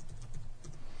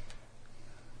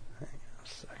 Hang on a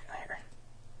second here.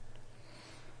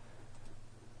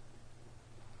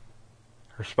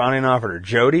 Responding officer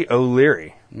Jody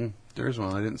O'Leary. There's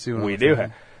one. I didn't see one. We do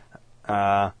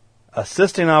have.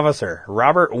 Assisting officer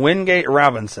Robert Wingate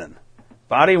Robinson.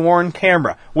 Body-worn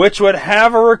camera, which would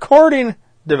have a recording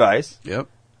device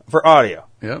for audio.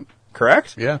 Yep.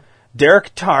 Correct? Yeah.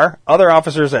 Derek Tarr, other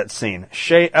officers at scene.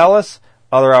 Shay Ellis,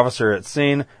 other officer at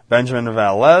scene. Benjamin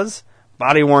Valez,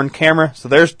 body-worn camera. So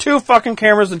there's 2 fucking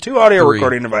cameras and 2 audio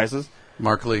recording devices.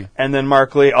 Mark Lee. And then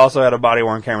Mark Lee also had a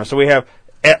body-worn camera. So we have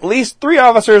at least 3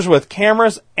 officers with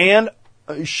cameras and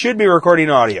should be recording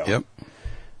audio. Yep.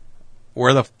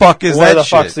 Where the fuck is that shit? Where the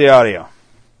fuck's the audio?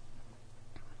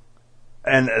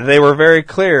 And they were very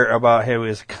clear about he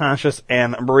was conscious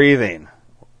and breathing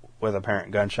with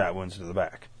apparent gunshot wounds to the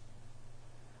back.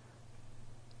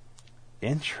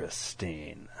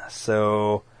 Interesting.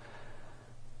 So,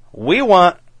 we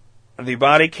want the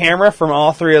body camera from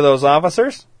all three of those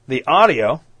officers, the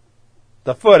audio,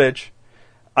 the footage.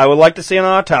 I would like to see an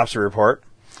autopsy report.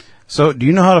 So, do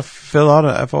you know how to fill out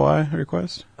a FOI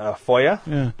request? FOIA?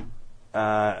 Yeah.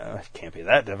 It can't be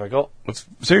that difficult.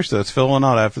 Seriously, let's fill one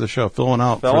out after the show. Fill one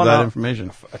out for that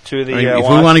information. To the, if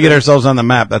we want to get ourselves on the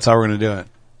map, that's how we're going to do it.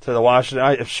 To the Washington,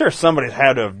 I'm sure somebody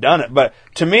had to have done it, but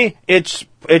to me, it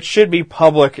should be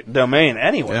public domain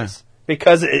anyways,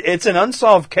 because it's an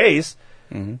unsolved case.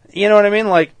 Mm-hmm. You know what I mean?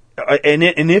 Like, and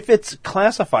if it's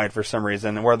classified for some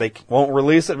reason where they won't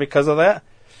release it because of that,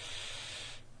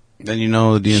 then you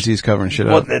know the DNC's covering shit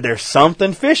up. Well, there's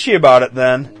something fishy about it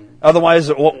then. Otherwise,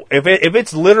 if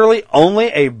it's literally only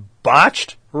a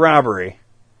botched robbery,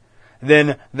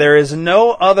 then there is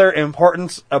no other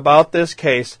importance about this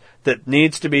case that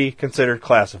needs to be considered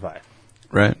classified.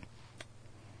 Right.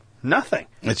 Nothing.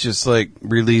 It's just like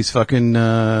release fucking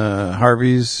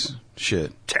Harvey's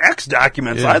shit. Tax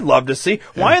documents I'd love to see.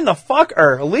 Yeah. Why in the fuck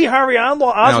are Lee Harvey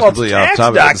Oswald's tax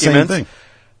documents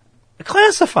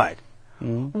classified?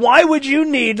 Mm-hmm. Why would you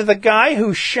need the guy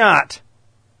who shot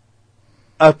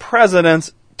a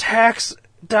president's tax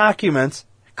documents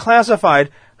classified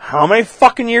how many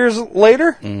fucking years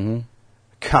later? Mm-hmm.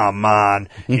 Come on.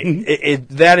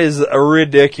 That is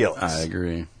ridiculous. I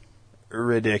agree.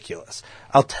 Ridiculous.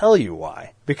 I'll tell you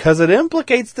why. Because it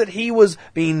implicates that he was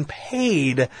being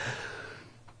paid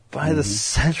by the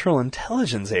Central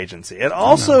Intelligence Agency. It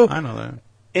also I know that.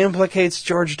 Implicates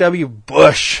George W.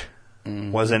 Bush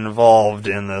was involved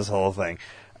in this whole thing.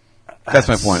 That's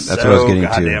my point. That's what I was getting to.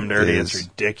 Goddamn dirty. It's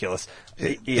ridiculous.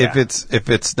 If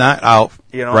it's not out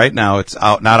right now, it's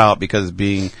not out because it's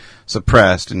being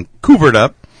suppressed and covered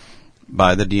up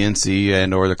by the DNC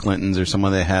and or the Clintons or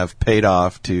someone they have paid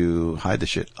off to hide the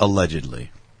shit,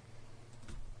 allegedly.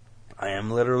 I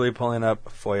am literally pulling up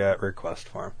FOIA request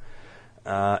form.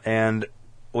 And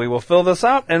we will fill this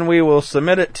out and we will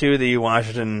submit it to the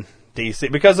Washington, D.C.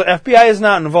 because the FBI is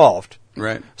not involved.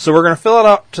 Right. So we're going to fill it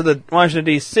out to the Washington,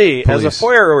 D.C. as a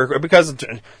FOIA request because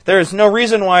there is no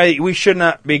reason why we should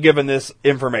not be given this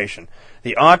information.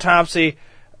 The autopsy,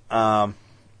 the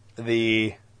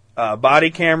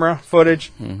body camera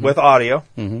footage with audio.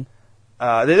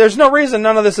 Mm-hmm. There's no reason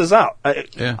none of this is out.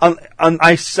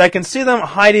 I can see them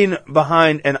hiding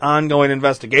behind an ongoing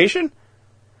investigation,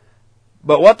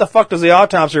 but what the fuck does the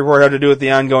autopsy report have to do with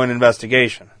the ongoing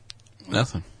investigation?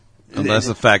 Nothing. Unless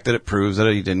the fact that it proves that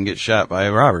he didn't get shot by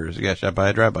robbers. He got shot by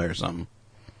a drive-by or something.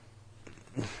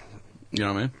 You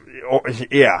know what I mean?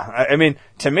 Yeah. I mean,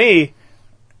 to me,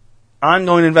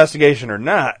 ongoing investigation or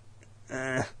not,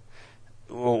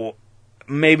 well,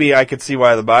 maybe I could see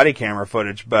why the body camera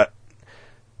footage, but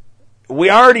we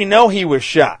already know he was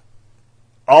shot.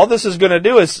 All this is going to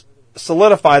do is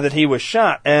solidify that he was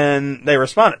shot, and they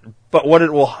responded. But what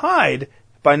it will hide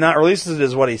by not releasing it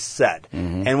is what he said.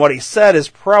 Mm-hmm. And what he said is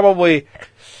probably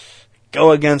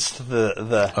go against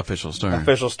the official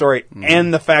story. Mm-hmm.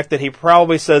 And the fact that he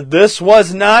probably said this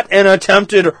was not an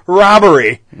attempted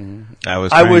robbery. Mm-hmm.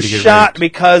 I was shot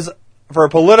because for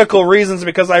political reasons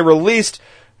because I released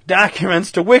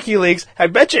documents to WikiLeaks. I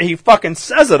bet you he fucking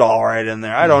says it all right in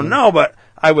there. I don't know, but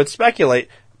I would speculate.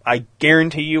 I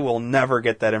guarantee you we'll never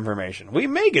get that information. We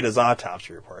may get his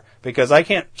autopsy report because I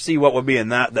can't see what would be in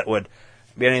that would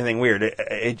be anything weird.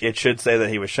 It should say that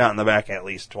he was shot in the back at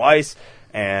least twice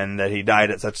and that he died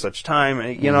at such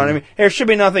time. You know what I mean? There should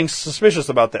be nothing suspicious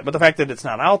about that, but the fact that it's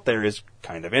not out there is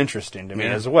kind of interesting to me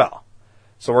as well.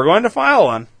 So we're going to file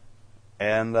one,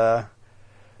 and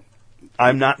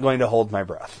I'm not going to hold my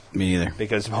breath. Me either.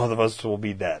 Because both of us will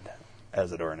be dead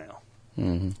as a doornail.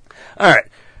 Mm-hmm. All right.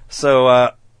 So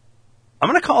I'm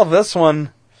going to call this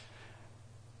one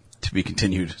to be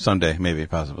continued someday, maybe,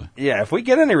 possibly. Yeah, if we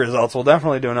get any results, we'll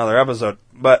definitely do another episode.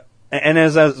 But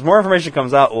as more information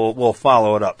comes out, we'll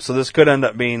follow it up. So this could end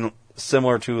up being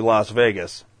similar to Las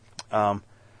Vegas.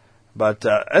 But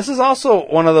this is also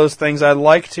one of those things I'd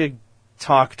like to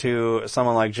talk to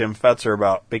someone like Jim Fetzer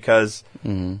about because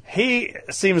he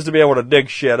seems to be able to dig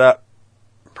shit up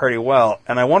pretty well.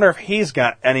 And I wonder if he's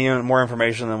got any more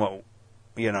information than what,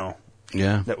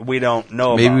 that we don't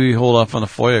know about. Maybe we hold off on the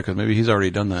FOIA because maybe he's already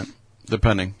done that,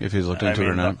 depending if he's looked into it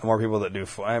or not. More people that do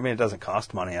FOIA. I mean, it doesn't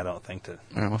cost money, I don't think, to...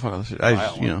 All right, well, fuck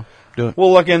it. Do it.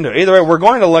 We'll look into it. Either way, we're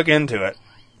going to look into it.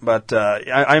 But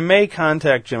I may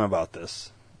contact Jim about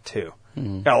this, too.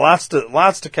 Mm-hmm. Got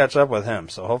lots to catch up with him,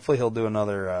 so hopefully he'll do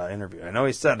another interview. I know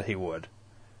he said he would.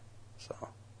 So,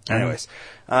 anyways,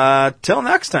 till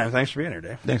next time. Thanks for being here,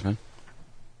 Dave. Thanks, man.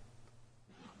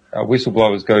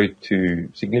 Whistleblowers go to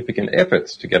significant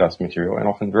efforts to get us material and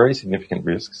often very significant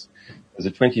risks.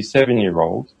 There's a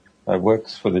 27-year-old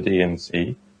works for the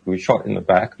DNC who was shot in the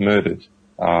back, murdered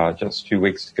just 2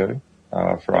 weeks ago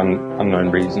for unknown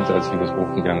reasons as he was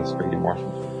walking down the street in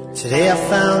Washington. Today I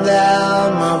found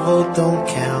out my vote don't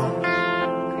count.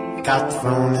 I got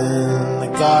thrown in the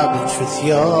garbage with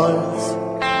yours.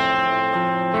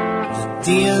 The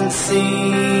DNC,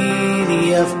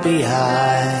 the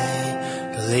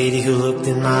FBI, the lady who looked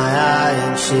in my eye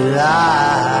and she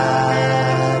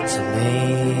lied to me.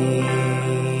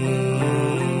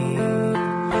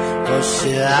 Oh,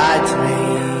 she lied to me.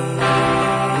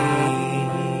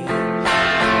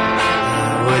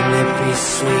 Wouldn't it be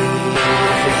sweet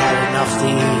if we had enough to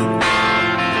eat?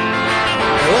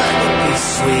 Wouldn't it be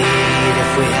sweet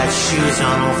if we had shoes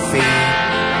on our feet?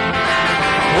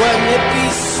 Wouldn't it be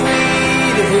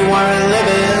sweet if we weren't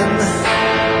living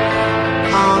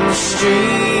on the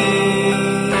street?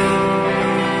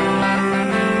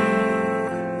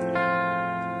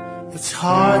 It's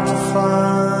hard to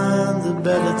find a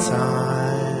better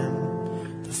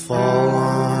time to fall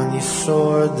on your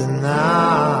sword than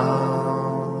now.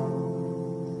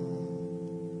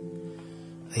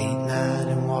 Late night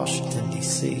in Washington,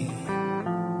 D.C.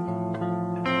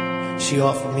 She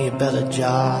offered me a better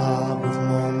job with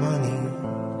more money.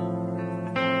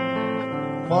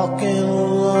 Walking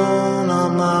alone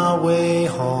on my way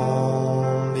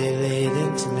home, they laid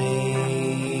into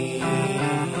me.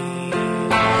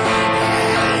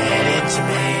 Laid into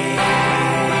me.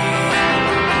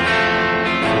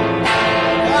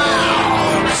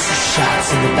 Wow, just shots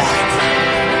in the back.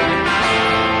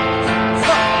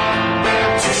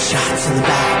 Shots in the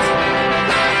back.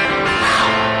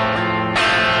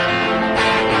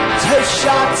 Two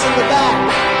shots in the back.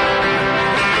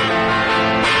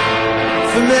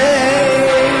 For me.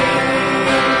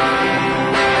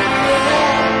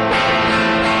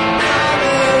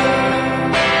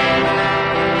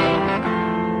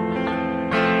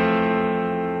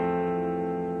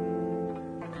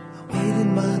 I waited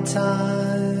my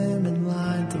time in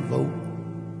line to vote.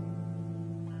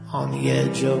 On the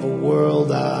edge of a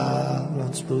world I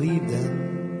once believed in.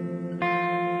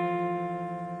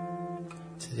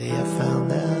 Today I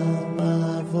found out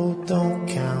my vote don't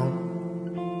count.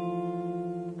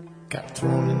 Got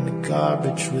thrown in the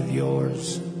garbage with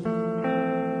yours.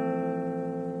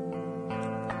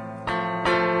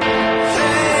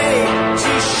 Hey,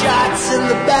 2 shots in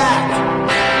the back.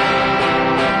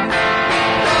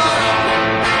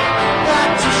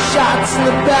 Not 2 shots in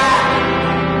the back.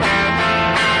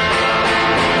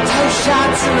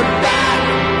 Shots in the back.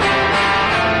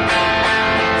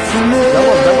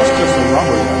 That was just a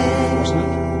robbery, wasn't it?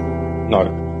 No,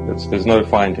 there's no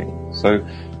finding. So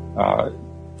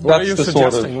what are you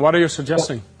suggesting? What are you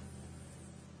suggesting?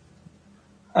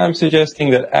 I'm suggesting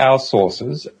that our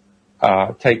sources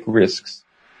take risks.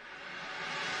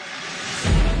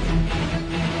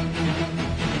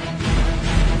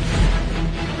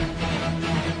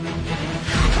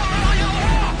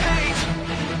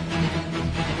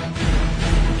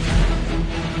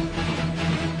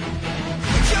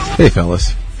 Hey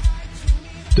fellas,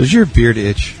 does your beard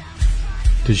itch?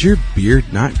 Does your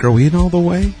beard not grow in all the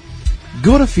way?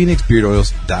 Go to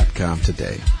PhoenixBeardOils.com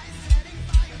today.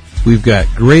 We've got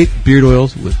great beard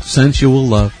oils with sensual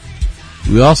love.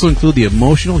 We also include the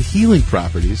emotional healing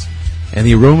properties and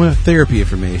the aromatherapy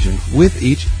information with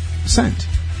each scent.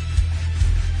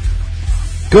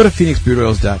 Go to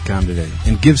PhoenixBeardOils.com today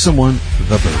and give someone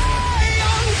the bird.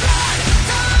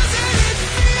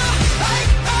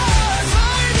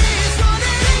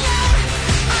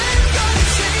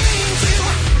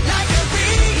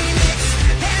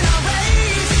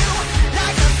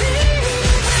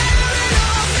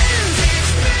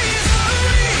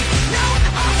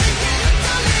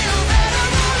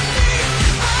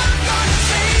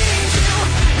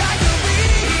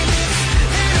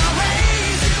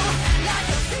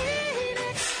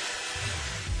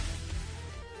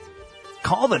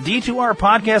 Call the D2R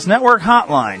Podcast Network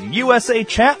hotline, USA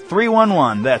Chat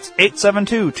 311. That's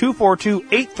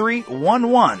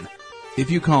 872-242-8311.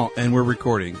 If you call and we're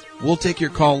recording, we'll take your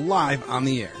call live on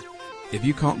the air. If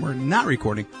you call and we're not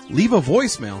recording, leave a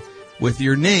voicemail with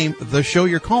your name, the show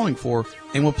you're calling for,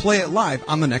 and we'll play it live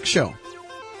on the next show.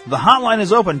 The hotline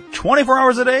is open 24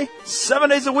 hours a day, 7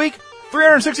 days a week,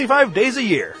 365 days a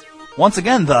year. Once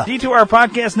again, the D2R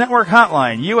Podcast Network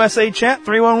hotline, USA Chat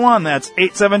 311. That's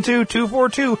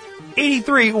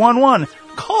 872-242-8311.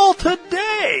 Call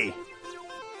today!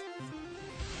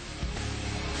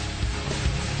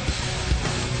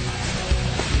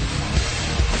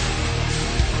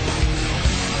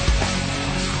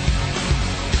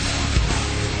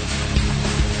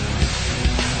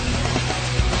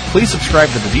 please subscribe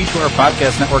to the D2R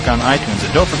Podcast Network on iTunes,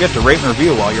 and don't forget to rate and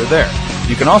review while you're there.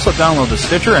 You can also download the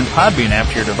Stitcher and Podbean app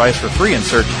to your device for free and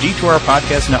search D2R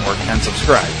Podcast Network and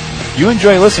subscribe. You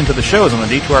enjoy listening to the shows on the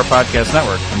D2R Podcast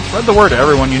Network, and spread the word to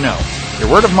everyone you know. Your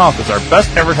word of mouth is our best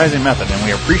advertising method, and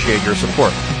we appreciate your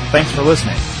support. Thanks for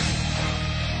listening.